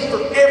blamed him for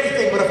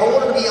everything. But if I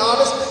wanted to be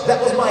honest, that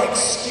was my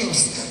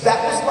excuse.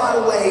 That was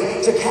my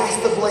way to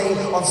cast the blame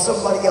on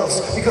somebody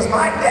else. Because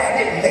my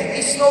dad didn't make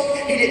me smoke.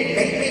 He didn't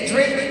make me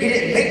drink. He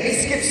didn't make me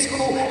skip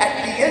school.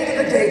 At the end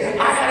of the day,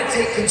 I had to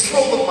take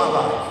control of my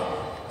life.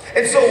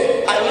 And so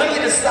I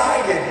literally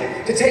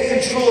decided to take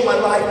control of my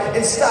life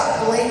and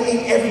stop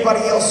blaming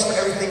everybody else for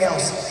everything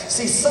else.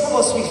 See, some of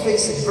us, we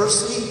face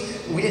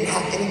adversity. We didn't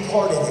have any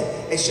part in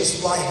it. It's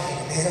just life,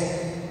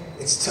 man.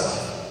 It's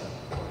tough.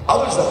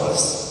 Others of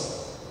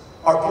us,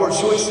 our poor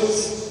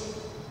choices,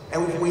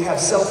 and we have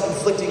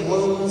self-inflicting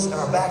wounds and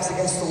our backs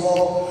against the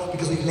wall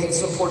because we've made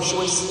some poor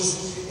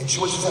choices, and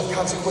choices have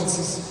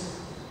consequences.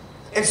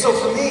 And so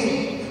for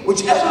me,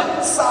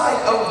 whichever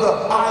side of the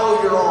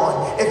aisle you're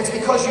on, if it's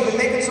because you've been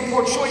making some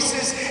poor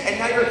choices and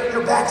now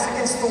your back's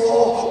against the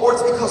wall, or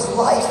it's because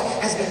life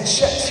has been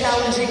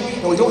challenging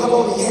and we don't have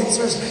all the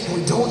answers and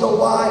we don't know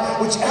why,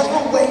 whichever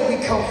way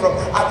we come from,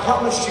 I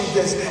promise you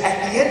this,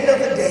 at the end of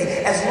the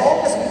day, as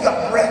long as we've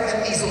got breath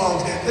in these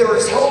lungs, there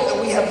is hope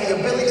and we have the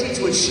ability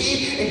to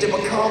achieve and to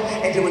become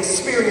and to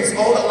experience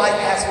all that life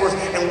has for us,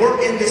 and we're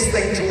in this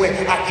thing to win.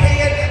 I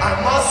can, I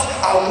must,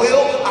 I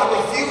will, I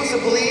refuse to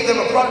believe that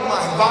I'm a product of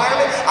my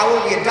environment. I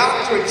want to be a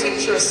doctor, a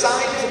teacher, a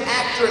scientist, an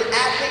actor, an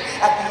athlete.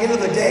 At the end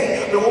of the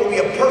day, there won't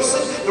be a person,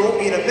 there won't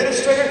be an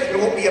administrator,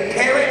 there won't be a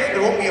parent,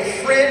 there won't be a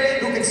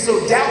friend who can sow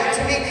doubt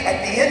to me.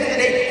 At the end of the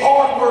day,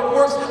 hard work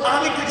works.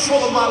 I'm in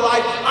control of my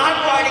life. I'm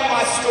writing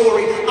my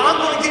story. I'm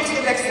going to get to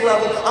the next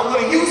level. I'm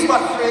going to use my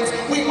friends.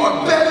 We are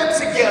better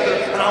together,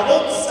 and I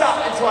won't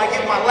stop until I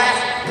get my last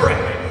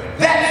breath.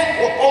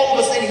 That's what all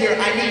of us in here,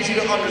 I need you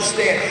to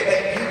understand.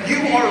 That you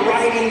are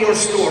writing your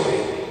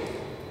story.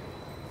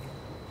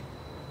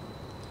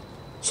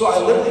 So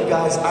I literally,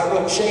 guys, I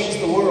wrote Change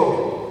the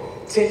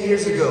World 10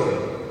 years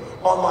ago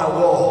on my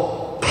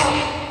wall. Pop!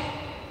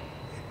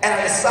 And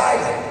I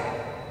decided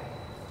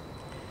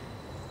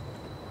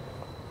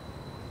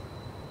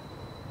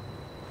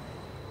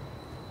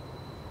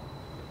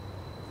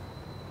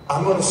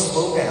I'm going to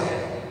slow down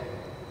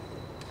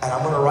and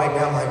I'm going to write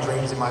down my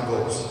dreams and my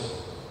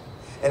goals.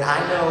 And I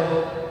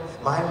know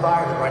my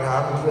environment right now,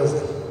 I'm in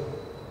prison.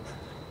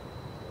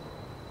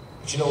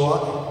 But you know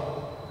what?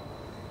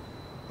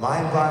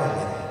 My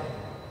environment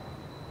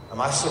and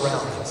my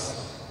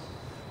surroundings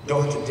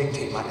don't have to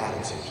dictate my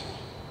attitude.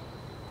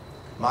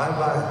 My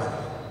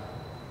environment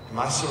and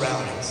my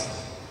surroundings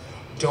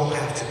don't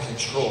have to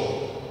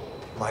control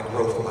my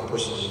growth and my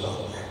personal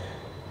development.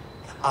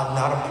 I'm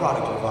not a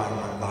product of my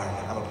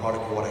environment. I'm a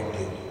product of what I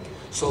do.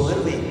 So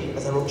literally,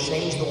 as I wrote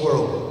Change the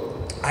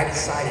World, I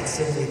decided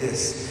simply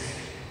this.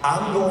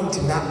 I'm going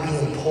to not be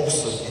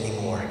impulsive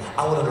anymore.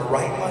 I wanted to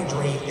write my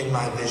dream and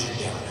my vision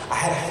down. I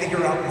had to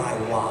figure out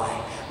my why.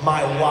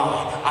 My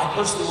why. I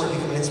personally wanted to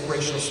become an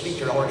inspirational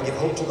speaker. I wanted to give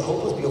hope to the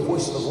hopeless, be a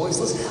voice to the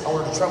voiceless. I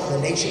wanted to travel the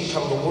nation,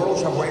 travel the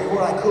world, travel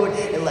everywhere I could,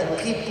 and let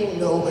people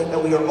know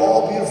that we are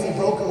all beautifully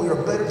broken. We are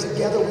better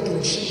together. We can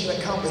achieve and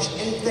accomplish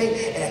anything.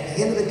 And at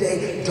the end of the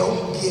day,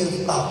 don't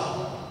give up.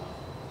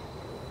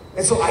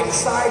 And so I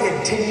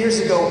decided 10 years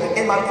ago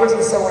in my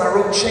prison cell when I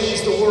wrote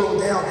Change the World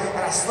down and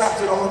I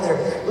slapped it on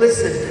there.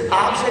 Listen,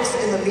 objects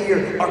in the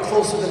mirror are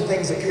closer than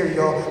things appear,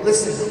 y'all.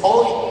 Listen,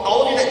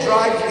 all of you that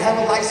drive, if you have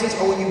a license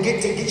or when you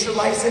get your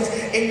license,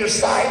 in your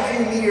side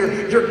view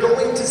mirror, you're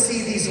going to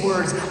see these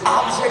words.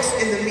 Objects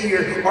in the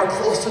mirror are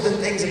closer than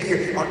things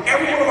appear. On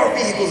every one of our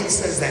vehicles it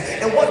says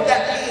that. And what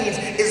that means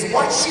is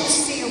what you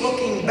see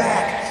looking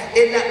back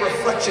in that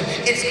reflection,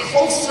 it's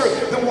closer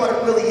than what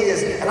it really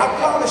is. And I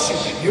promise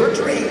you, your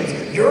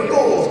dreams, your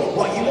goals,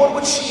 what you want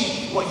to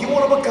achieve, what you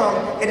want to become,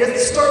 it doesn't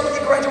start when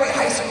you graduate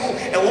high school.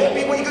 It won't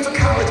be when you go to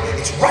college.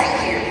 It's right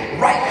here,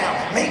 right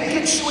now. Make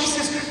good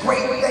choices,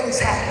 great things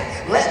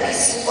happen. Let me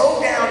slow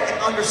down and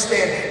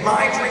understand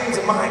my dreams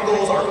and my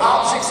goals are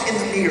objects in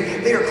the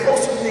mirror. They are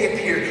closer than they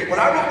appear. When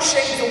I wrote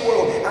Change the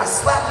World and I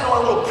slapped it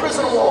on a little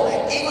prison wall,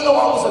 even though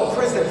I was in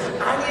prison,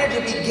 I needed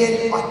to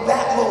begin at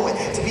that moment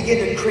to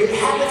begin to create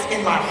habits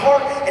in my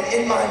heart and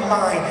in my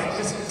mind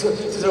to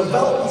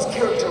develop these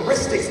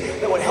characteristics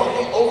that would help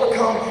me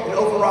overcome and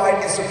override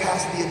and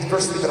surpass the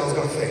adversity that I was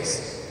going to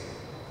face.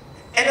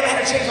 And then I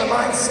had to change my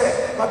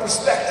mindset, my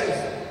perspective.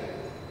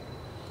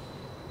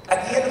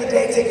 At the end of the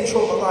day, take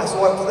control of my life.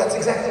 So that's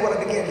exactly what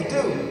I began to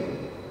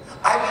do.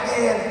 I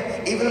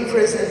began, even in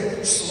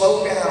prison,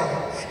 slow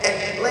down.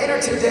 And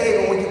later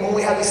today, when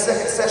we have the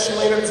second session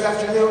later this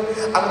afternoon,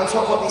 I'm going to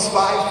talk about these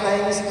 5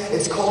 things.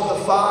 It's called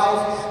the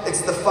 5.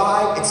 It's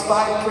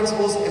 5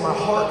 principles in my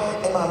heart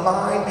and my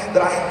mind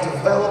that I have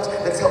developed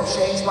that's helped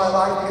change my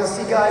life. Because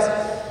see,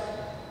 guys,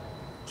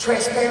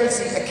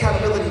 transparency,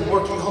 accountability,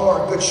 working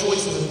hard, good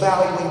choices, and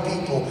valuing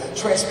people.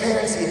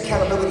 Transparency,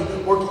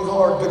 accountability, working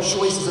hard, good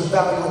choices, and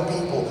valuing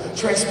people.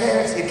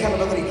 Transparency,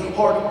 accountability,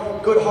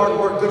 good hard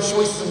work, good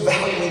choices, and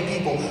valuing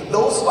people.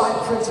 Those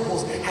 5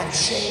 principles have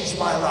changed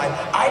my life.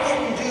 I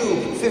didn't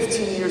do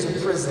 15 years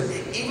in prison.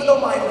 Even though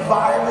my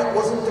environment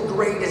wasn't the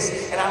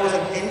greatest and I was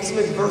into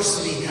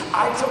adversity,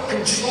 I took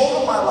control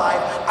of my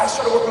life. I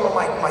started working on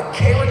my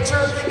character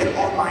and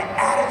on my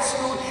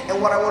attitude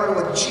and what I wanted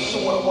to achieve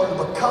and what I wanted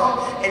to become,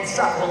 and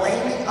stop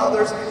blaming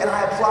others, and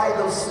I applied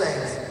those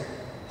things.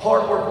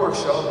 Hard work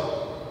works,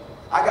 y'all.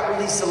 I got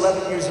released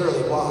 11 years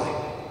early. Why?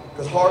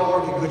 Because hard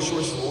work and good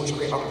choices will always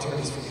create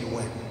opportunities for you to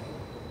win.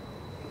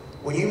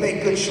 When you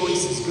make good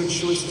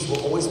choices will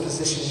always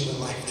position you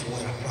in life to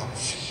win, I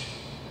promise you.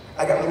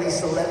 I got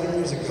released 11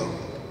 years ago.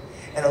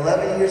 And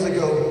 11 years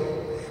ago,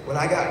 when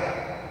I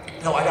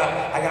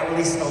got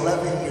released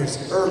 11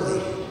 years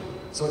early.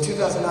 So in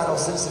 2009, I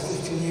was sentenced to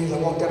 15 years. I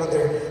walked out of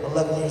there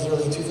 11 years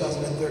early in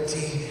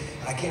 2013.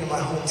 And I came to my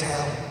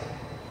hometown.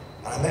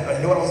 And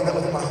you know what I was met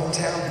with in my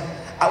hometown?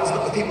 I was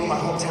met with people in my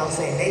hometown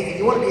saying, Nathan,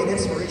 you want to be an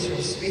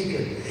inspirational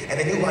speaker. And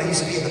they knew who I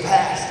used to be in the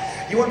past.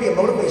 You want to be a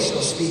motivational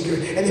speaker.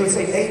 And they would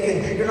say,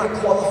 Nathan, you're not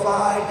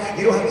qualified.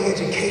 You don't have the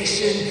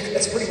education.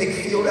 That's a pretty big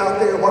field out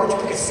there. Why don't you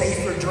pick a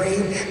safer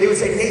dream? They would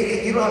say,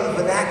 Nathan, you don't have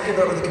the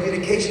vernacular or the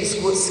communication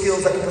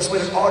skills that can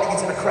persuade an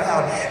audience and a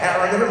crowd. And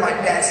I remember my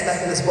dad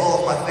smacking this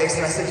ball off my face.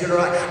 And I said, you're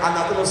right. I'm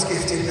not the most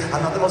gifted.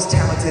 I'm not the most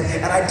talented.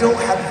 And I don't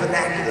have the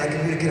vernacular that can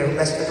communicate a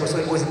message that can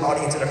persuade an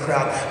audience and a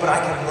crowd. But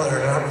I can learn.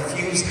 And I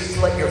refuse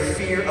to let your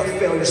fear of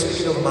failure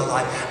speak over my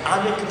life.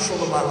 I'm in control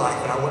of my life.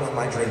 And I went for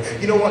my dream.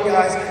 You know what,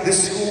 guys?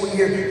 This school year,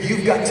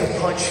 you've got to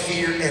punch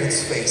fear in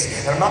its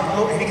face. And I'm not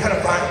promoting any kind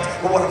of violence,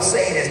 but what I'm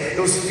saying is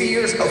those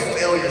fears of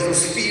failures,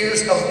 those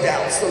fears of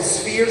doubts,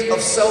 those fears of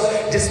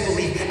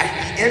self-disbelief,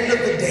 at the end of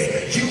the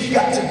day, you've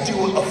got to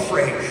do it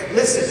afraid.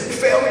 Listen,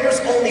 failure's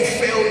only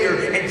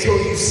failure until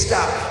you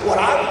stop. What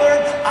I've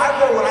learned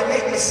when I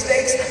make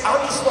mistakes,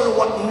 I'm just learning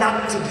what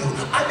not to do.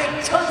 I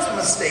make tons of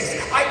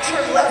mistakes. I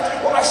turn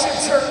left when I should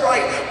turn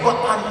right, but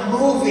I'm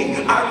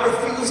moving. I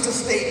refuse to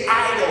stay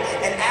idle.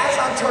 And as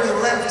I'm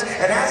turning left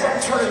and as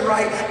I'm turning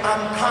right,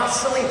 I'm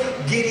constantly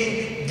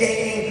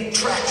gaining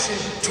traction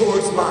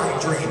towards my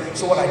dream.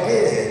 So what I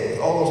did,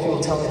 all those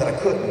people tell me that I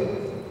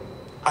couldn't,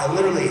 I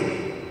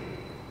literally,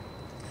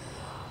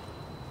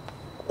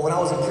 when I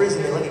was in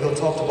prison, they let me go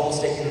talk to Ball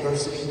State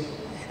University.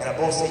 And at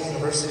Ball State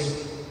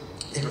University,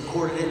 They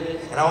recorded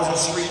it, and I was in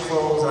street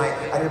clothes, and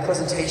I did a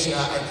presentation.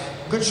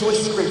 Good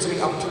Choices created so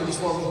many opportunities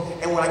for me.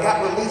 And when I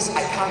got released,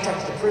 I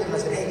contacted the prison. I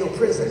said, hey, yo,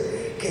 prison,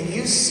 can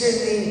you send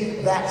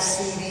me that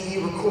CD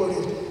you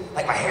recorded?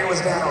 Like, my hair was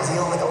down, I was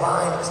yelling like a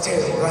lion, it was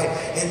terrible, right?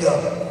 And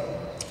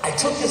I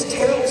took this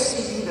terrible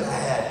CD that I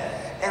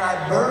had, and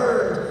I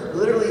burned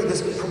literally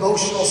this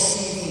promotional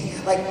CD.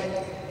 Like,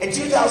 in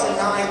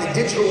 2009, the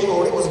digital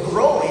world, it was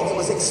growing, it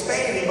was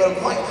expanding, but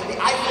the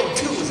iPhone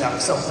 2 was out or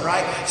something,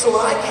 right? So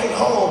when I came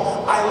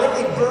home, I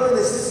literally burned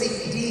this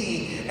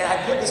CD, and I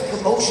put this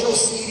promotional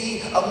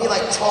CD of me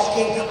like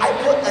talking. I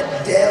put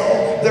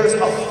Adele, There's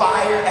a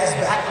Fire as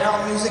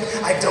background music.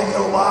 I don't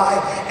know why.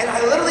 And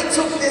I literally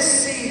took this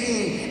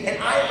CD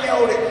and I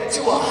mailed it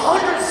to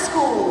 100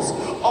 schools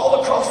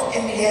all across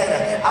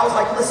Indiana. I was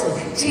like, listen,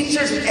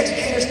 teachers and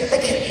educators, they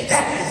can't be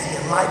that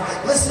busy in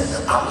life. Listen,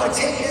 I'm gonna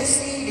take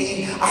this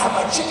CD. I have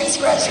my chicken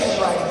scratch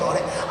handwriting on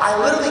it.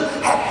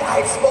 I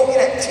had spoken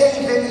at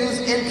 10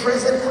 venues in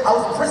prison. I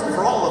was in prison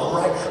for all of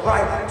them, right? But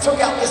I took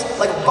out this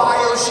like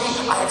bio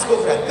sheet. I had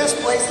spoken at this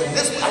place and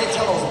this. I didn't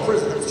tell them I was in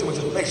prison. There was too much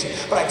information.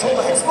 But I told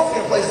them I had spoken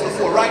in places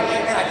before, right?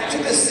 And I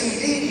took this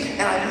CD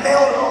and I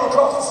mailed it all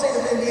across the state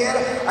of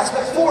Indiana. I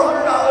spent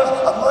 $400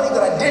 of money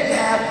that I didn't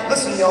have.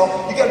 Listen, y'all,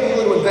 you gotta be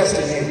willing to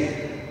invest in you.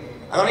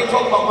 I don't even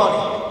talk about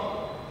money.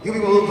 You be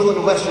willing to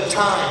invest your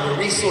time, your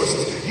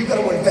resources. You got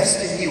to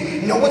invest in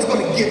you. No one's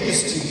going to give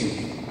this to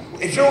you.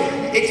 It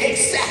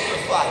takes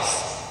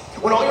sacrifice.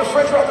 When all your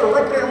friends are out there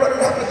ripping and running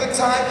and having a good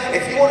time,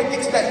 if you want to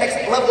get to that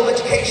next level of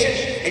education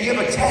and you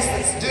have a test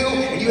that's due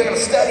and you got to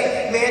study,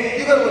 man,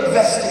 you got to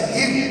invest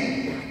in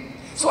you.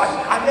 So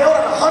I mailed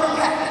out 100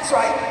 packets,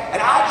 right? And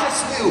I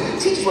just knew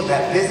teachers weren't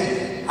that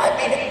busy. I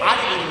mean, I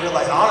didn't even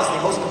realize, honestly,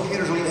 most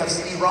computers don't even have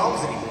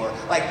CD-ROMs anymore.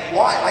 Like,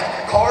 why?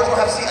 Like, cars don't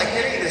have CD, like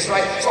any of this,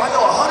 right? So I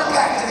know 100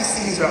 packets of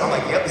these CDs are, I'm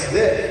like, yep, this is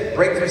it.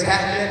 Breakthrough's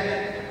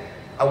happening.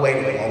 I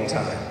waited a long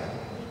time.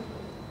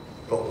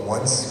 But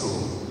one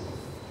school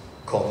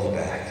called me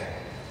back.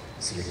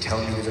 So you're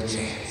telling me there's a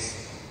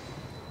chance.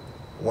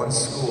 One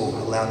school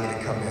allowed me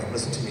to come in.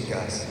 Listen to me,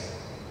 guys.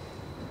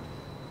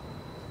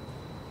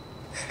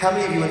 How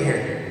many of you in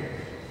here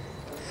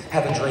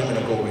have a dream and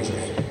a goal? Raise your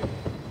hand.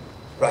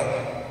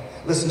 Right?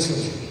 Listen to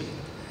me.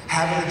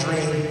 Having a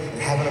dream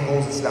and having a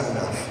goal is not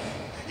enough.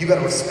 You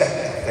gotta respect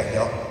that thing,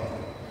 y'all.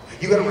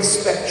 You gotta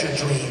respect your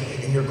dream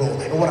and your goal.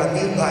 And what I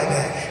mean by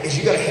that is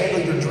you gotta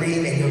handle your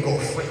dream and your goal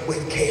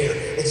with care.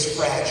 It's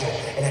fragile.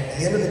 And at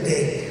the end of the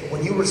day,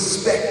 when you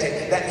respect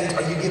it, that means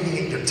are you giving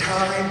it your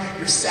time,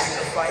 your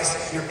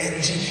sacrifice, your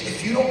energy?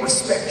 If you don't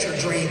respect your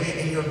dream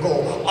and your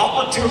goal,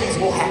 opportunities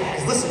will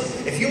happen. Because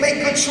listen, if you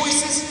make good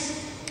choices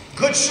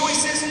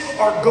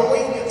are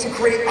going to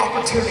create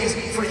opportunities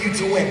for you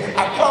to win.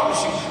 I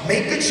promise you,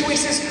 make good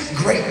choices,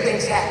 great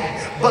things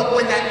happen. But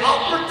when that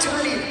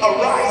opportunity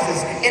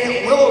arises, and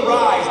it will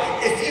arise,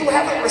 if you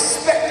haven't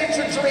respected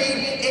your dream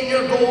and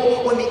your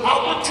goal, when the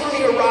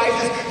opportunity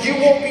arises, you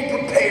won't be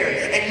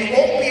prepared and you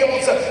won't be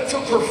able to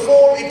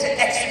perform and to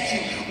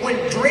execute. When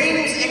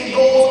dreams and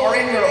goals are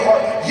in your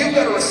heart, you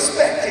gotta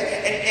respect it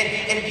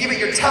and give it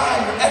your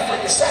time, your effort,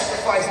 your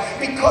sacrifice,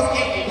 because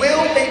it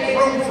will make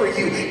room for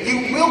you.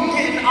 You will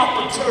get an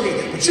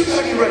opportunity, but you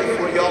gotta be ready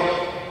for it, y'all.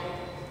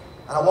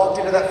 And I walked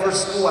into that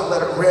first school, I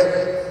let it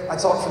rip. I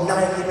talked for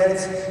 90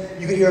 minutes.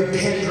 You could hear a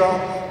pin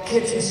drop.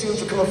 Kids and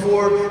students were coming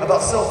forward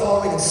about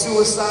self-harming and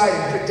suicide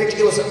and addiction.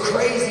 It was a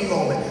crazy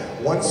moment.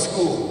 One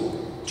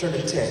school turned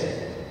to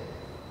 10.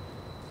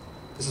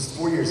 This was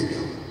 4 years ago.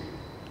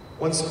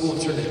 One school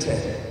turned to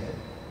 10.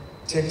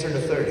 10 turned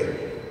to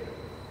 30.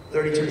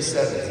 30 turned to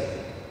 70.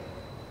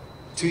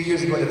 2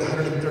 years ago, I did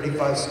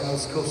 135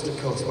 schools coast to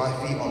coast. My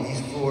feet on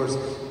these floors,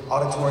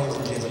 auditoriums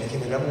and gyms. I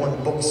became the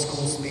 #1 booked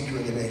school speaker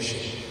in the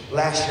nation.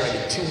 Last year, I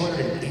did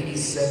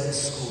 287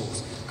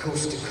 schools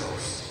coast to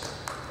coast.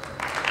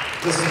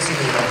 Listen to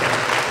me, man.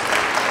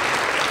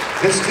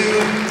 This dude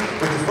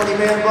with the funny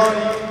man bun,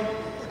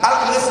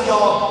 listen,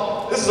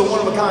 y'all, this is a one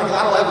of a kind, because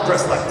I don't ever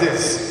dress like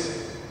this.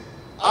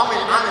 I'm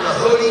in a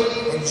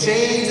hoodie and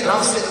jeans, and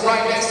I'm sitting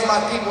right next to my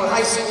people in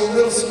high school,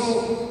 middle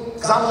school,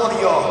 because I'm one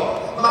of y'all.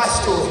 My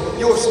story,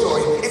 your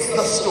story, it's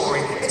the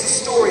story. It's a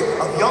story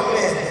of young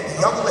men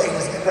and young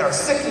ladies that are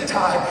sick and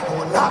tired, and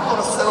we're not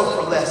going to settle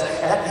for less.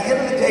 And at the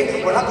end of the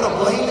day, we're not going to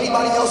blame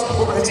anybody else.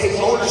 We're going to take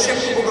ownership.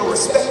 We're going to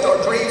respect our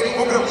dreams.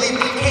 We're going to believe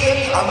we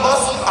can, I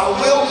must, I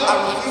will,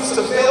 I refuse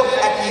to fail.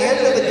 At the end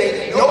of the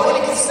day,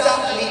 nobody can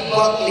stop me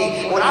but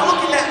me. When I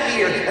look in that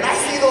mirror and I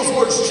see those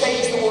words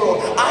change the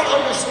world, I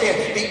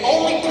understand the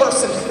only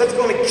person that's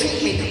going to keep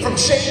me from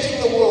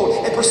changing the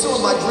world and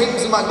pursuing my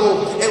dreams and my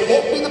goals, it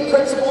won't be the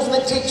principals and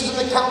the teachers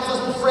and the counselors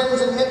and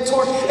friends and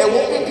mentors. It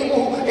won't be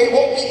it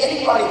won't be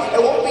anybody.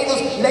 It won't be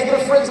those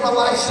negative friends in my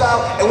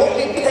lifestyle. It won't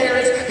be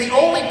parents. The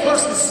only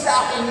person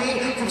stopping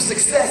me from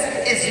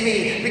success is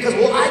me. Because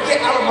will I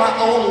get out of my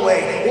own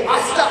way? Will I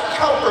stop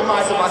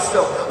compromising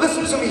myself?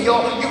 Listen to me,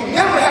 y'all. You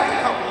never have to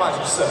compromise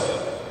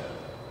yourself.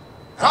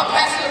 And I'm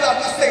passionate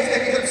about this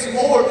thing because it's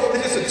more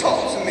than just a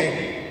talk to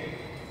me.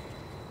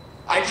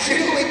 I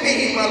genuinely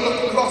mean when I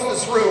look across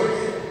this room,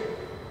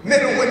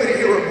 men and women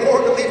here are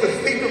born to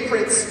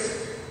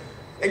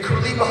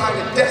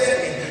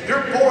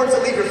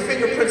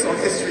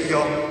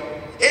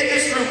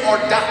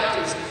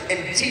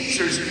and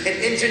teachers and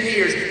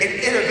engineers and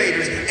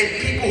innovators and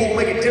people who will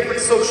make a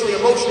difference socially,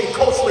 emotionally, and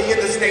culturally in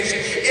this nation.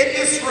 In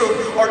this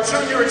room are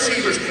junior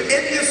achievers.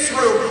 In this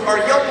room are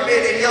young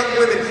men and young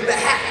women that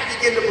have to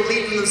begin to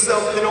believe in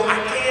themselves. You know, I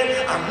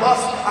can, I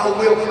must, I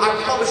will.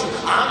 I promise you,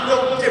 I'm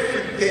no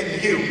different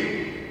than you.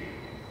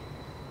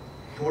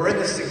 And we're in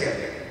this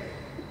together.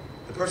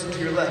 The person to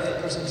your left,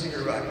 the person to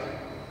your right.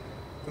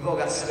 We've all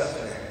got stuff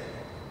in there.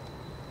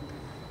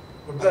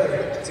 We're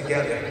better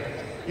together.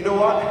 You know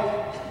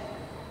what?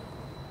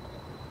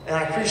 And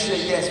I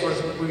appreciate, yes,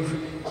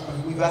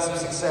 we've had some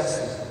success.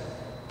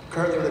 And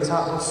currently we're the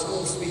top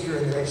school speaker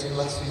in the nation the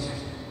last few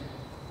years.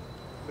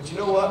 But you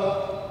know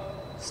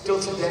what? Still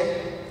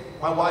today,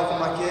 my wife and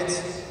my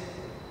kids,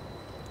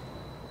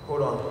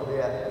 hold on, where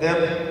they at?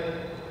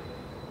 Them?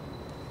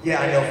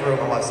 Yeah, I know, for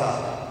real, my wife's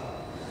hot.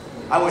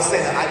 I always say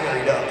that I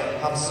married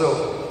up. I'm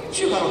so, I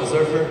don't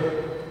deserve her.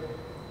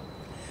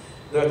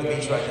 They're at the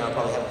beach right now,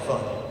 probably having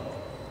fun.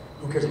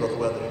 Who cares about the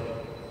weather?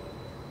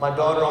 My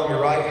daughter on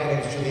your right, her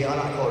name is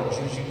Juliana. I call her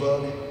Juju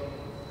Bug.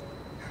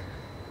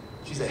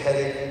 She's a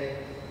headache.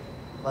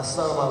 My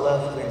son on my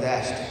left, his name's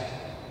Ashton.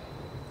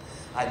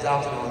 I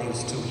adopted him when he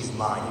was 2. He's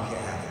mine. You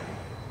can't have him.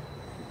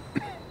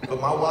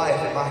 But my wife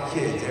and my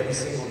kids, every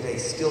single day,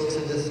 still to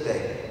this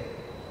day,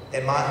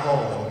 in my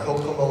home in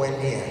Kokomo,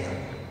 Indiana,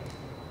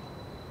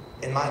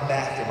 in my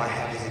bathroom, I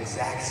have these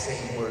exact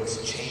same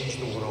words, change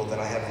the world, that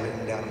I have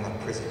written down in my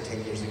prison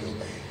 10 years ago.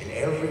 And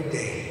every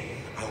day,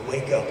 I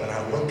wake up and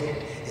I look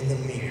in the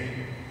mirror.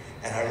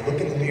 And I look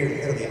in the mirror,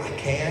 literally, I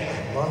can,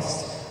 I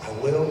must, I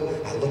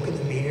will. I look in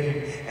the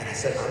mirror and I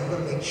said, I'm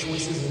going to make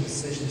choices and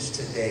decisions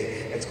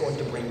today that's going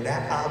to bring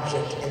that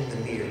object in the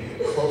mirror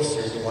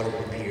closer to what it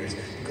appears.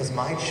 Because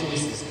my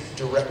choices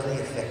directly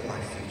affect my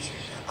future.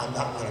 I'm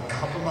not going to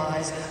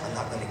compromise. I'm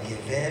not going to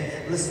give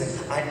in.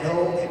 Listen, I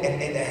know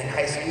in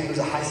high school there's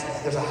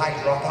a high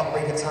dropout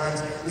rate at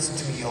times. Listen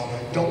to me, y'all.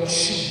 Don't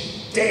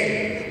you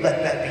dare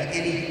let that be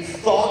any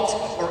thought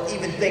or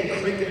even thing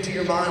creep into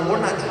your mind. We're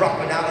not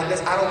dropping out in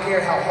this. I don't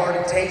care how hard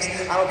it takes.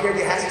 I don't care if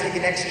it has to take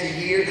an extra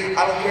year.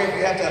 I don't care if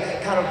you have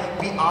to kind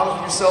of be out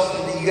of yourself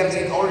and you got to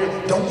take an order.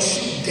 Don't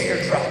you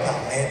dare drop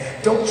out,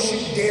 man. Don't you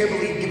dare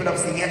believe giving up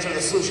is the answer or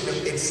the solution.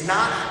 If it's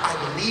not, I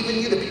believe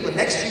in you. The people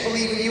next to you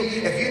believe in you.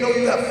 If you know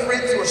you have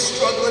friends who are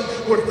struggling,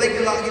 who are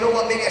thinking about, you know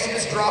what, maybe I should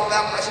just drop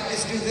out. I should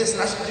just do this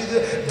and I should do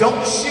this.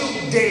 Don't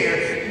you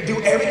dare do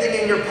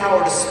everything in your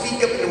power to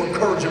speak up and to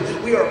encourage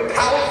them. We are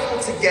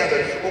powerful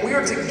together. When we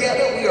are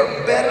together, we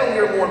are better, we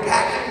are more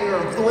impactful, we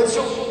are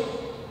influential.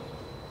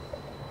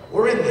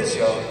 We're in this,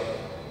 y'all.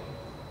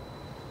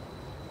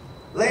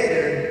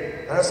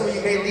 Later, I know some of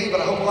you may leave,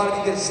 but I hope a lot of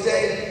you get to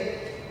stay.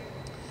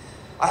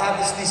 I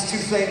have these 2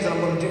 things that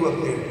I'm going to do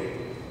up here.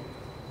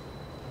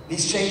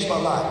 These changed my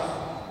life.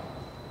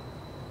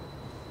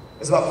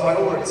 It's about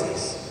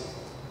priorities.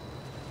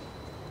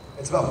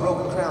 It's about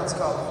broken crowns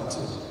calling too.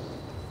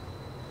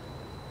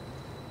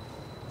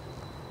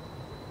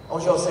 I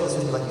want y'all to say this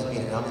with me like you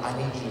mean it. I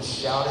need you to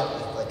shout it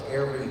with like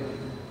every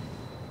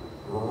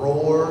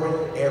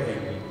roar,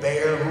 every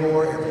bear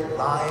roar, every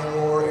lion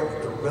roar,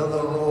 every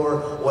gorilla roar,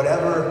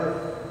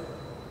 whatever.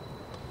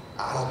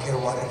 I don't care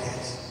what it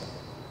is.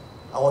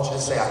 I want you to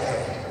say, I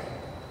can.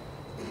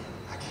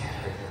 I can.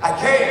 I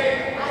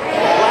can.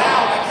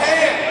 Loud, I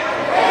can.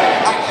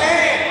 I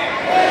can.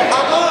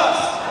 I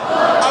must.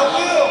 I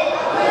will.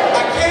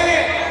 I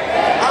can.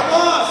 I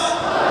must.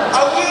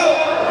 I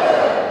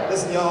will.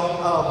 Listen,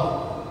 y'all,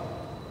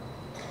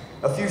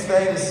 a few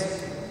things.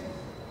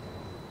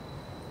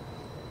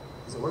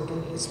 Is it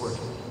working? It's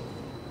working.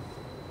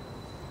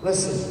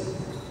 Listen,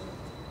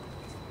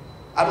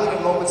 I believe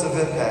in moments of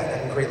impact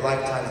that can create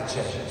lifetimes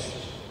of change.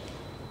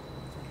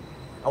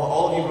 I want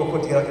all of you real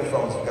quick to get out your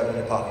phones. You've got them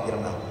in your pocket. Get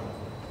them out.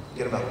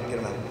 Get them out. Get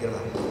them out. Get them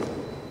out.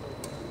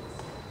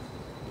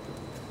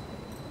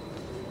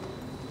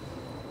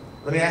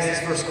 Let me ask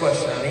this first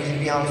question. I need you to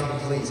be honest with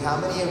me, please. How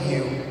many of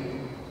you,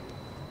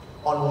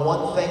 on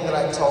one thing that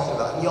I talked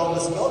about, and y'all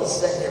listen, y'all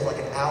just sitting here for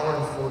like an hour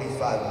and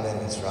 45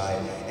 minutes,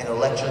 right? And a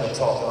lecture and a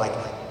talk, and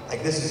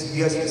like this is,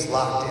 you guys are just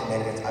locked in,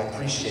 man. I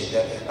appreciate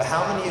that. But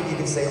how many of you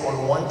can say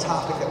on one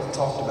topic that we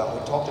talked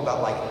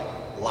about like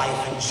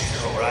life in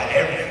general, right?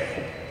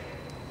 Everything.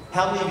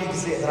 How many of you can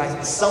say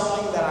that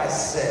something that I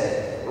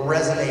said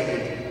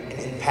resonated and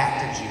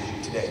impacted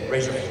you today?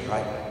 Raise your hand,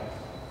 right?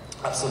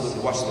 Absolutely.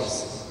 Watch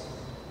this.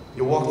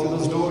 You walk through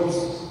those doors,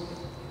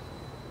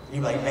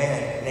 you're like,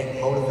 man,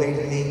 Nick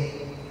motivated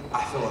me.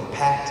 I feel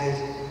impacted.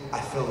 I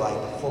feel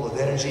like full of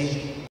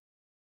energy.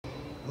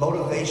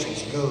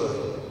 Motivation's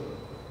good,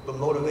 but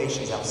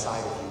motivation's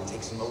outside of you. It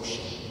takes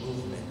motion,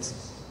 movement.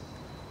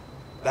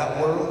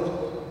 That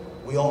world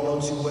we all know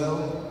too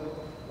well.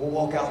 We'll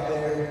walk out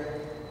there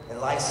and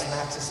life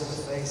smacks us in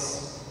the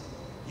face.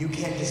 You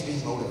can't just be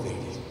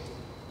motivated.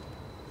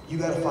 You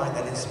got to find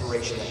that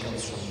inspiration that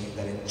comes from you,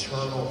 that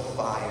internal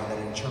fire, that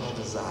internal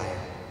desire.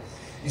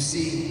 You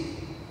see,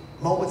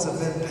 moments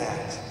of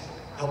impact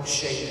help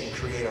shape and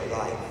create our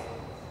life.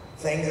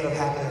 Things that have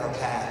happened in our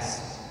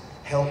past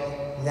help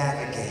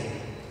navigate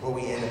where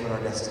we end up in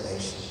our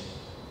destination.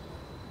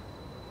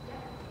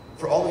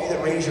 For all of you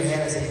that raised your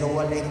hand and said, you know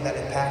what, Nathan, that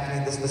impacted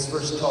me, this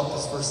first talk,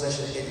 this first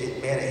session,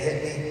 man, it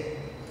hit me.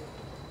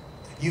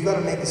 You've got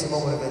to make this a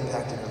moment of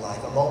impact in your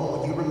life. A moment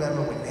when you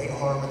remember when Nathan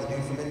Harmon, the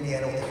dude from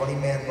Indiana with the funny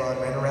man bun,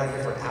 ran around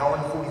here for an hour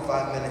and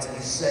 45 minutes, and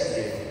you sat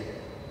here,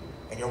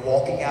 and you're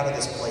walking out of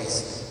this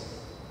place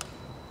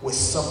with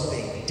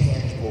something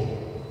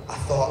tangible, a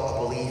thought, a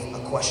belief,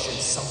 a question,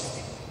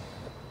 something.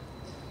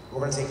 We're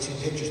going to take 2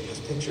 pictures, because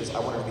pictures,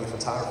 I wanted to be a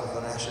photographer for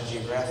National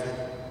Geographic.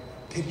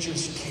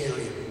 Pictures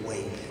carry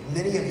weight.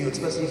 Many of you,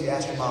 especially if you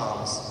ask your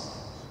moms,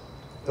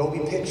 there will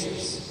be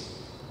pictures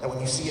that when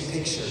you see a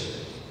picture,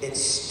 it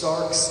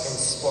starks and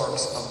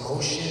sparks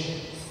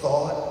emotion,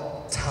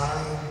 thought,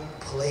 time,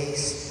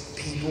 place,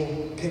 people.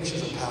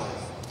 Pictures are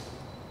powerful.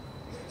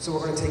 So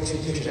we're going to take 2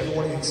 pictures. Every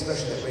one of you,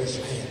 especially that raised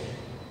your hand.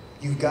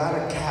 You've got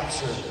to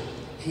capture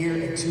here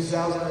in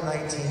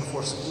 2019,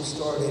 before school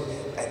started,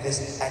 at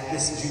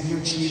this junior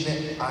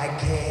achievement,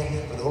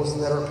 iCAN, for those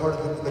that are part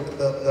of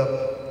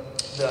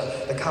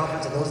the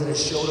conference and those that have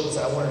showed up and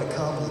said, I wanted to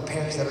come, and the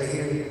parents that are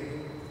here.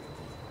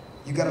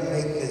 You got to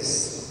make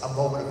this a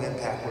moment of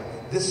impact. Where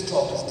this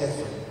talk is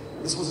different.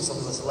 This wasn't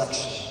something of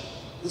selection.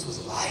 This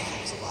was life.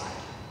 It was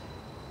alive.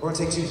 We're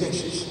going to take 2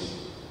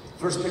 pictures.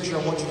 First picture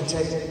I want you to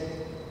take,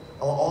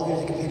 I want all of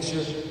you to take a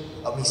picture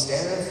of me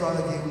standing in front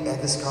of you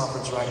at this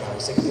conference right now.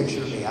 Just take a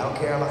picture of me. I don't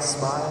care, I'm not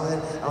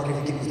smiling. I don't care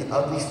if you give me an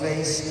ugly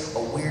face, a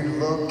weird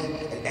look,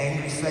 an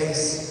angry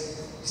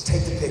face. Just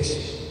take the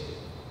picture.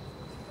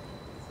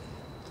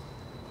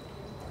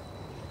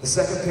 The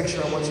second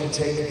picture I want you to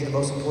take to be the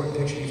most important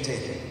picture you've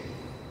taken.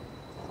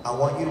 I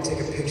want you to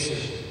take a picture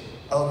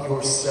of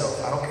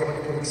yourself. I don't care about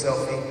your perfect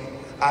selfie.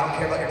 I don't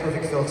care about your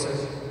perfect filter.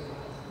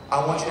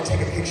 I want you to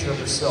take a picture of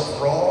yourself,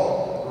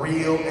 raw,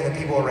 real, and the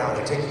people around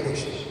you. Take the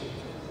picture.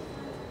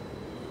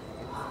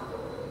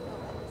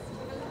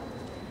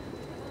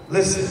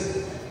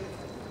 Listen,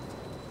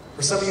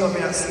 for some of you I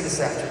may not see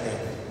this afternoon,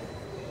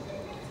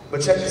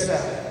 but check this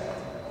out.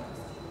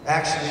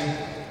 Actually,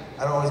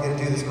 I don't always get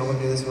to do this, but I'm going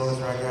to do this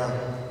right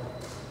now.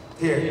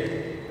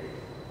 Here.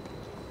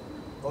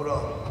 Hold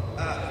on.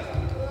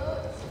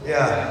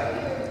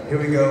 Yeah, here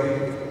we go.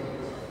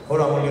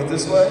 Hold on, we're going to do it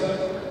this way.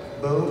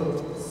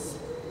 Boom.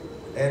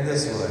 And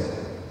this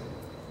way.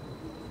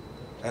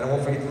 And I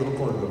won't forget the little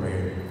corner over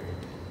here.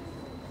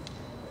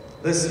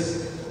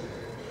 Listen.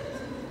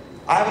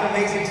 I have an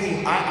amazing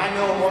team. I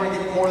know I'm going to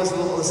get more of this in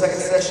the second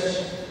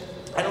session.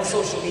 I know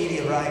social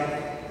media,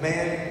 right?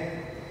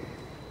 Man,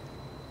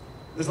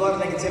 there's a lot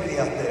of negativity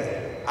out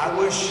there. I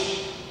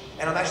wish,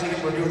 and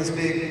we're doing this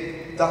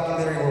big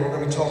documentary where we're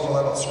going to be talking a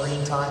lot about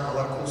screen time, a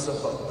lot of cool stuff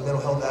about the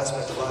mental health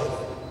aspect of life.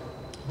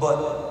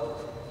 But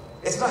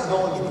it's not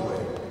going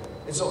anywhere.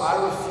 And so I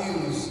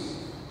refuse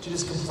to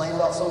just complain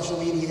about social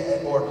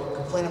media or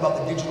complain about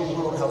the digital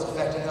world and how it's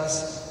affecting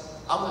us.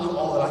 I'm going to do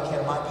all that I can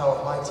in my power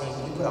with my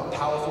team. We put out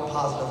powerful,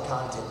 positive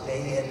content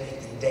day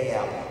in and day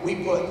out. We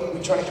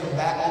try to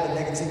combat all the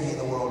negativity in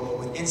the world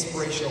with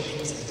inspirational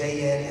pieces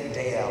day in and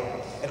day out.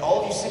 And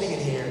all of you sitting in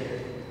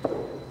here,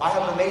 I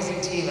have an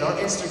amazing team. And our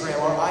Instagram,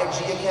 our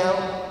IG account,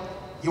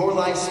 Your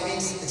Life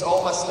Speaks, it's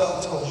all my stuff.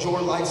 It's called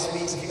Your Life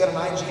Speaks. If you got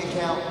an IG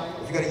account,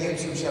 if you got a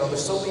YouTube channel,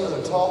 there's so many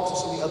other talks,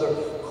 there's so many other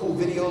cool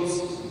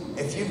videos.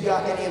 If you've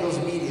got any of those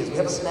medias, we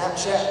have a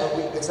Snapchat,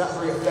 but it's not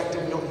very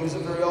effective. We don't use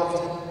it very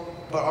often.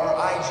 But our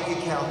IG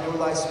account, Your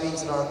Life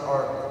Speaks, and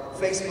our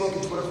Facebook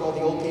and Twitter for all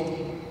the old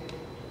people.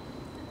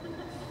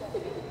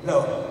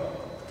 No.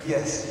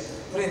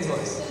 Yes. Put it into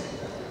us.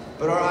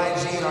 But our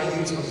IG and our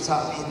YouTube are the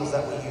top vehicles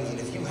that we use. And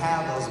if you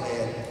have those,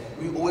 man,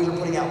 we always are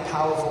putting out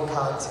powerful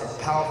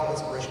content, powerful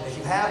inspiration. If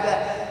you have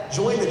that,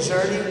 join the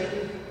journey.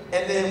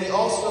 And then we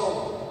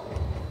also,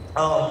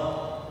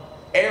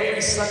 every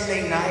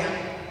Sunday night,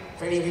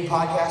 for any of you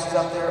podcasters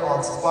out there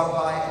on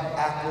Spotify,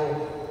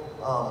 Apple,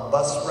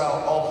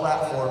 Buzzsprout, all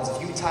platforms,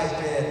 if you type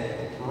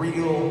in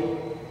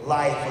Real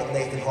Life with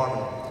Nathan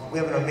Harmon, we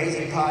have an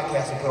amazing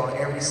podcast we put on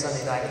every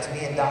Sunday night. It's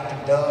me and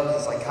Dr. Doug,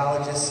 the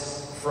psychologist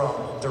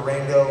from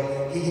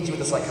Durango. He hits you with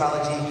the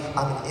psychology.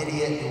 I'm an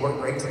idiot. We work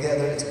great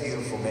together. It's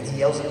beautiful, man. He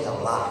yells at me a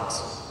lot.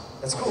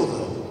 That's cool,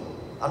 though.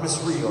 I'm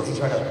just real. He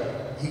tries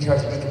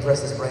to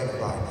decompress his brain of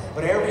mine.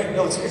 But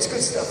it's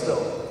good stuff,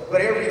 though. But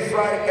every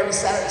Friday, every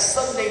Saturday,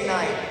 Sunday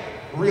night,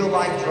 Real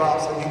Life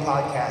drops a new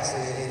podcast,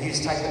 and if you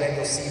just type it in,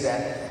 you'll see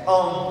that.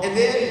 And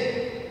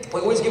then we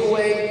always give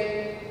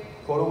away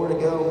photo where to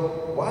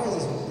go. Why is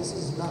this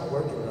is not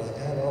working right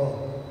at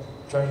all?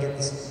 I'm trying to get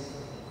this.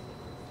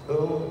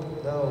 Boom,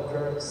 no,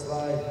 current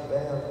slide,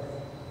 bam.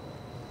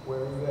 Where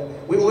are you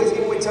at? We always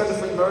give away tons of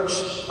free merch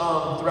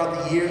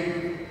throughout the year,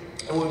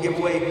 and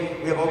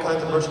we have all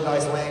kinds of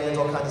merchandise, lanyards,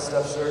 all kinds of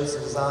stuff, shirts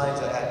and designs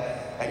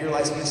at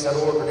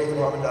yourlifespeaks.org or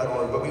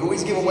nathanharmon.org. But we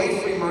always give away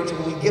free merch, and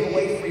when we give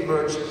away free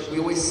merch, we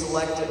always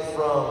select it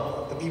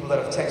from the people that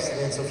have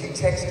texted in. So if you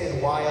text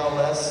in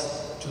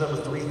YLS to number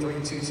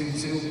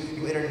 33222,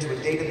 you enter into a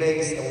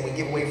database, and when we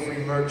give away free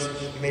merch,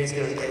 you may just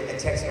get a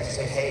text message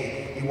saying,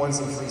 hey, you want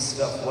some free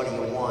stuff, what do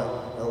you want?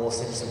 And we'll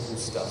send you some cool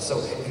stuff. So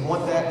if you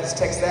want that, just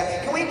text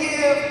that. Can we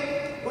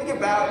give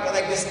about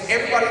like this,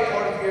 everybody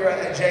part of here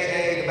at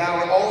JA, the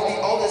Broward,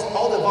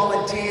 all the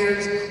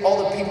volunteers,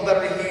 all the people that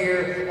are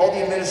here, all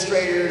the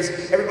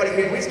administrators, everybody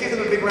here. Can we just give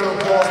them a big round of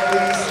applause,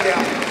 please? Yeah.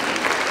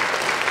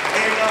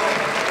 And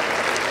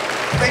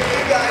thank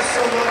you guys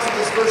so much for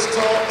this first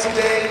talk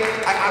today.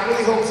 I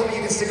really hope some of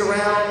you can stick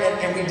around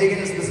and we dig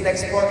into this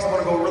next part, because I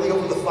want to go really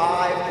over the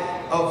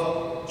 5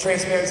 of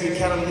transparency,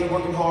 accountability,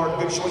 working hard,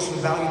 good choice, and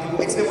value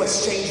people. It's been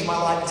what's changed my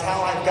life. It's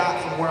how I've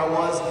got from where I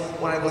was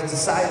when I was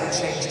decided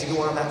to change to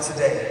where I'm at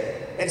today.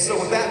 And so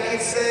with that being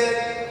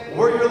said,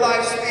 where your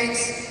life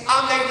speaks,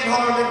 I'm Nathan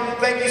Harmon.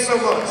 Thank you so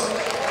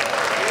much.